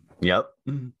 Yep.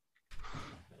 And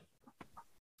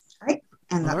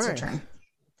that's your Alright. turn.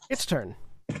 Its turn.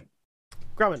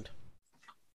 Grummond.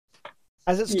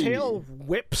 As its tail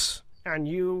whips and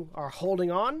you are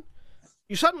holding on,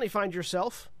 you suddenly find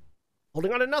yourself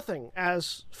holding on to nothing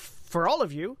as, for all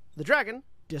of you, the dragon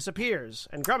disappears.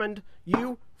 And Grummond,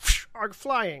 you are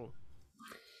flying.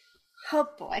 Oh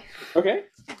boy. Okay.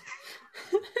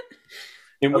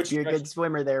 In Hope which you're a good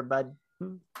swimmer there, bud.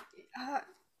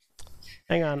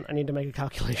 Hang on, I need to make a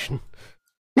calculation.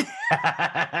 what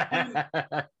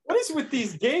is with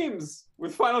these games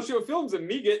with Final Show Films and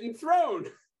me getting thrown?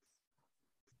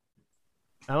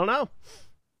 I don't know.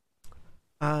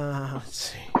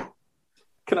 Let's see.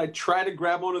 Can I try to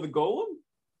grab onto the golem?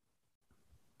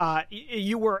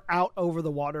 You were out over the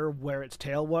water where its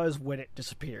tail was when it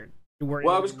disappeared. You were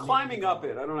Well, I was climbing up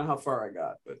it. I don't know how far I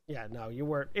got, but Yeah, no, you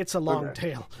were. It's a long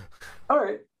Okay. tail. all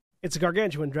right, It's a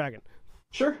gargantuan dragon.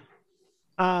 sure.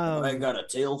 I got a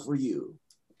tail for you.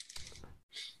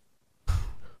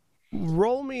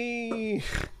 Roll me.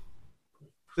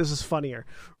 This is funnier.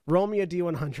 Roll me a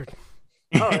D100.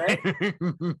 All right.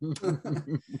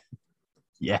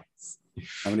 Yes.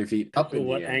 How many feet up in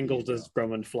What the air angle do you does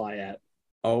Grumman fly at?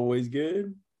 Always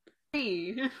good.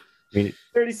 Hey.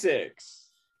 36.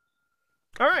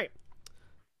 All right.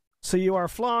 So you are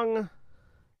flung.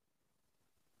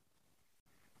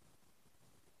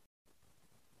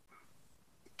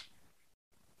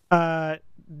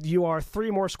 You are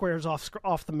 3 more squares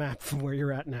off the map from where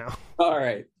you're at now, All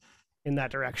right. in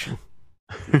that direction.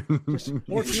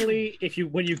 Fortunately,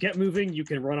 when you get moving, you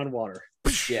can run on water.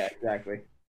 Yeah, exactly.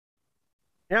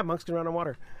 Yeah, monks can run on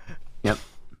water. Yep.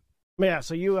 But yeah,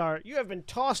 so you have been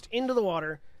tossed into the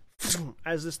water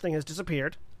as this thing has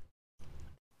disappeared.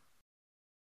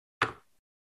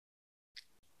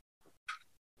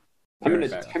 I'm going to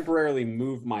Very bad. temporarily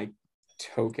move my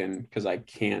token because I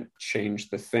can't change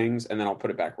the things, and then I'll put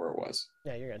it back where it was.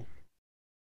 Yeah, you're good.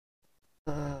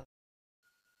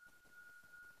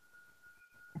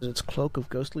 It's Cloak of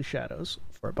Ghostly Shadows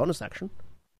for a bonus action.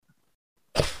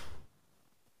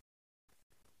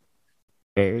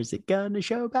 Where's it gonna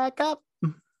show back up?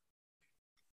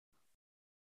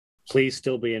 Please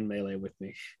still be in melee with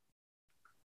me.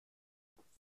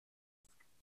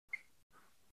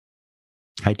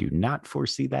 I do not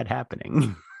foresee that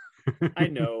happening. I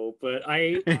know, but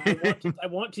I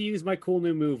want to use my cool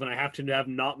new move, and I have to have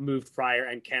not moved prior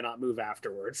and cannot move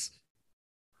afterwards.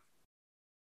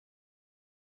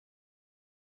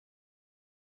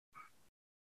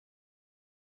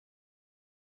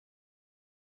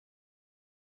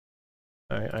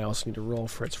 I also need to roll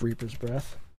for its Reaper's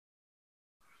Breath.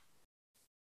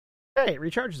 Hey, it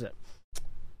recharges it.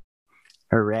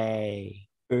 Hooray.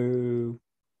 Boo.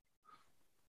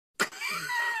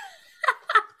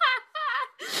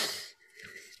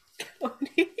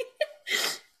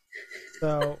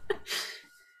 So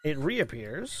it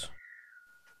reappears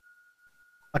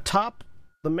atop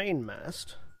the main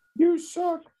mast. You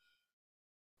suck.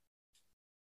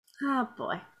 Oh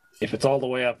boy. If it's all the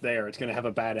way up there, it's going to have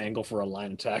a bad angle for a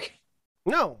line attack.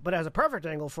 No, but has a perfect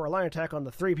angle for a line attack on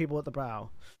the 3 people at the bow.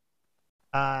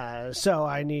 So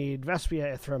I need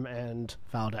Vespia, Ithram, and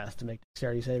Valdeth to make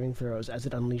dexterity saving throws as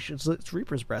it unleashes its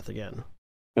Reaper's Breath again.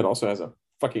 It also has a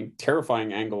fucking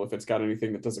terrifying angle if it's got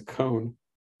anything that does a cone.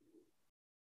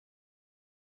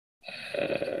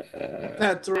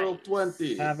 Natural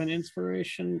 20. Have an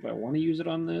inspiration, but I want to use it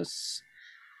on this.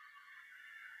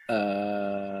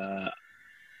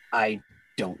 I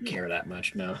don't care that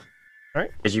much, no.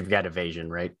 Because you've got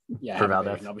evasion, right? Yeah, For I have Valdeth?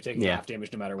 evasion. I'll be taking Yeah. half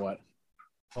damage no matter what.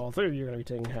 All 3 of you are going to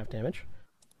be taking half damage.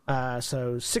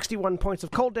 So 61 points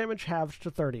of cold damage halved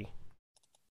to 30.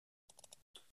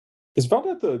 Is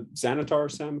Valdeth the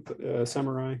Xanatar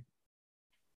samurai?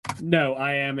 No,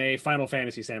 I am a Final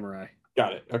Fantasy samurai.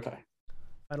 Got it. Okay.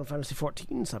 Final Fantasy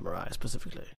 14 Samurai,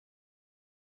 specifically.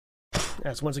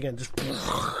 As once again, just...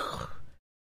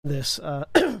 this,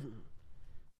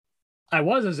 I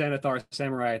was a Xanathar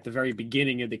samurai at the very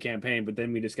beginning of the campaign, but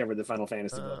then we discovered the Final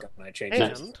Fantasy book, and I changed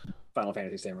it and... to Final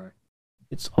Fantasy samurai.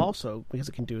 It's also, because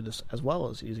it can do this as well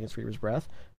as using its Reaper's Breath,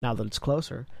 now that it's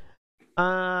closer,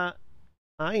 I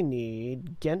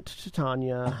need Ghent,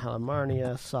 Titania,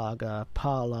 Halamarnia, Saga,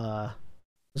 Pala,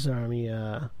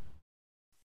 Zarmia,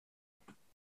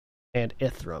 and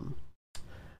Ithram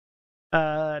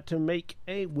to make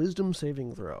a wisdom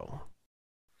saving throw.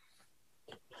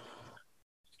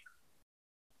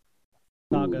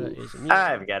 Saga is immune.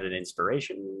 I've got an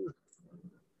inspiration.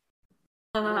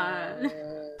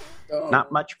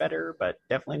 Not much better, but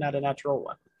definitely not a natural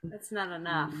one. That's not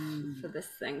enough for this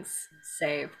thing's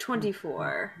save.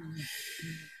 24.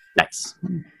 Nice.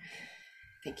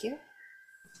 Thank you.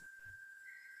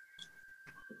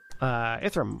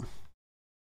 Ithram.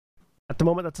 At the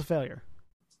moment, that's a failure.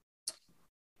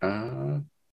 Uh,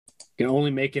 You can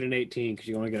only make it an 18 because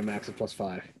you only get a max of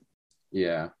 +5.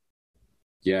 yeah.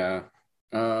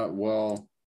 Well,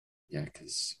 yeah,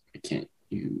 because I can't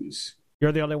use.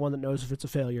 You're the only one that knows if it's a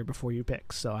failure before you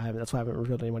pick, so that's why I haven't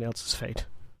revealed anyone else's fate.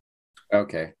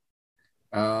 Okay.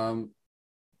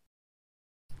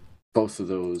 Both of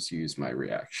those use my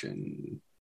reaction.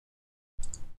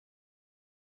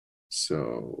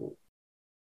 So,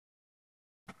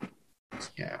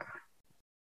 yeah.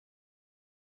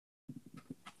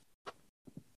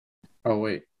 Oh,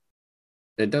 wait.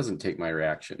 It doesn't take my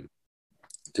reaction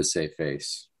to save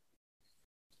face.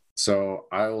 So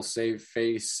I will save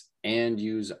face and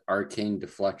use arcane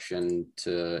deflection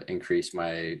to increase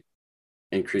it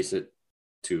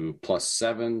to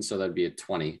 +7, so that'd be a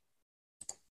 20.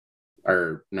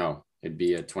 Or no, it'd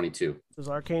be a 22.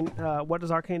 What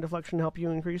does arcane deflection help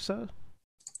you increase?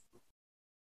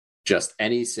 Just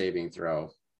any saving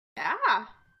throw Yeah,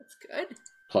 that's good.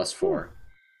 +4.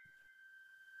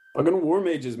 Fucking war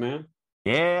mages, man.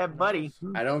 Yeah, buddy.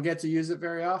 I don't get to use it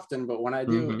very often, but when I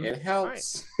do, Mhm. it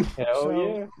helps.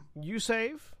 So you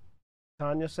save.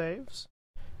 Tanya saves.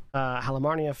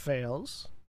 Halamarnia fails.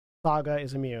 Saga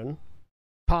is immune.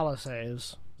 Paula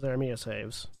saves. Zeremia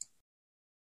saves.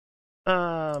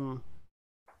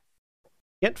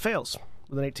 Gent fails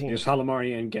with an 18. Yes,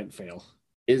 Halamarnia and Gent fail.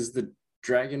 Is the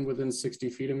dragon within 60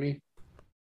 feet of me?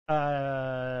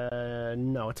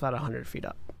 No, it's about 100 feet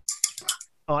up.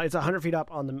 It's 100 feet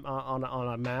up on the on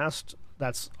a mast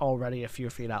that's already a few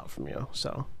feet out from you.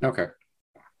 So Okay.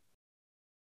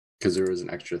 Because there was an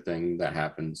extra thing that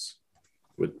happens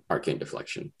with arcane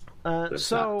deflection. But it's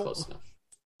not close enough.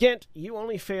 Gent, you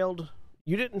only failed.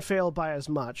 You didn't fail by as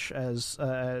much as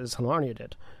Halarnia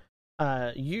did.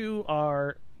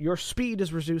 Your speed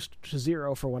is reduced to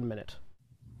 0 for 1 minute.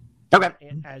 Okay.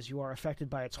 As you are affected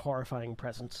by its horrifying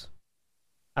presence.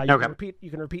 Okay. You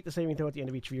can repeat the saving throw at the end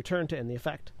of each of your turn to end the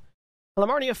effect.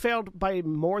 Lamarnia failed by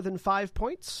more than 5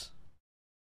 points.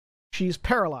 She's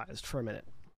paralyzed for a minute.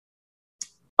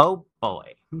 Oh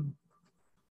boy.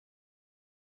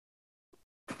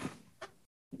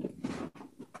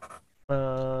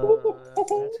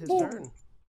 That's his turn.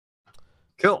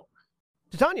 Cool.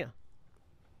 Titania.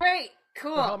 Great,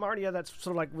 cool. Lamarnia, that's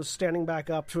sort of like was standing back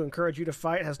up to encourage you to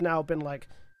fight, has now been like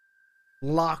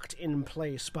locked in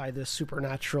place by this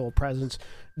supernatural presence.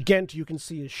 Gent, you can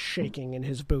see, is shaking in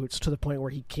his boots to the point where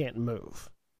he can't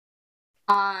move.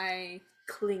 I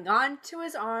cling on to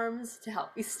his arms to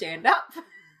help me stand up.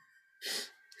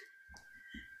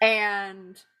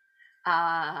 And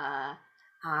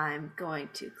I'm going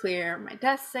to clear my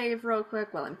death save real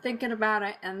quick while I'm thinking about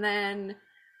it, and then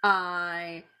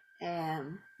I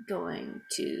am going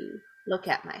to look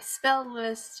at my spell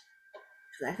list,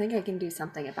 because I think I can do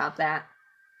something about that.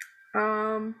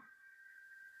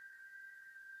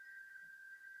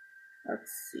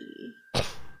 Let's see.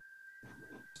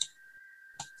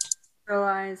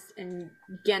 Paralyzed, and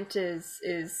Gent is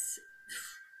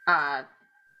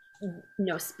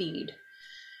no speed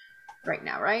right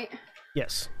now, right?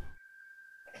 Yes.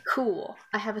 Cool.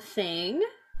 I have a thing.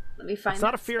 Let me find. It's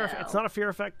not a spell. It's not a fear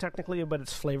effect technically, but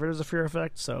it's flavored as a fear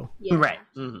effect. So Yeah. Right.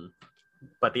 Mm-hmm.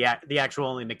 But the actual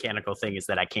only mechanical thing is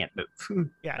that I can't move.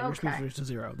 yeah, your speed Okay. reduced to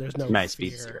 0. There's no My fear.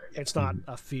 speed's 0. It's not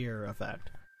a fear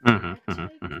effect. Mm-hmm, I mm-hmm,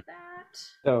 take mm-hmm. that.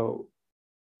 So,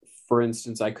 for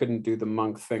instance, I couldn't do the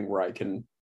monk thing where I can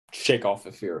shake off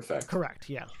a fear effect. Correct.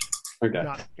 Yeah. Okay.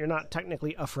 You're not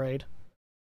technically afraid,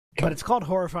 but it's called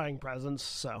horrifying presence.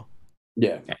 So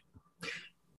Yeah.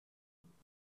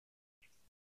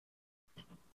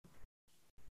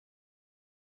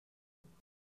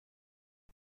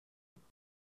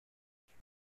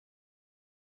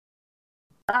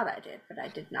 Thought I did, but I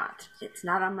did not. It's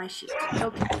not on my sheet.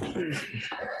 Okay.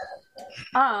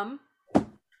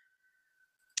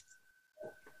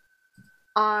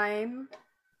 I'm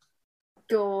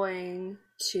going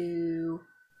to.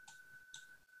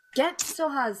 Gent still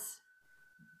has.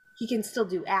 He can still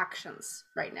do actions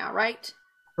right now, right?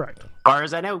 correct. As far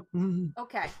as I know.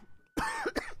 Okay.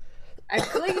 I'm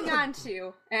clinging on to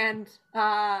you, and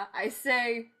I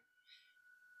say,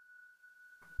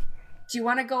 do you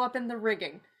want to go up in the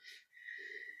rigging?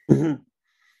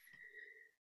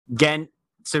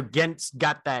 Gent's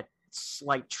got that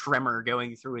slight tremor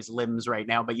going through his limbs right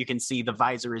now, but you can see the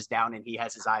visor is down and he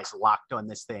has his eyes locked on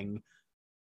this thing.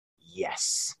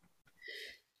 Yes.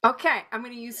 Okay, I'm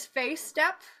going to use Phase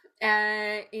Step.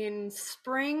 In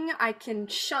spring, I can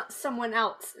shunt someone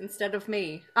else instead of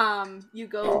me. You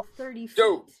go 30 feet.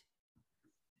 Dope.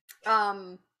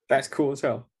 Um, That's cool as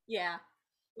hell. yeah.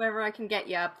 Wherever I can get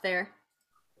you up there.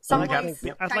 I like Someplace to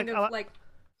think- I kind like- of like...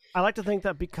 I like to think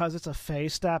that because it's a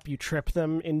phase step, you trip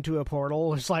them into a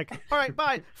portal. It's like, all right,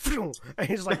 bye, and he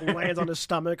just like lands on his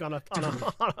stomach on a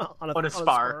spar or on a one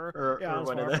spar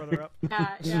of further up.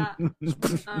 Yeah.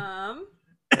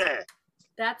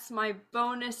 That's my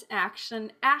bonus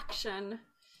action.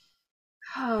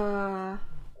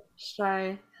 Should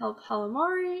I help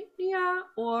Halamari? Yeah,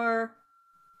 or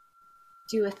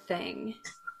do a thing?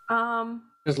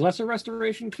 Does lesser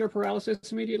restoration cure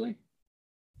paralysis immediately?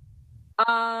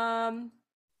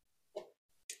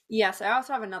 Yes, I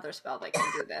also have another spell that can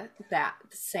do that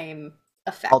same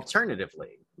effect.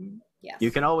 Alternatively, Yes. you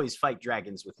can always fight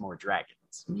dragons with more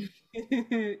dragons.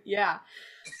 Yeah.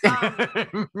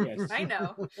 Yes. I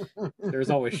know. There's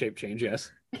always shape change,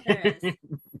 yes. There is.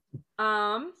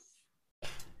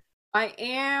 I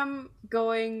am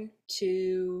going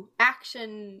to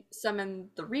action summon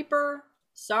the Reaper.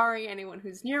 Sorry, anyone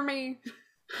who's near me.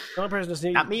 The only person that's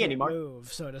near Not you me can't anymore.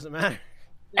 move, so it doesn't matter.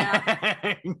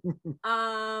 Yeah.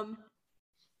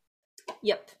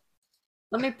 Yep.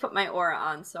 Let me put my aura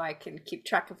on so I can keep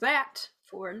track of that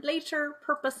for later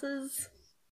purposes.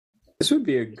 This would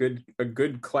be a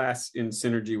good class in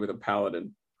synergy with a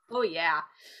paladin. Oh yeah.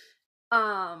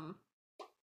 That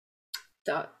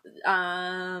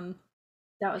was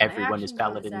my Everyone is action, bonus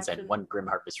paladins action. and one Grim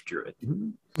Harvest Druid.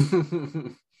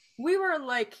 We were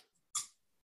like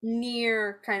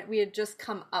near we had just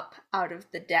come up out of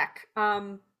the deck.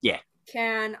 Yeah.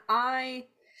 Can I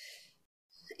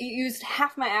used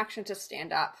half my action to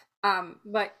stand up?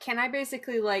 But can I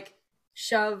basically like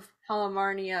shove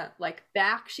Halamarnia like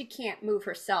back? She can't move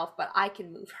herself, but I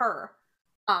can move her.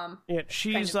 Yeah,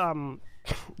 she's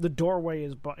the doorway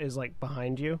is like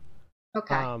behind you.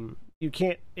 Okay. You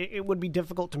can't. It would be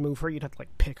difficult to move her. You'd have to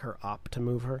like pick her up to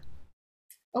move her.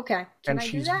 Okay. Can And I do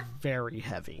she's that? very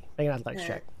heavy. I can like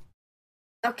check.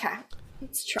 Okay.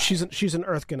 Let's try. She's an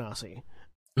Earth Ganassi.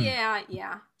 Yeah.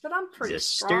 But I'm pretty She's a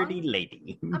strong. sturdy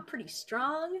lady. I'm pretty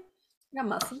strong. I got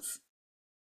muscles.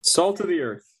 Salt of the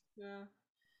earth. Yeah.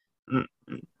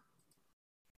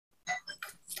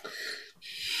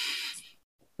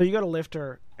 So you got to lift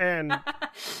her, and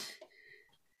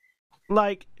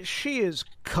like she is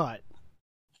cut,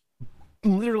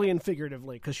 literally and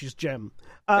figuratively, because she's gem.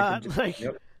 There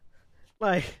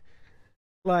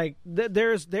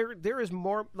is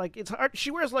more, like, it's hard.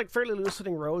 She wears like fairly loose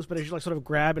fitting robes, but as you like sort of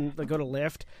grab and like, go to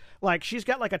lift, like she's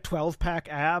got like a 12-pack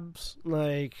abs,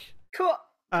 like Cool.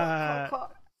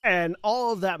 and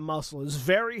all of that muscle is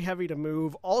very heavy to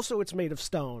move. Also, it's made of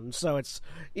stone, so it's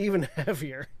even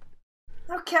heavier.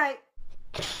 Okay.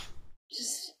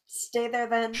 Just stay there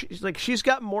then. She's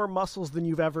got more muscles than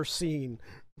you've ever seen.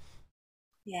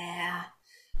 Yeah.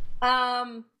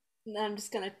 And then I'm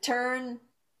just gonna turn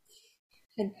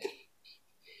and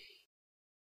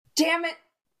damn it,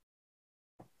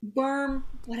 Worm,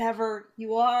 whatever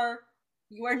you are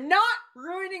not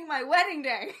ruining my wedding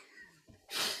day.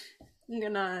 I'm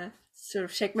gonna sort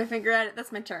of shake my finger at it.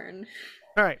 That's my turn.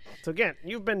 All right. So again,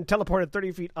 you've been teleported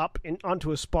 30 feet up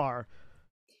onto a spar.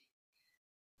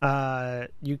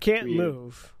 You can't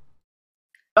move.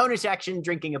 Bonus action,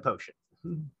 drinking a potion.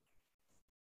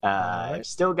 I've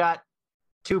still got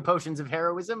 2 potions of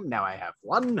heroism. Now I have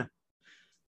 1.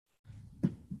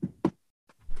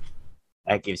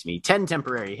 That gives me 10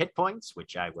 temporary hit points,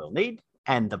 which I will need,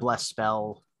 and the bless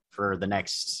spell for the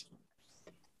next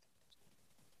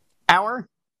hour.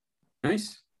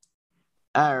 Nice.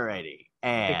 Alrighty.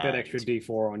 And Take that extra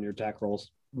D4 on your attack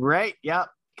rolls. right, yep,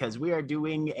 because we are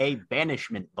doing a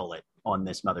banishment bullet on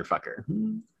this motherfucker.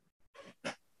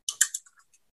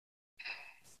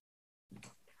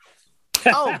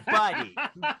 Oh, buddy.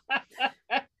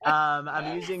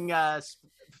 I'm using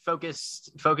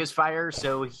focus fire,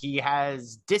 so he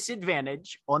has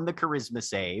disadvantage on the charisma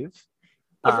save.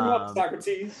 Look him up,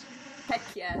 Socrates. Heck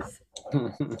yes.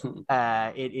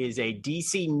 It is a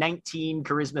DC 19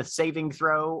 charisma saving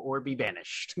throw or be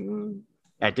banished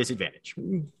at disadvantage.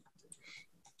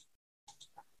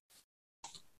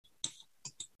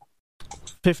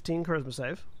 15 charisma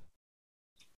save.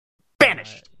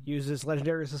 Banished. Uses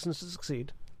legendary assistance to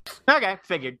succeed. Okay,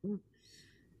 figured.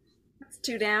 That's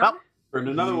 2 down. Well, Burn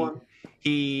another one.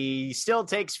 He still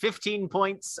takes 15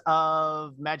 points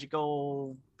of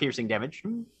magical piercing damage.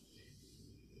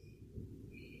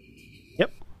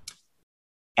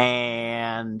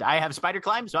 And I have spider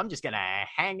climb, so I'm just going to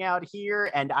hang out here,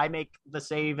 and I make the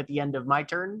save at the end of my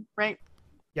turn, right?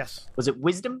 Yes. Was it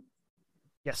wisdom?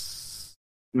 Yes.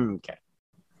 Okay.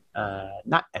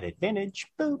 Not at advantage.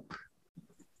 Boop.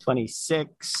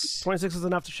 26. 26 is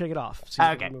enough to shake it off.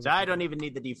 Okay, so I don't even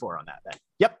need the D4 on that then.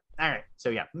 Yep. All right. So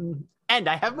yeah. And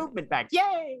I have movement back.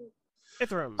 Yay!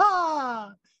 Ithram.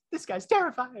 Ah, this guy's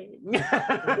terrifying.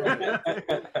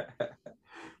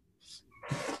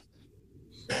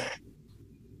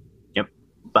 Yep.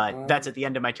 But that's at the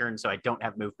end of my turn, so I don't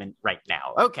have movement right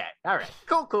now. Okay. All right.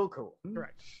 Cool.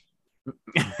 Correct.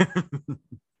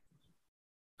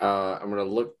 I'm gonna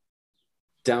look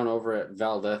down over at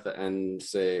Valdeth and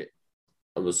say,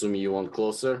 I'm assuming you want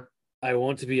closer. I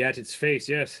want to be at its face,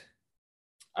 yes.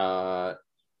 Close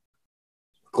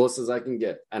as I can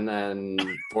get. And then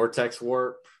Vortex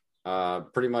Warp,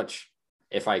 pretty much,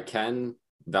 if I can,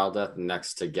 Valdeth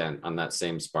next to Gent on that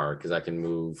same spar, because I can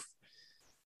move.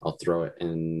 I'll throw it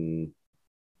in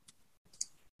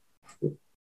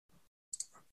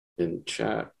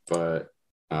chat, but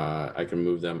I can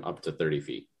move them up to 30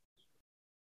 feet.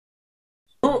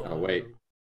 Oh, wait.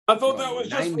 I thought that was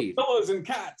just 90. for fellas and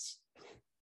cats.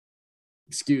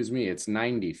 Excuse me, it's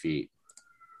 90 feet.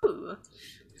 Ooh.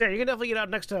 Yeah, you can definitely get out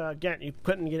next to Gent. You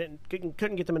couldn't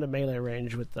get them into melee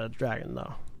range with the dragon,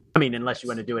 though. I mean, unless you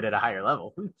want to do it at a higher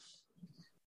level.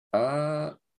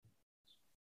 Yeah,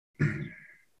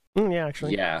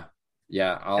 actually. Yeah.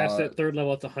 Cast at third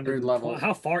level, it's 100. Third level.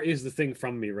 How far is the thing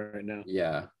from me right now?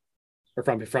 Yeah. Or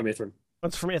from Ithram?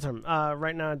 What's from Ithram?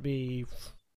 Right now it'd be...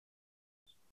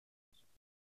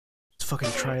 It's a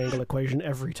fucking triangle equation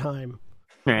every time.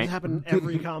 All It right. happens in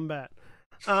every combat.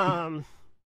 Squared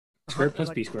plus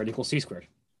like, B squared equals C squared.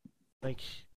 Like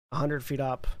 100 feet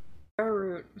up,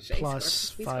 Or plus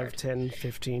 5, 10,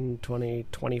 15, 20,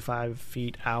 25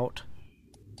 feet out.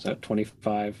 So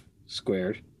 25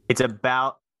 squared. It's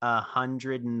about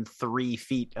 103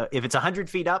 feet. If it's 100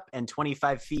 feet up and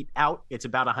 25 feet out, it's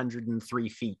about 103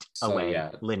 feet So, away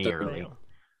yeah, linearly.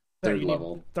 Third You need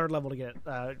level. Third level to get.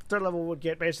 Third level would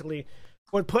get basically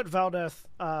would put Valdeth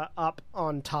up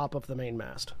on top of the main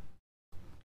mast.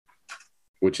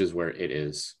 Which is where it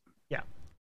is. Yeah.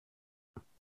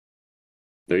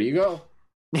 There you go.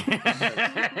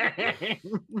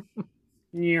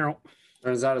 Yeah.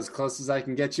 Turns out as close as I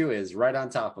can get you is right on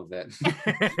top of it.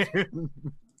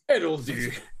 It'll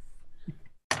do.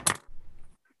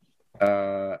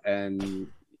 And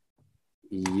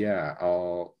yeah,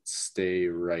 I'll stay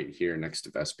right here next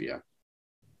to Vespia.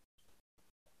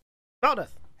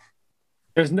 Valdeth.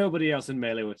 There's nobody else in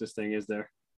melee with this thing, is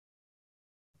there?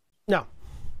 No.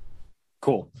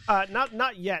 Cool.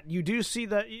 Not yet. You do see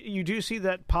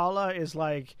that Paula is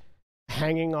like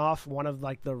hanging off one of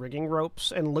like the rigging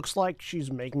ropes and looks like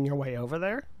she's making her way over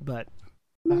there, but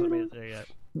hasn't made it there yet.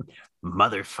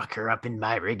 Motherfucker up in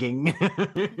my rigging.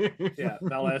 Yeah,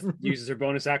 Valeth uses her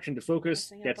bonus action to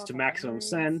focus, gets to maximum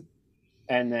sen,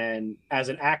 and then as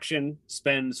an action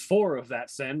spends 4 of that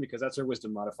sen, because that's her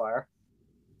wisdom modifier,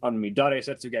 on Midare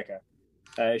Setsugeka.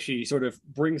 She sort of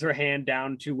brings her hand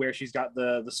down to where she's got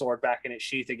the sword back in its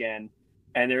sheath again,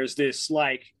 and there's this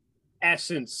like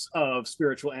essence of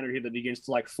spiritual energy that begins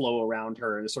to like flow around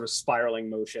her in a sort of spiraling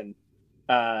motion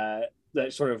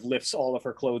that sort of lifts all of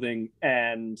her clothing,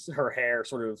 and her hair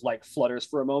sort of like flutters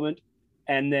for a moment,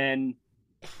 and then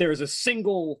there's a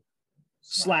single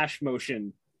slash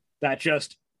motion that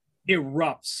just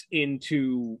erupts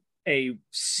into a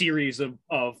series of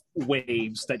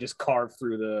waves that just carve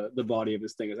through the body of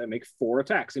this thing as I make 4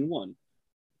 attacks in one.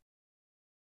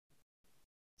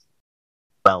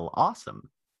 Well, awesome.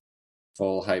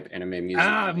 Full hype anime music.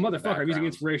 Motherfucker, I'm using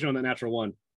inspiration on that natural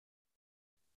one.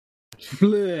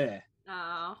 Bleh.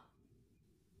 Oh.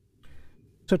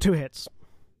 So 2 hits.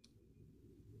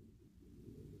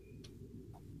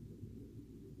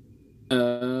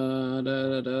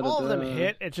 All of them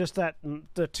hit. It's just that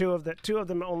the two of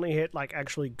them only hit like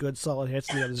actually good solid hits,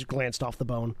 and the others glanced off the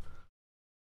bone.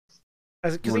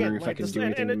 Wondering if I can do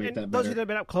anything to make that those better. of you that have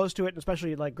been up close to it, and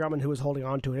especially like Grumman, who was holding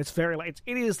on to it, it's very like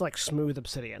it is like smooth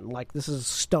obsidian. Like this is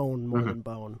stone more than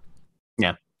bone.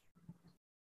 Yeah.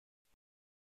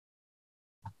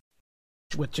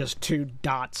 With just 2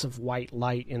 dots of white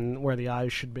light in where the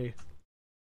eyes should be.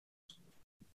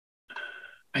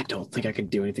 I don't think I can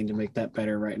do anything to make that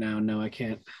better right now. No, I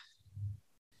can't.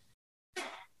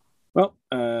 Well,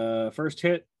 first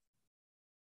hit,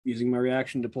 using my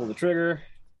reaction to pull the trigger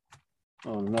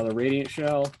on another radiant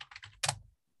shell.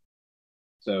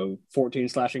 So 14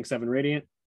 slashing, 7 radiant.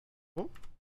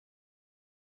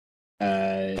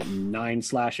 9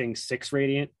 slashing, 6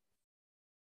 radiant.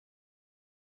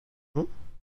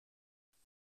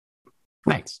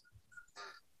 Nice.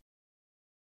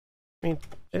 I mean,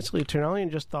 basically, Ternalian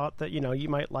just thought that, you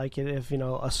might like it if,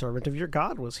 a servant of your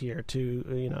god was here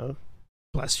to,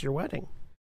 bless your wedding.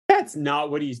 That's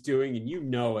not what he's doing, and you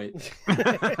know it.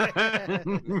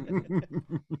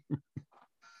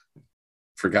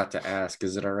 Forgot to ask,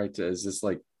 is it all right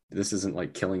this isn't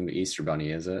like killing the Easter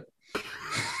Bunny, is it?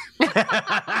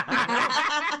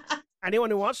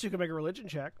 Anyone who wants to can make a religion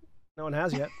check. No one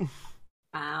has yet.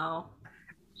 Wow.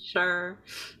 Sure.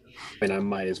 I mean, I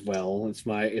might as well. It's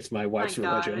my wife's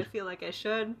religion. I feel like I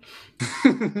should.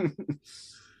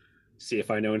 See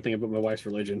if I know anything about my wife's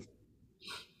religion.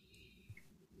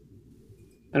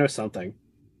 I know something.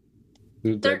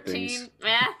 13.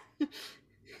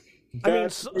 I mean,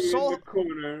 Soul.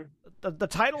 The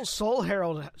title Soul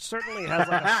Herald certainly has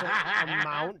like a certain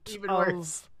amount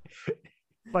of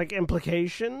like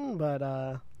implication,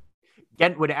 but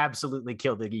Gent would absolutely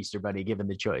kill the Easter Bunny given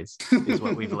the choice, is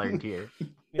what we've learned here.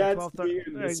 Yeah,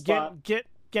 That's 12, get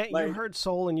like, you heard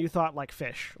soul and you thought like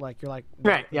fish. Like you're like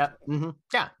Right, yeah. Mm-hmm.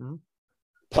 Yeah. Mm-hmm.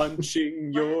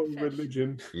 Punching your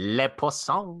religion. Les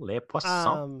poissons, les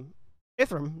poissons.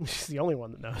 Ithram is the only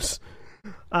one that knows.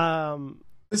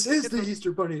 This is the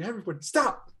Easter Bunny. Everybody,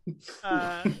 stop!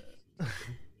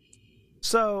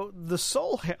 So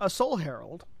a soul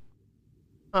herald,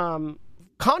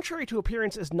 contrary to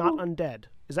appearance, is not undead.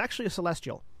 Is actually a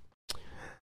celestial.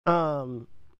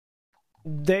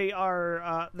 They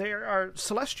are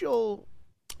celestial.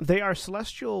 They are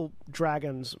celestial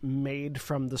dragons made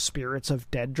from the spirits of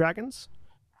dead dragons.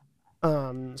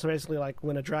 So basically, like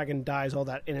when a dragon dies, all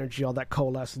that energy, all that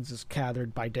coalescence is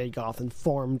gathered by Dagoth and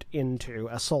formed into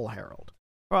a soul herald.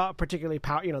 Particularly,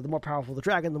 the more powerful the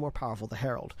dragon, the more powerful the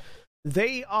herald.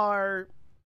 They are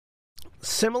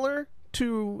similar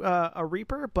to a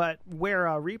reaper, but where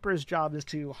a reaper's job is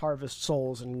to harvest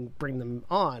souls and bring them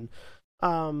on,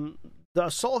 the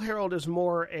soul herald is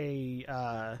more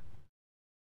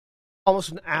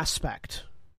almost an aspect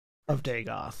of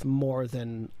Dagoth more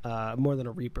than a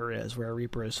reaper is, where a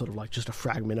reaper is sort of like just a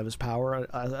fragment of his power.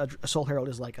 A soul herald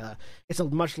is like it's a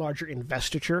much larger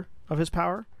investiture of his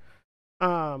power.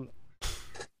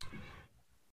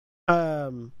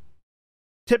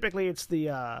 Typically it's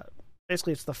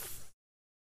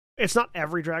it's not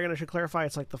every dragon, I should clarify.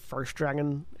 It's like the first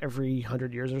dragon every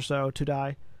 100 years or so to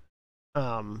die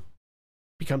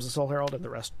becomes a soul herald, and the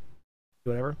rest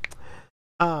do whatever.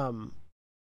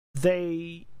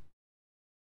 They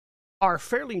are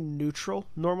fairly neutral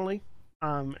normally,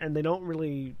 and they don't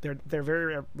really. They're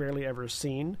very rarely ever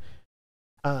seen.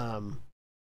 They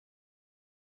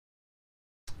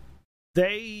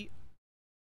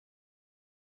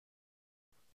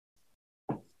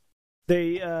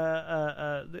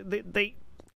are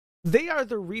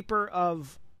the reaper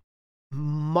of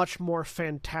much more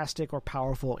fantastic or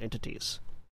powerful entities.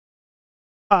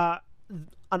 An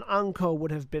Anko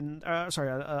would have been a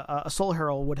soul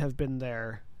herald would have been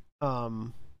there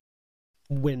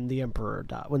when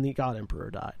the god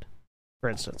emperor died, for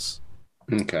instance.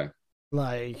 Okay.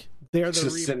 Like they're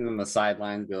just sitting on the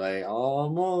sidelines, be like,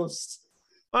 almost.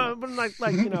 But like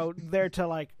there to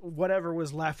like whatever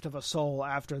was left of a soul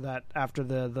after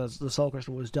the soul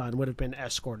crystal was done would have been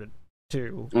escorted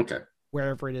to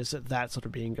wherever it is that sort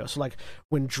of being goes. So like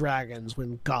when dragons,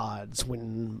 when gods,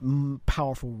 when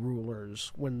powerful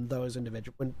rulers, when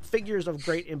figures of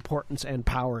great importance and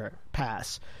power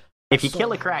pass. If you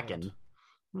kill a kraken,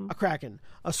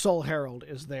 a soul herald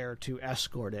is there to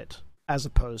escort it, as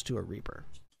opposed to a reaper.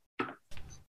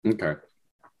 Okay.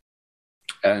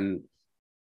 And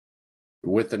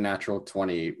with the natural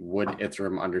 20, would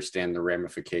Ithram understand the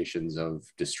ramifications of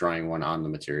destroying one on the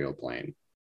material plane,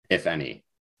 if any?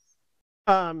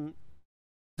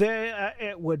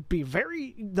 It would be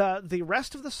the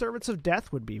rest of the servants of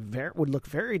death would look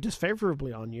very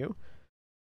disfavorably on you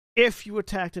if you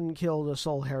attacked and killed a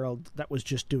soul herald that was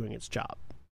just doing its job.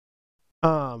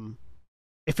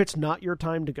 If it's not your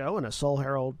time to go and a soul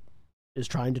herald is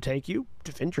trying to take you,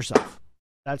 defend yourself.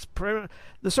 The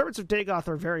servants of Dagoth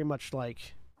are very much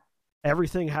like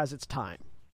everything has its time,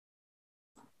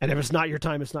 and if it's not your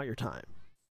time, it's not your time.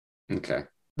 Okay.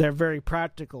 They're very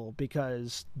practical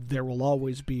because there will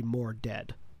always be more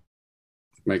dead.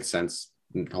 Makes sense.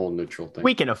 Whole neutral thing.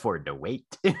 We can afford to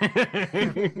wait. With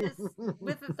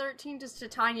the 13, does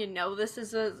Titania know this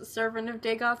is a servant of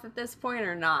Dagoth at this point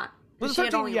or not? With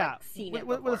the 13, yeah. Seen it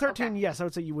with the 13, yes, I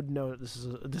would say you would know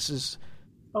that this is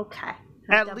okay.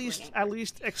 At least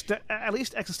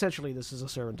existentially, this is a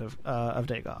servant of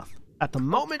Dagoth. At the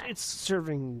moment, it's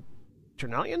serving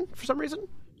Ternalian for some reason.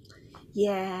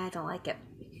 Yeah, I don't like it.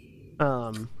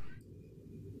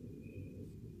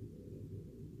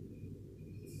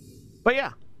 But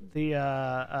yeah, they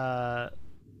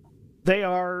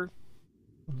are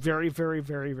very, very,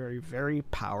 very, very, very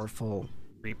powerful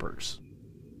Reapers.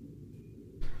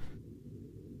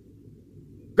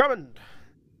 Drummond.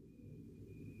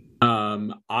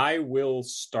 I will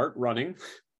start running.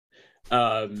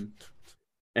 So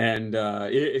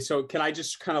can I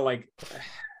just kind of like,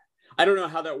 I don't know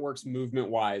how that works movement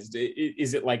wise.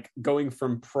 Is it like going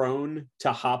from prone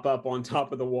to hop up on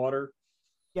top of the water?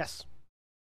 Yes.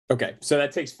 Okay, so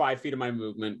that takes 5 feet of my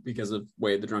movement because of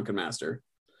Wade the Drunken Master.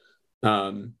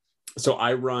 So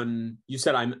I run. You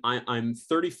said I'm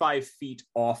 35 feet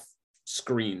off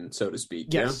screen, so to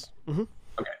speak. Yes. Yeah? Mm-hmm.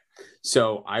 Okay.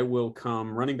 So I will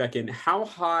come running back in. How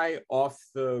high off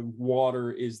the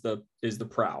water is the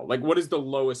prow? Like, what is the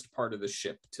lowest part of the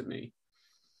ship to me?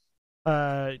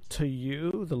 To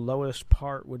you, the lowest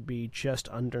part would be just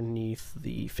underneath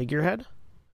the figurehead.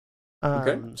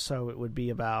 Okay. So it would be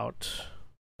about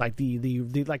like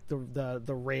the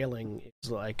railing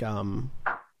is like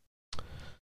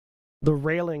the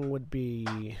railing would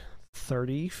be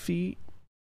 30 feet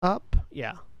up.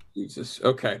 Yeah. Jesus.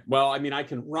 Okay. Well, I mean, I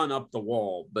can run up the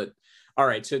wall, but all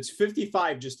right. So it's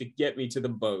 55 just to get me to the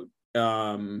boat.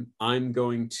 I'm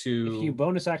going to. If you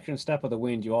bonus action Step of the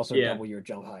Wind, you also double your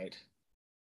jump height.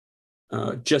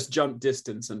 Just jump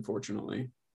distance, unfortunately.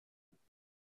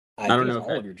 I don't think know it's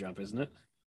if all of your jump, isn't it?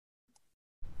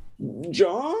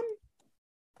 John?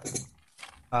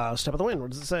 Step of the Wind.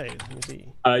 What does it say? Let me see.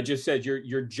 It just said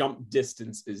your jump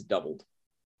distance is doubled.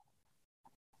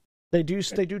 They do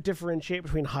differentiate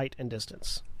between height and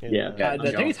distance. I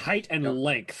think height and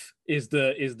length is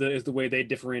the way they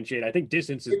differentiate. I think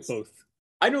distance is both.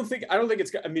 I don't think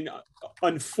it's. I mean,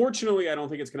 unfortunately, I don't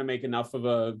think it's going to make enough of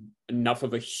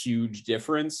a huge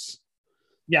difference.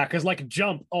 Yeah, because like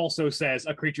jump also says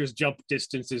a creature's jump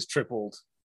distance is tripled.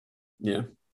 Yeah.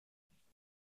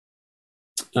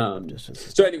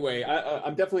 So anyway,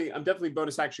 I'm definitely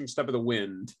bonus action Step of the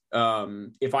Wind.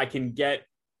 If I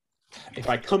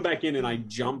come back in and I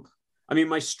jump, I mean,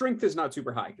 my strength is not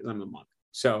super high because I'm a monk.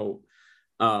 So,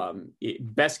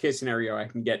 best case scenario, I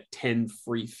can get 10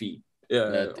 free feet.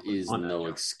 That is no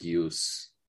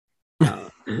excuse.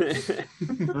 So,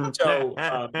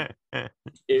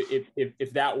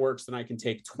 if that works, then I can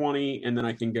take 20, and then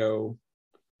I can go.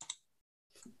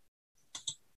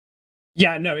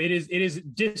 Yeah, no, it is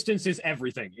distance is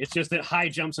everything. It's just that high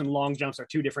jumps and long jumps are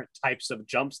two different types of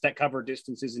jumps that cover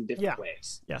distances in different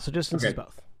ways. Yeah, so distance is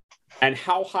both. And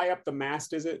how high up the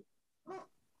mast is it?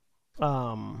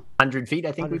 100 feet,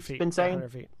 I think we've been saying.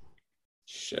 100 feet.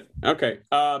 Shit. Okay.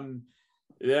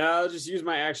 Yeah, I'll just use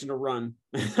my action to run.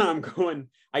 I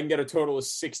can get a total of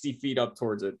 60 feet up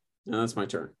towards it. That's my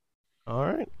turn. All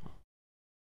right.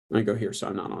 I go here so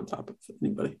I'm not on top of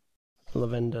anybody.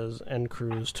 Lavenda's and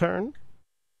crew's turn.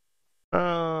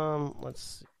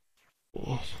 Let's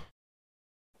see.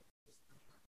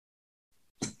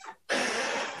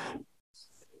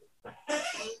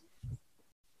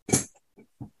 I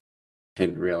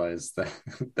didn't realize that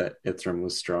Ithram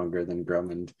was stronger than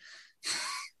Drummond.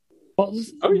 Well,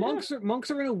 monks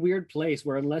are in a weird place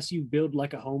where unless you build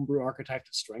like a homebrew archetype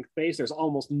to strength base, there's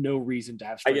almost no reason to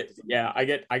have strength. I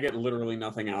get literally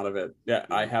nothing out of it. Yeah,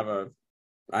 I have a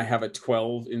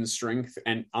 12 in strength,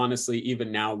 and honestly,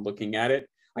 even now looking at it,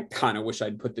 I kind of wish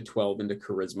I'd put the 12 into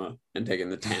charisma and taken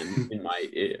the 10 in my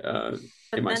strength.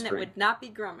 It would not be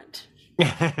Drummond. No,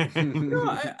 I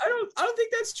don't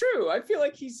think that's true. I feel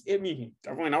like he's definitely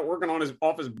not working on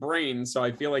off his brain, so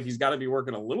I feel like he's got to be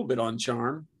working a little bit on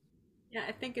charm. Yeah,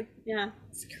 I think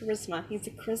it's charisma. He's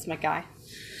a charisma guy.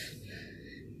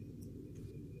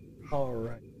 All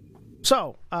right.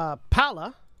 So,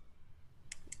 Pala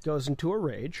goes into a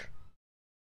rage.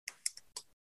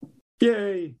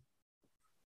 Yay!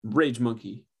 Rage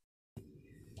monkey.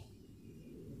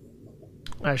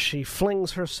 As she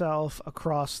flings herself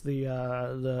across the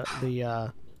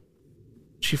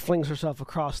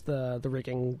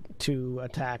rigging to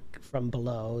attack from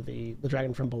below, the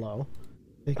dragon from below.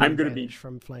 I'm going to be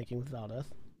from flanking with Valdeth.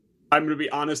 I'm going to be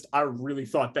honest. I really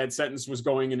thought that sentence was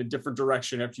going in a different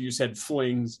direction after you said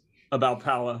flings about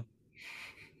Pala.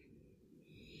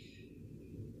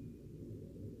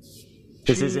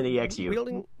 This is an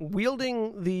EXU.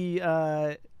 Wielding the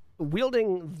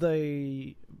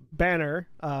banner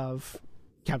of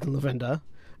Captain Lavenda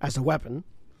as a weapon,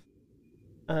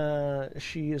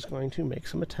 she is going to make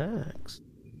some attacks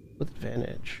with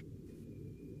advantage.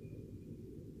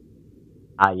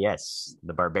 Yes,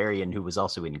 the barbarian who was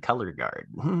also in color guard.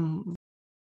 The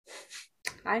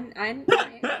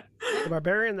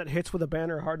barbarian that hits with a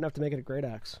banner hard enough to make it a great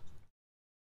axe.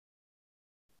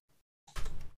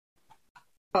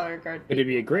 Color guard. It'd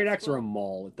be a people. great That's axe or a cool.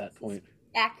 maul at that point.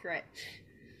 Accurate.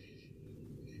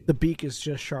 The beak is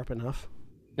just sharp enough.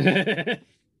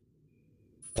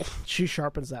 She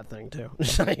sharpens that thing too.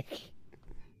 It's like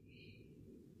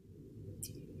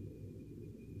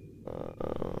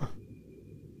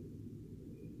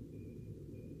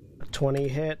 20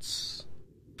 hits.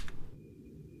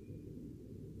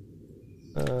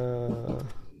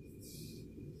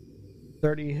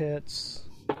 30 hits.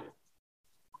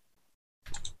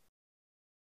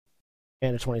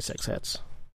 And a 26 hits.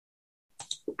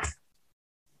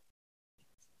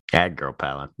 Ad girl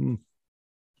palette.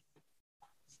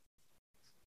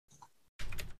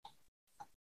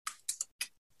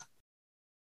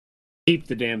 Keep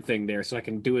the damn thing there so I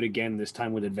can do it again, this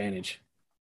time with advantage.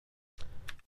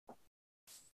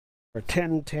 For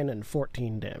 10, 10, and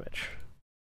 14 damage.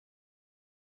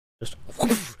 Just.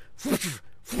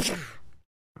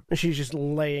 And she's just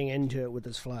laying into it with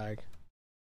this flag.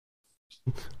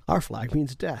 Our flag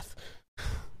means death.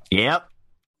 Yep.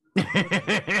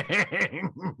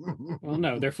 Well,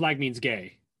 no, their flag means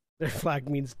gay. Their flag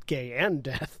means gay and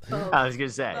death. Oh, I was gonna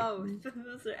say,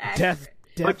 those are accurate. Death.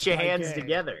 put your by hands gay.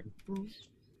 together.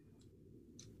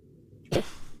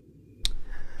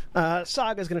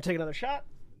 Saga's gonna take another shot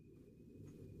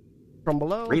from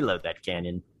below. Reload that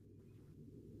cannon.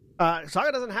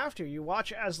 Saga doesn't have to. You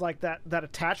watch as like that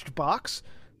attached box.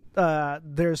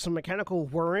 There's some mechanical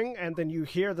whirring, and then you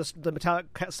hear the metallic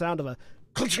sound of a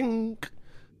clink.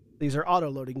 These are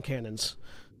auto-loading cannons.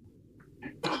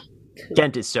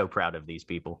 Kent is so proud of these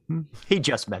people. He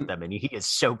just met them, and he is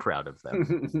so proud of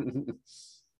them.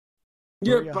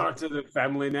 You're Yeah. part of the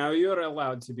family now. You're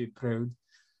allowed to be proud.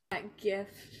 That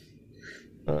gift.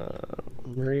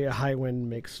 Maria Highwind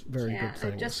makes very Yeah, good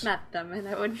things. I just met them, and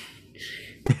I would.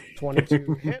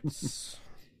 22 hits.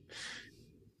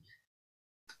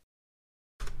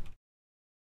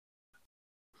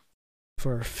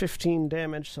 For 15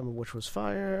 damage, some of which was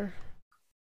fire.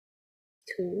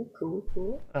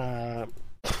 Cool.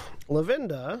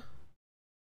 Lavinda,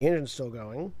 the engine's still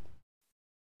going.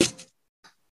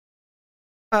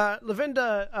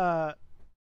 Lavinda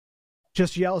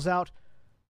just yells out,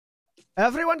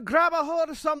 "Everyone grab a hold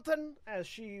of something," as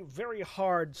she very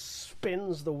hard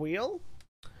spins the wheel.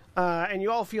 And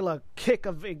you all feel a kick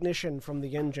of ignition from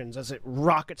the engines as it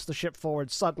rockets the ship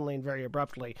forward suddenly and very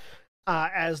abruptly,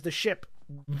 as the ship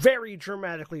very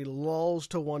dramatically lulls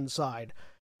to one side.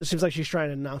 It seems like she's trying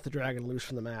to knock the dragon loose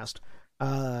from the mast.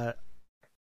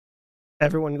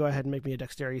 Everyone go ahead and make me a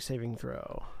dexterity saving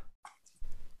throw.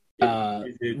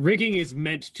 Rigging is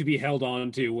meant to be held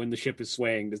on to when the ship is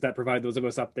swaying. Does that provide those of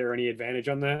us up there any advantage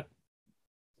on that?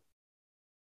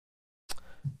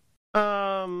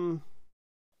 I'll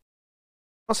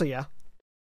say yeah.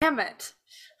 Damn it.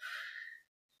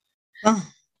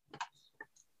 Oh,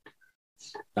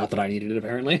 Not that I needed it,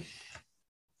 apparently.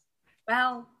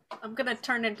 Well, I'm gonna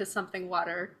turn into something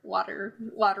watery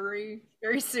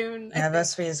very soon. I yeah, think.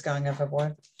 Vespi is going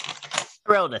overboard.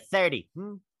 Rolled a 30.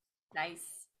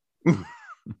 Nice. I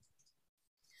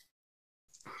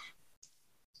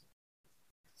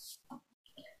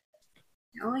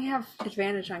only have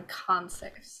advantage on con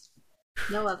saves.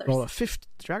 No others.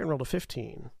 Dragon rolled a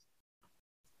 15.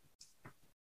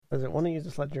 Does it want to use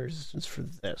this legendary resistance for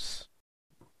this?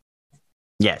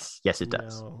 Yes, it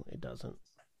does. No, it doesn't.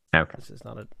 Okay. This is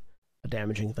not a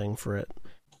damaging thing for it.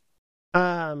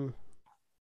 So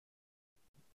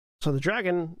the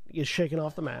dragon is shaken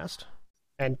off the mast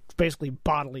and basically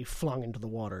bodily flung into the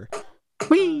water.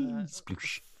 Whee!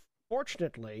 Sploosh.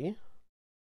 Fortunately,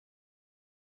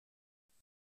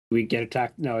 We get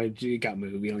attacked. No, it got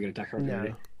moved. We don't get attacked.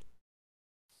 no.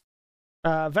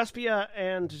 Vespia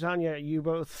and Titania, you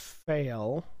both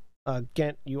fail.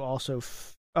 Gent, you also.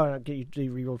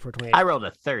 You rerolled for 28. I rolled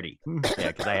a 30. Yeah,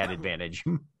 because I had advantage.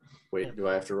 Wait, do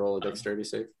I have to roll a dexterity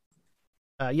save?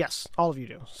 Yes, all of you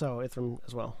do. So Ithram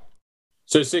as well.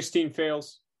 So 16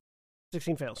 fails.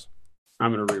 16 fails.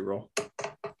 I'm going to reroll.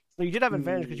 Well, you did have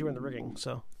advantage because you were in the rigging,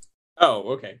 so.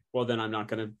 Oh, okay. Well, then I'm not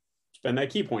going to spend that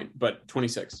key point, but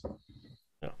 26.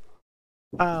 Yeah,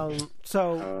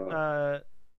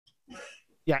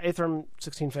 Ithram,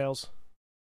 16 fails.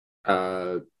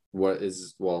 What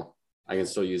is, well, I can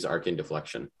still use arcane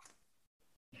deflection.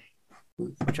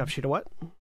 Which ups you to what?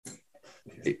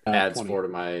 It adds 20. 4 to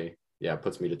my,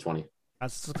 puts me to 20.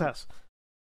 That's a success.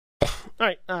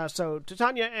 Alright, so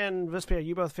Titania and Vespia,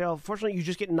 you both fail. Fortunately, you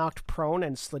just get knocked prone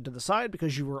and slid to the side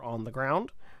because you were on the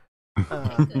ground.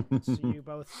 So you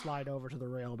both slide over to the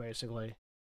rail, basically.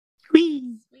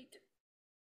 Whee! Sweet.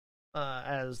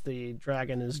 As the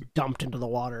dragon is dumped into the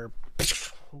water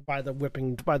by the whip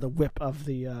of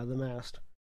the mast.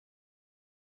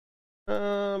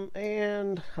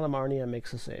 And Halamarnia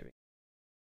makes a saving.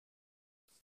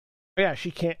 Oh, yeah,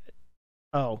 she can't.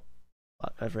 Oh,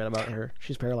 I forgot about her.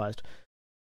 She's paralyzed.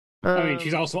 I mean,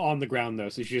 she's also on the ground though,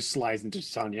 so she just slides into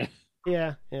Titania.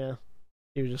 Yeah.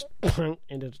 She was just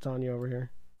into Titania over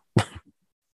here.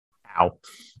 Ow.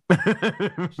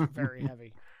 She's very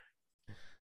heavy.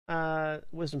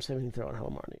 Wisdom saving throw on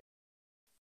Halamarnia.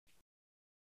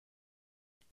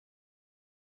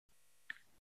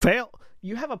 Fail.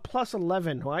 You have a plus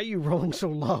 11. Why are you rolling so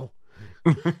low?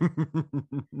 It's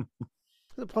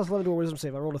a plus 11 to a wisdom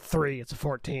save. I rolled a 3. It's a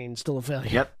 14. Still a failure.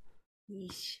 Yep.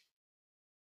 Yeesh.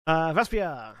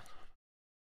 Vespia.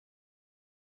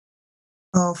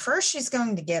 Oh, first she's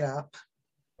going to get up.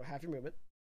 Half your movement.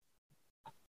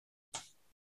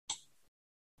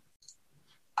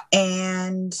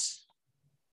 And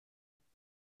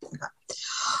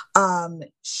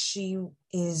she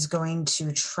is going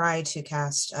to try to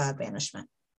cast banishment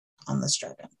on this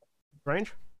dragon.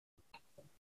 Range?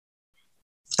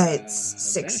 It's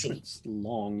 60. It's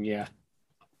long, yeah.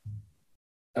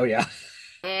 Oh, yeah.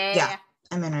 Yeah,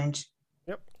 I'm in range.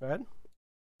 Yep, go ahead.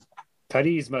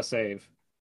 Cadiz must save.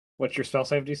 What's your spell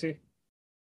save DC?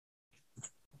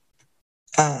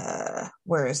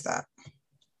 Where is that?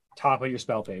 Top of your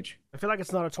spell page. I feel like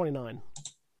it's not a 29.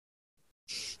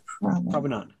 Probably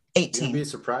not. 18. You'd be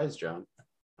surprised, John.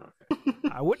 Okay.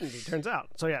 I wouldn't be, turns out.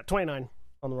 So yeah, 29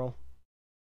 on the roll.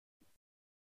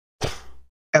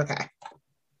 Okay.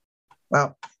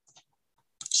 Well,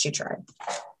 she tried.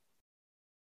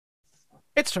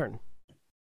 Its turn.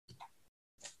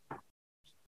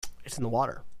 It's in the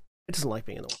water. It doesn't like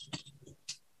being in the water.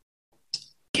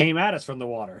 Came at us from the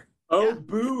water. Oh, Yeah.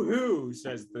 boo-hoo,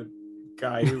 says the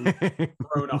guy who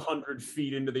thrown 100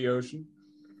 feet into the ocean.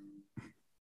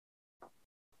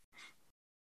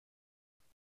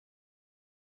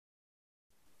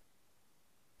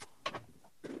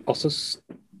 Also,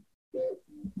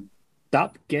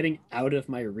 stop getting out of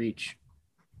my reach.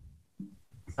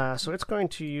 So it's going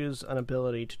to use an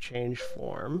ability to change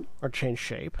form, or change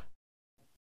shape,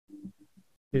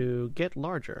 to get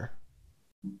larger.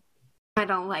 I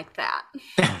don't like that.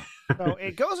 So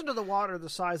it goes into the water the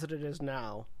size that it is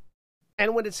now.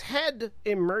 And when its head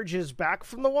emerges back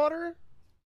from the water,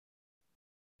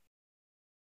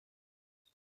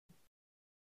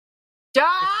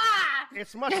 Ah!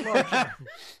 it's much larger.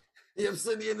 The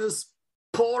obsidian is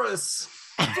porous.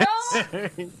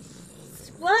 Don't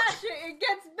splash it, it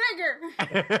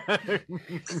gets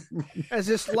bigger. As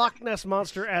this Loch Ness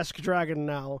Monster-esque dragon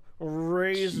now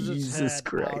raises its Jesus head out of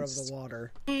Christ. the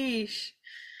water. Yeesh.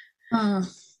 Uh,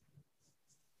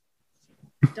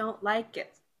 Don't like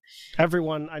it.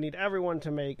 I need everyone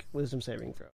to make wisdom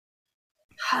saving throw,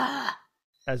 Ah.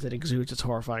 as it exudes its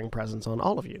horrifying presence on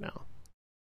all of you now.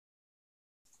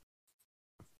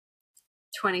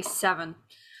 27.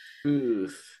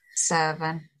 Oof.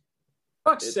 7.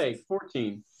 Fuck's sake,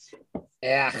 14.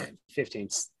 Yeah, 15.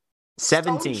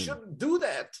 17. Shouldn't do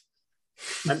that.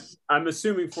 I'm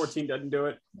assuming 14 doesn't do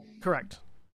it. Correct.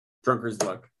 Drunker's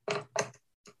luck.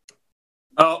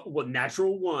 Oh, well,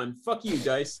 natural 1. Fuck you,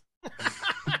 dice.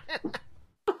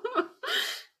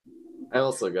 I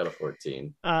also got a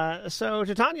 14. So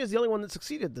Titania is the only one that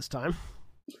succeeded this time.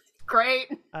 Great.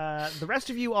 The rest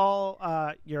of you all,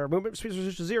 your movement speed is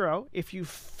reduced to 0. If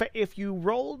you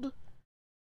rolled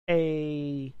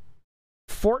a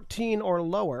 14 or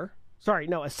lower, sorry,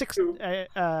 no, a 6,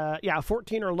 a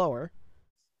 14 or lower,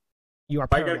 you are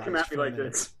Why you paralyzed. gotta come at me for a like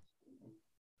minute. this?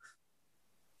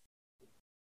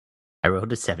 I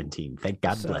rolled a 17. Thank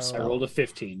God So- bless I me. rolled a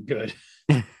 15. Good.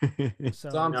 So,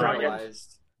 So I'm No, I get-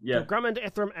 paralyzed. Yeah. So Grummond,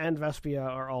 Ithram, and Vespia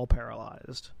are all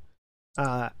paralyzed.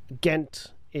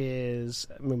 Gent is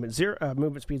movement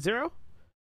speed 0.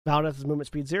 Valdeth is movement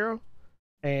speed 0.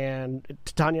 And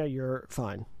Titania, you're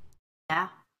fine. Yeah.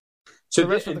 So the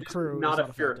rest of this the crew is not is a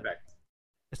not fear affected. effect.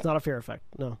 It's not a fear effect,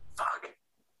 no. Fuck.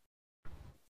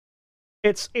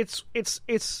 It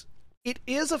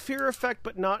is a fear effect,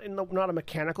 but not a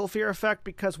mechanical fear effect,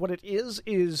 because what it is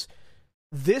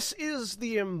this is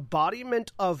the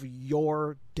embodiment of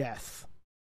your death.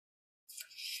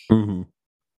 Mhm.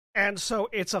 And so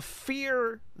it's a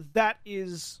fear that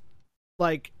is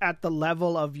like at the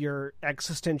level of your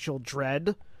existential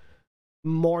dread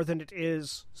more than it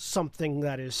is something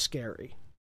that is scary.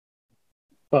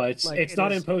 But it's Like, it's it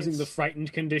not is- imposing the it's-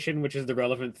 frightened condition, which is the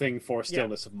relevant thing for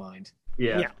stillness of mind.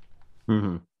 Yeah. Yeah.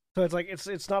 Mhm. So it's like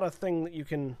it's not a thing that you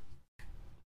can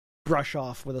brush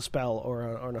off with a spell or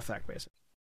an effect, basically.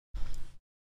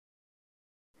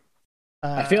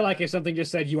 I feel like if something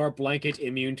just said you are blanket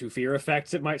immune to fear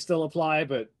effects, it might still apply,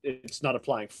 but it's not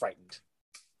applying frightened.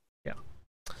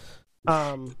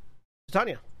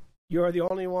 Tanya, you are the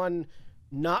only one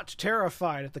not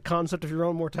terrified at the concept of your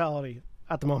own mortality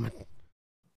at the moment.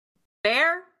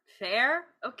 Fair,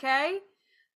 okay.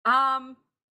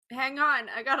 Hang on,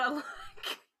 I gotta look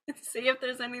and see if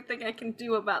there's anything I can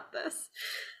do about this.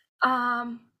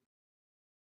 I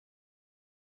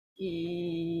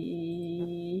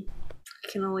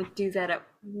can only do that at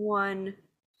one.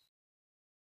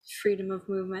 Freedom of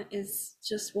movement is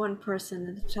just one person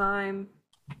at a time.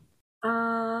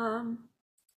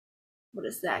 What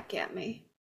does that get me?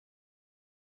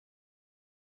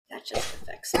 That just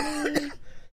affects me.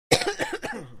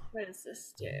 What does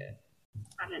this do?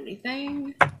 Not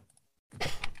anything.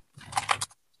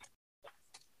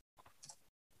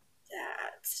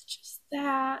 That's just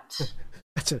that.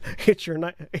 That's it.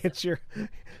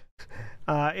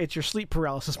 It's your sleep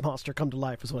paralysis monster come to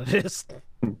life is what it is.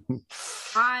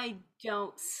 I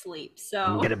don't sleep, so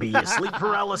I'm gonna be your sleep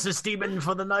paralysis demon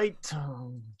for the night.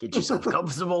 Get yourself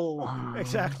comfortable.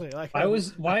 Exactly. Like why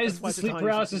is the sleep Tanya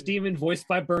paralysis should- demon voiced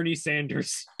by Bernie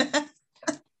Sanders?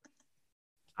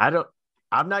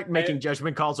 I'm not making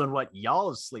judgment calls on what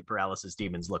y'all's sleep paralysis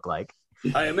demons look like.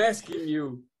 I am asking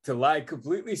you to lie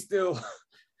completely still.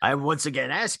 I am once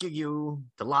again asking you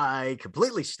to lie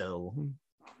completely still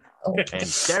and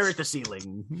stare at the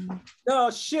ceiling.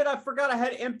 Oh shit! I forgot I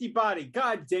had empty body.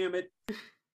 God damn it!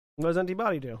 What does empty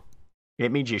body do?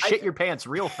 It means you shit your pants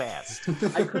real fast.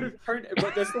 I could have turned,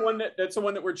 but that's the one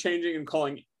that we're changing and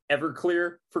calling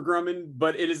Everclear for Grumman.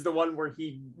 But it is the one where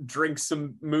he drinks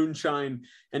some moonshine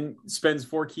and spends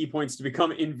 4 key points to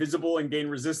become invisible and gain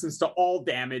resistance to all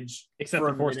damage, Except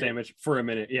for force damage for a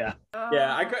minute, yeah.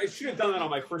 Yeah, I should have done that on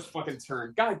my first fucking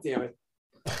turn. God damn it!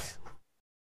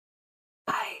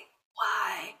 Why?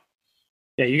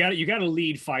 Yeah, you got to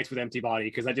lead fights with empty body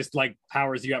because that just like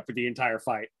powers you up for the entire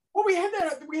fight. Well, we had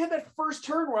that first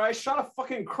turn where I shot a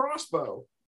fucking crossbow.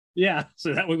 Yeah,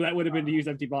 so that would have been to use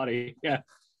empty body. Yeah.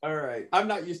 All right, I'm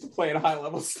not used to playing high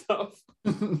level stuff.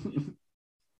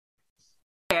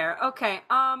 Fair. Okay.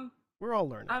 We're all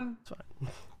learning. It's fine.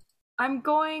 I'm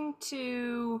going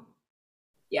to.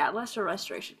 Yeah, Lesser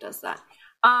Restoration does that.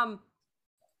 I'm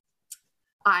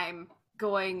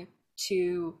going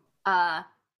to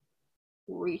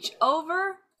reach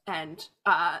over and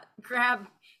grab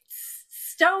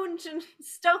Stone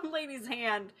Lady's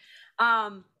hand.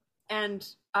 And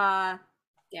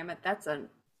damn it, that's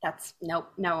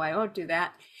nope, no, I won't do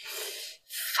that.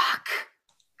 Fuck.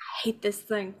 I hate this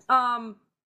thing. Yeah,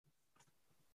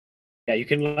 you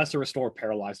can lesser restore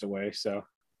paralyzed away, so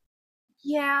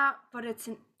Yeah, but it's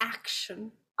an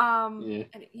action. Yeah.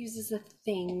 And it uses a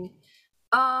thing.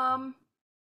 I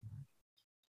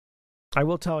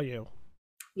will tell you,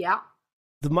 Yeah.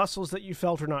 the muscles that you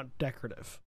felt are not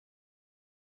decorative.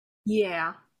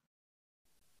 Yeah.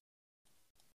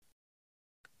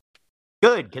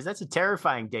 Good, because that's a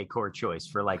terrifying decor choice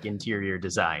for like interior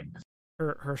design.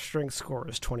 Her strength score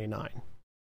is 29.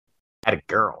 At a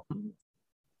girl.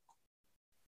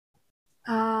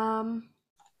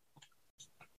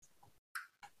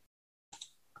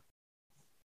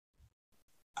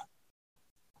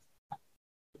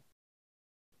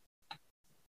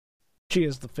 She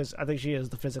is I think she is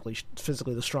the physically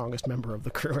the strongest member of the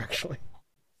crew. Actually,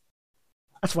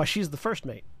 that's why she's the first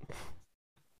mate.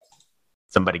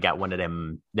 Somebody got one of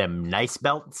them nice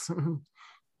belts.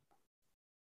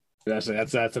 that's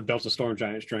a belt of storm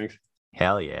giant strength.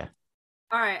 Hell yeah.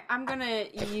 All right, I'm gonna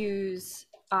use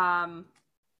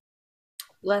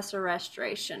Lesser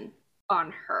Restoration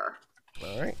on her.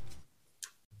 All right.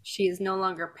 She is no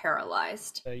longer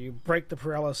paralyzed. You break the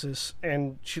paralysis,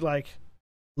 and she like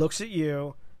looks at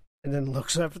you, and then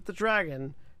looks up at the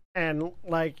dragon, and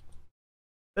like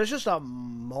there's just a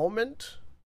moment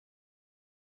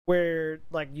where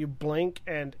like you blink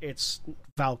and it's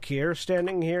Valkyr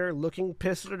standing here looking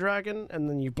pissed at a dragon, and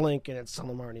then you blink and it's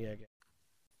Salamarnia again.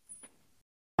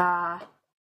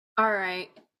 All right.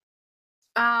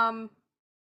 And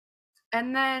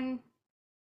then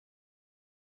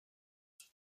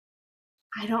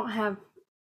I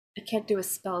can't do a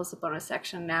spell as a bonus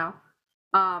action now.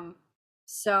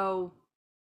 So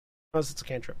Unless it's a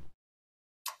cantrip.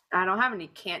 I don't have any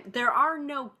there are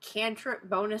no cantrip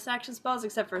bonus action spells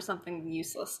except for something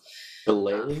useless.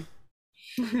 Shillelagh?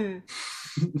 I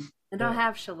don't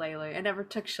have Shillelagh. I never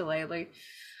took Shillelagh.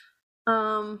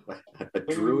 A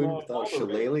druid without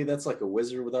shillelagh? That's like a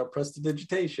wizard without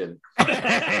prestidigitation.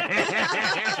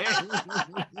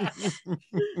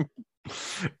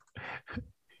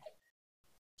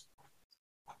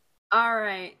 All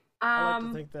right. I like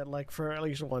to think that, like, for at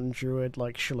least one druid,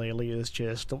 like, Shillelagh is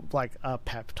just, like, a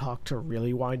pep talk to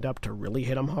really wind up, to really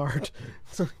hit him hard.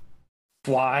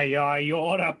 Why are you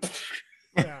order?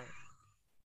 Yeah.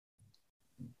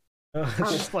 It's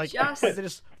just like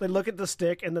they look at the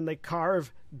stick and then they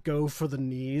carve "go for the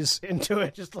knees" into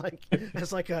it, just like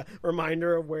as like a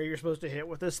reminder of where you're supposed to hit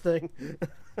with this thing.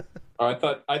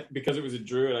 Oh, because it was a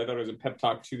druid, I thought it was a pep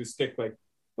talk to the stick. Like,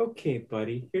 okay,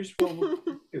 buddy, here's what we're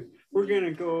gonna do. We're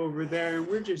gonna go over there and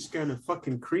we're just gonna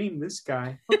fucking cream this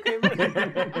guy. Okay.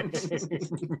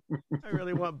 I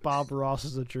really want Bob Ross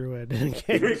as a druid.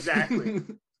 Exactly.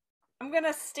 I'm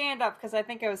gonna stand up because I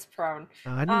think I was prone.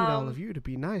 I need all of you to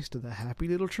be nice to the happy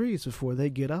little trees before they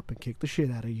get up and kick the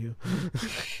shit out of you.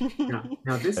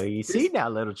 Now this, So you see now,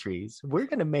 little trees, we're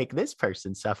going to make this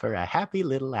person suffer a happy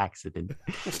little accident.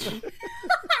 this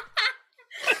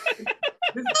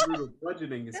brutal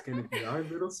bludgeoning is going to be our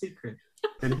little secret.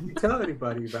 And if you tell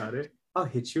anybody about it, I'll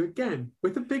hit you again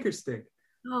with a bigger stick.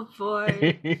 Oh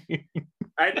boy.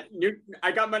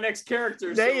 I got my next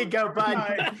character. There you go,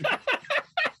 bud.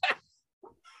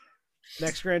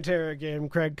 Next Gran Terra game,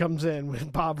 Craig comes in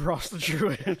with Bob Ross the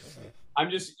druid. I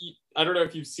don't know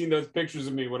if you've seen those pictures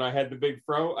of me when I had the big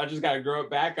fro. I just got to grow it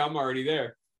back. I'm already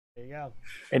there. There you go.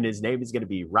 And his name is going to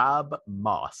be Rob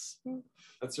Moss.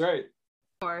 That's right.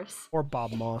 Of course. Or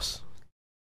Bob Moss.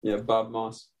 Yeah, Bob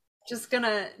Moss. I'm just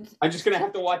gonna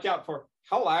have to watch out for,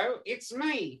 hello, it's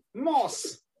me,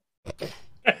 Moss.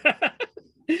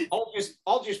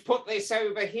 I'll just put this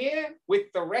over here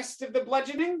with the rest of the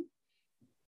bludgeoning.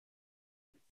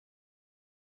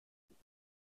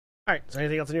 All right. Is there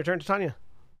anything else in your turn, Titania?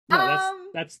 No,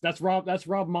 that's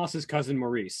Rob Moss's cousin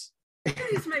Maurice. I'm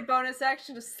gonna use my bonus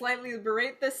action to slightly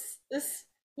berate this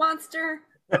monster.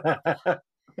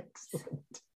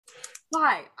 Excellent.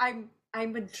 Why?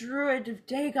 I'm a druid of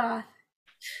Dagoth.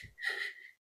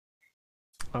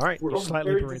 All right. We're You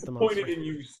slightly very berate the disappointed monster. in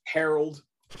you, Harold.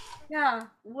 Yeah,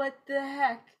 what the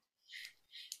heck?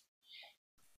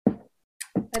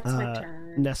 That's my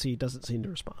turn. Nessie doesn't seem to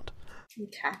respond.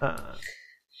 Okay.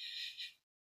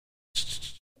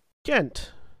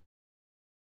 Gent.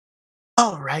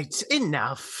 All right,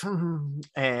 enough.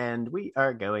 And we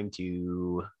are going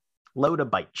to load a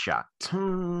bite shot.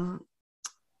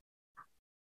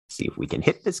 See if we can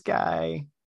hit this guy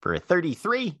for a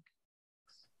 33.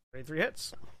 33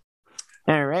 hits.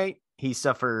 All right. He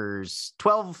suffers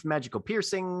 12 magical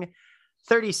piercing,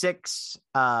 36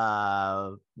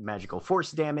 magical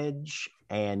force damage,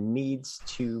 and needs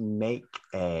to make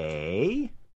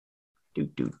a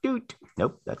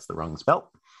Nope, that's the wrong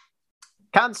spell.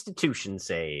 Constitution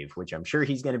save, which I'm sure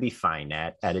he's going to be fine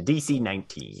at a DC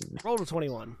 19. Roll to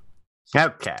 21.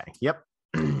 Okay, yep.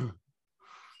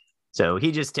 So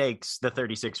he just takes the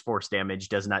 36 force damage,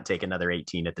 does not take another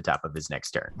 18 at the top of his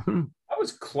next turn. That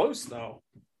was close, though,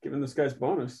 given this guy's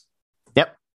bonus.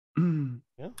 Yep.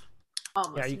 Yeah.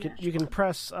 Almost Yeah, you can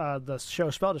press the show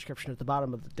spell description at the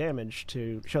bottom of the damage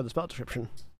to show the spell description.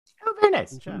 Oh, very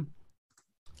nice. In chat.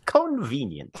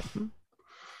 Convenient.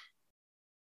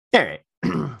 All right.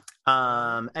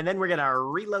 And then we're going to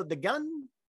reload the gun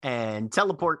and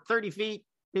teleport 30 feet.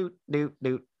 Doot, doot,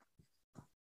 doot.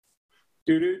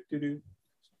 Doo-doo, doo-doo.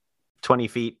 20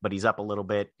 feet, but he's up a little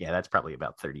bit. Yeah, that's probably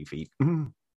about 30 feet.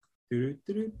 Doo-doo,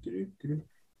 doo-doo, doo-doo, doo-doo.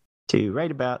 To right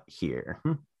about here.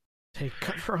 Take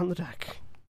cover on the deck.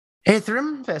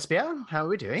 Ithram, Vespia, how are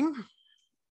we doing?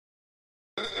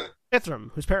 Ithram,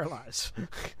 who's paralyzed.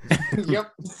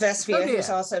 Yep. Vespia, Oh, yeah. who's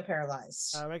also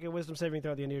paralyzed. Make a wisdom saving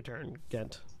throw at the end of your turn,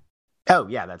 Gent. Oh,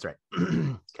 yeah, that's right.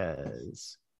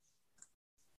 Because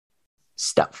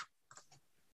stuff.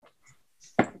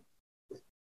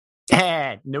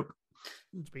 Nope.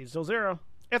 Speed still 0.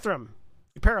 Ithram,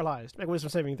 you're paralyzed. Make a wisdom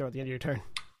saving throw at the end of your turn.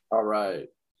 All right.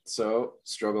 So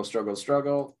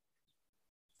struggle.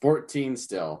 14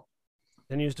 still.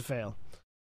 Then used to fail.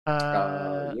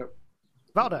 Yep.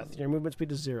 Valdeth, your movement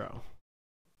speed is 0.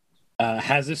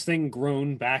 Has this thing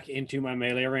grown back into my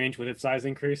melee range with its size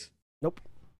increase? Nope.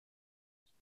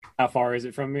 How far is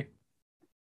it from me?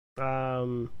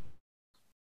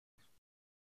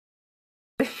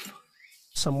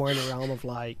 Somewhere in the realm of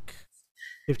like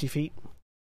 50 feet.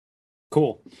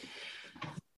 Cool.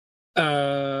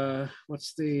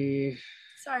 What's the...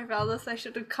 Sorry, Valdez, I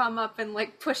should have come up and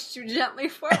pushed you gently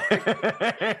forward.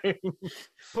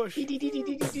 Push. I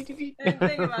didn't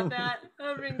think about that.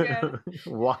 That would have been good.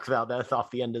 Walk Valdeth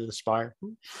off the end of the spar.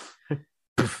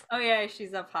 Oh yeah,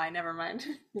 she's up high. Never mind.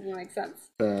 Doesn't make sense.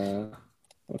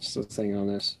 What's the thing on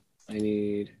this? I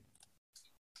need...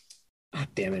 Ah,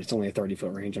 damn it, it's only a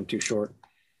 30-foot range. I'm too short.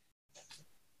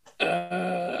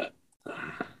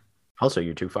 Also,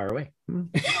 you're too far away.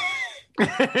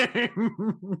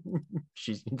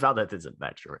 Valdeth isn't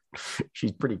that short.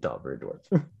 She's pretty tall for a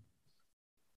dwarf.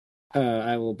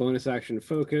 I will bonus action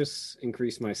focus,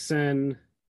 increase my sen.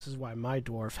 This is why my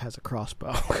dwarf has a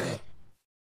crossbow.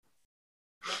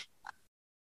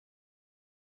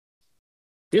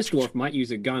 This dwarf might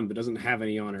use a gun, but doesn't have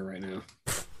any on her right now.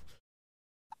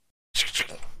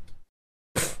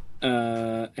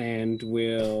 And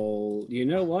will... You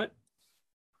know what?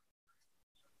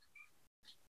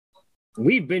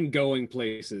 We've been going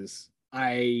places.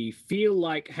 I feel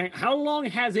like... How long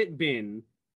has it been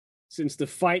since the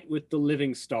fight with the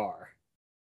living star?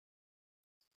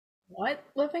 What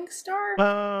living star?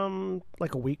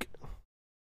 Like a week.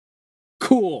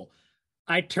 Cool.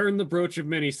 I turn the brooch of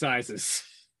many sizes.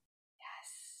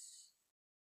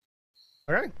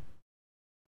 All right.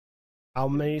 How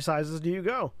many sizes do you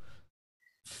go?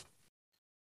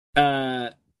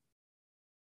 I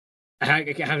have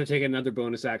to take another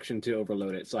bonus action to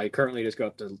overload it, so I currently just go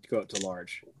up to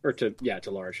large,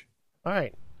 to large. All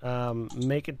right.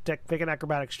 Make an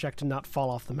acrobatics check to not fall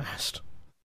off the mast.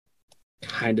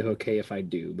 Kind of okay if I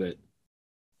do, but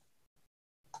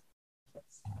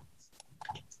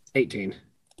 18.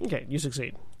 Okay, you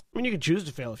succeed. I mean, you can choose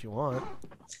to fail if you want.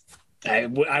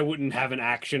 I wouldn't have an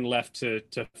action left to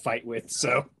fight with,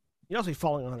 so You'd also be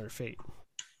falling 100 feet.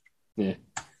 yeah.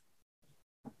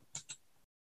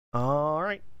 All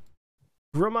right.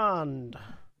 Grimond.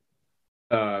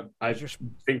 I Is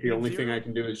think the only zero? thing I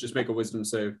can do is just make a wisdom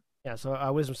save. Yeah,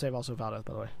 so wisdom save also Valdeth,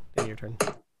 by the way. In your turn.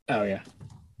 Oh yeah.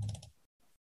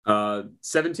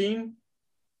 17?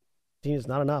 15 is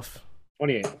not enough.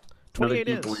 28. 28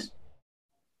 key is. point.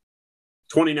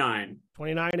 29.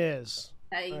 29 is.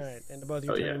 Nice. All right, and both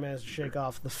of you yeah. managed to shake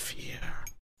off the fear.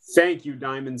 Thank you,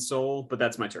 Diamond Soul, but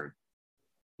that's my turn.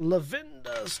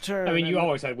 Lavinda's turn. I mean, you and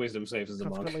always had wisdom saves as a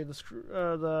monk. consequently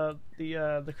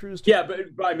the crew's turn. Yeah,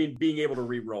 but I mean, being able to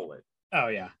re-roll it. Oh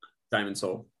yeah. Diamond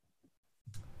Soul.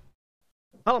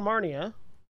 Alamarnia.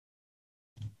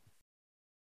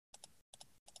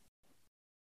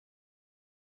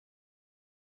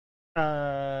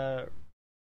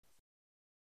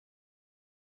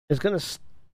 Is gonna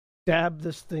stab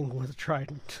this thing with a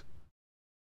trident.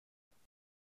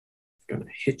 Gonna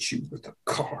hit you with a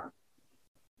car.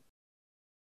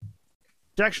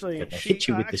 Actually, Gonna she hit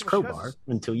you with this she crowbar does-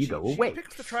 until you go she away.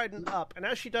 picks the trident up, and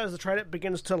as she does, the trident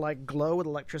begins to like glow with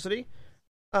electricity,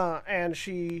 and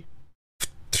she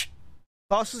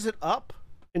tosses it up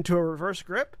into a reverse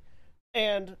grip,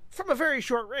 and from a very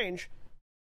short range,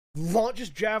 launches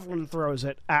javelin throws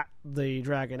it at the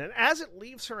dragon. And as it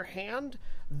leaves her hand,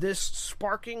 this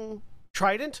sparking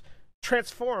trident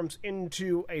transforms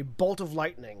into a bolt of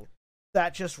lightning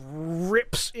that just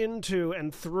rips into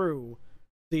and through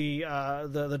the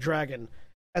dragon.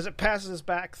 As it passes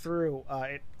back through,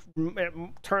 it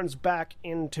turns back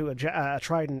into a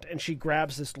trident, and she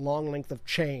grabs this long length of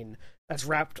chain that's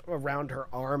wrapped around her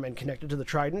arm and connected to the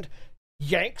trident,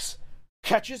 yanks,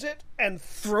 catches it, and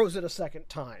throws it a second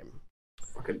time.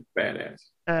 Fucking badass.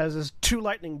 As is 2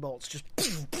 lightning bolts just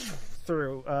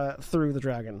through the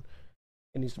dragon.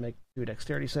 It needs to make 2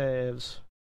 dexterity saves.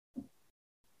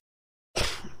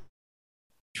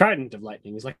 Trident of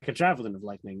lightning is like a javelin of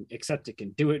lightning, except it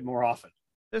can do it more often.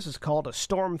 This is called a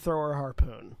storm thrower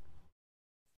harpoon.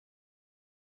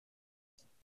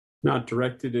 Not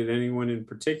directed at anyone in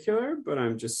particular, but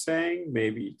I'm just saying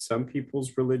maybe some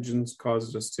people's religions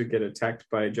caused us to get attacked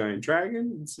by a giant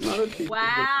dragon, and some other people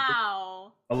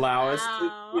Wow. allow us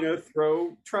Wow. to,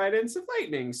 throw tridents of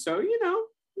lightning. So,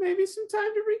 maybe some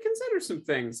time to reconsider some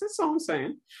things. That's all I'm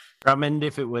saying. Drummond,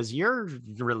 if it was your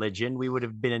religion, we would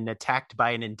have been attacked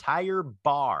by an entire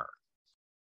bar.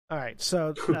 All right,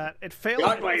 so it fails.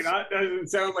 Godway, that doesn't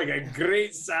sound like a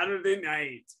great Saturday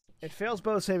night. It fails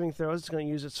both saving throws. It's going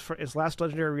to use its last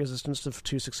legendary resistance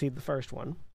to succeed the first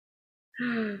one.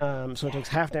 So it takes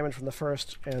half damage from the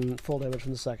first and full damage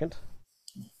from the second.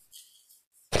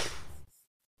 I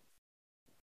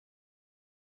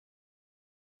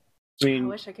I mean,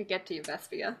 wish I could get to you,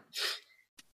 Vespia.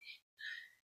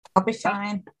 I'll be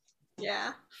fine.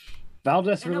 Yeah.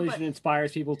 Valdeth's I know, religion but-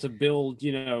 inspires people to build,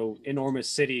 enormous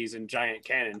cities and giant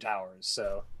cannon towers,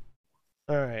 so...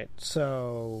 All right,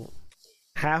 so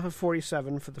half of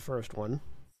 47 for the first one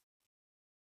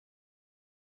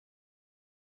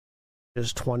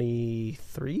is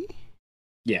 23.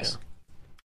 Yes.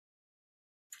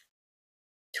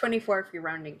 24 if you're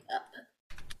rounding up.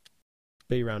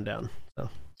 But you round down. So.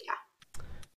 Yeah.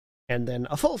 And then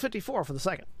a full 54 for the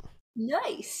second.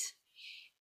 Nice.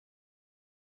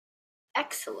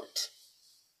 Excellent.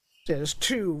 Yeah, there's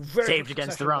 2 very Saved quick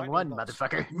against the succession wrong one, lightning bolts.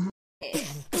 motherfucker.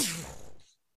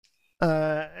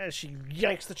 As she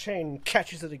yanks the chain,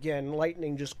 catches it again,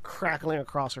 lightning just crackling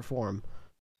across her form.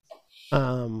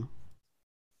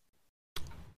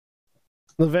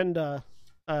 Lavinda,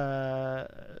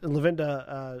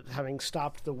 having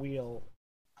stopped the wheel,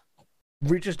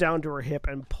 reaches down to her hip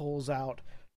and pulls out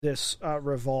this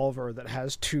revolver that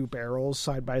has two barrels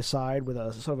side by side with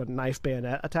a sort of a knife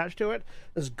bayonet attached to it.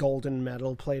 This golden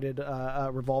metal plated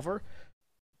revolver.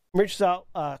 Reaches out,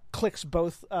 clicks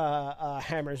both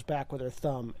hammers back with her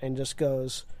thumb, and just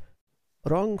goes,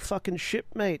 "Wrong fucking ship,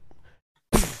 mate,"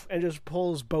 and just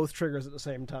pulls both triggers at the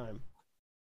same time.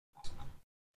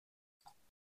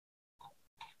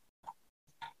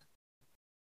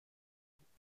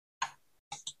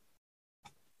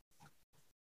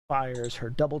 Fires her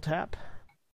double tap.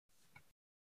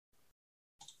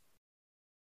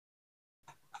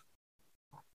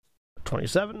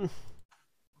 $27.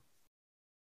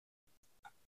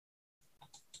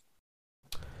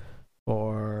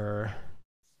 For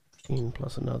 15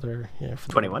 plus another, for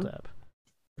the 21. Tap.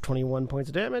 21 points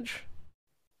of damage.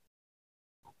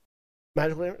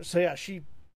 Magical damage. So yeah, she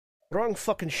wrong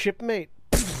fucking shipmate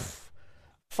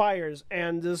fires,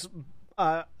 and this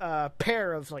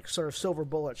pair of like sort of silver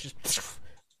bullets just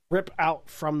rip out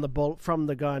from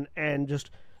the gun and just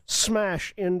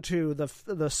smash into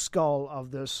the skull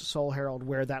of this Soul Herald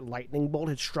where that lightning bolt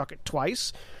had struck it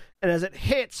twice. And as it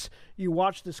hits, you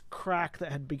watch this crack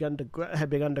that had begun to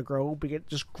grow. It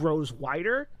just grows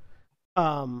wider,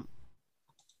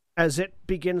 as it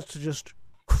begins to just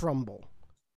crumble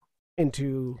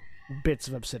into bits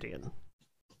of obsidian.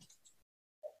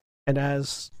 And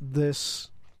as this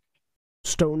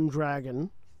stone dragon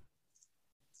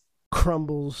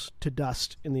crumbles to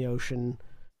dust in the ocean,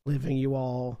 leaving you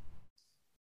all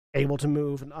able to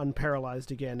move and unparalyzed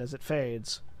again as it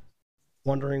fades,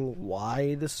 wondering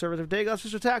why this servant of Dagos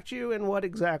just attacked you and what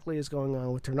exactly is going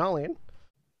on with Ternalian.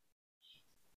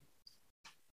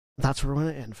 That's where we're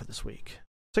going to end for this week.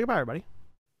 Say goodbye, everybody.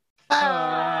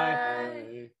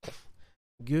 Bye.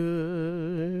 Good.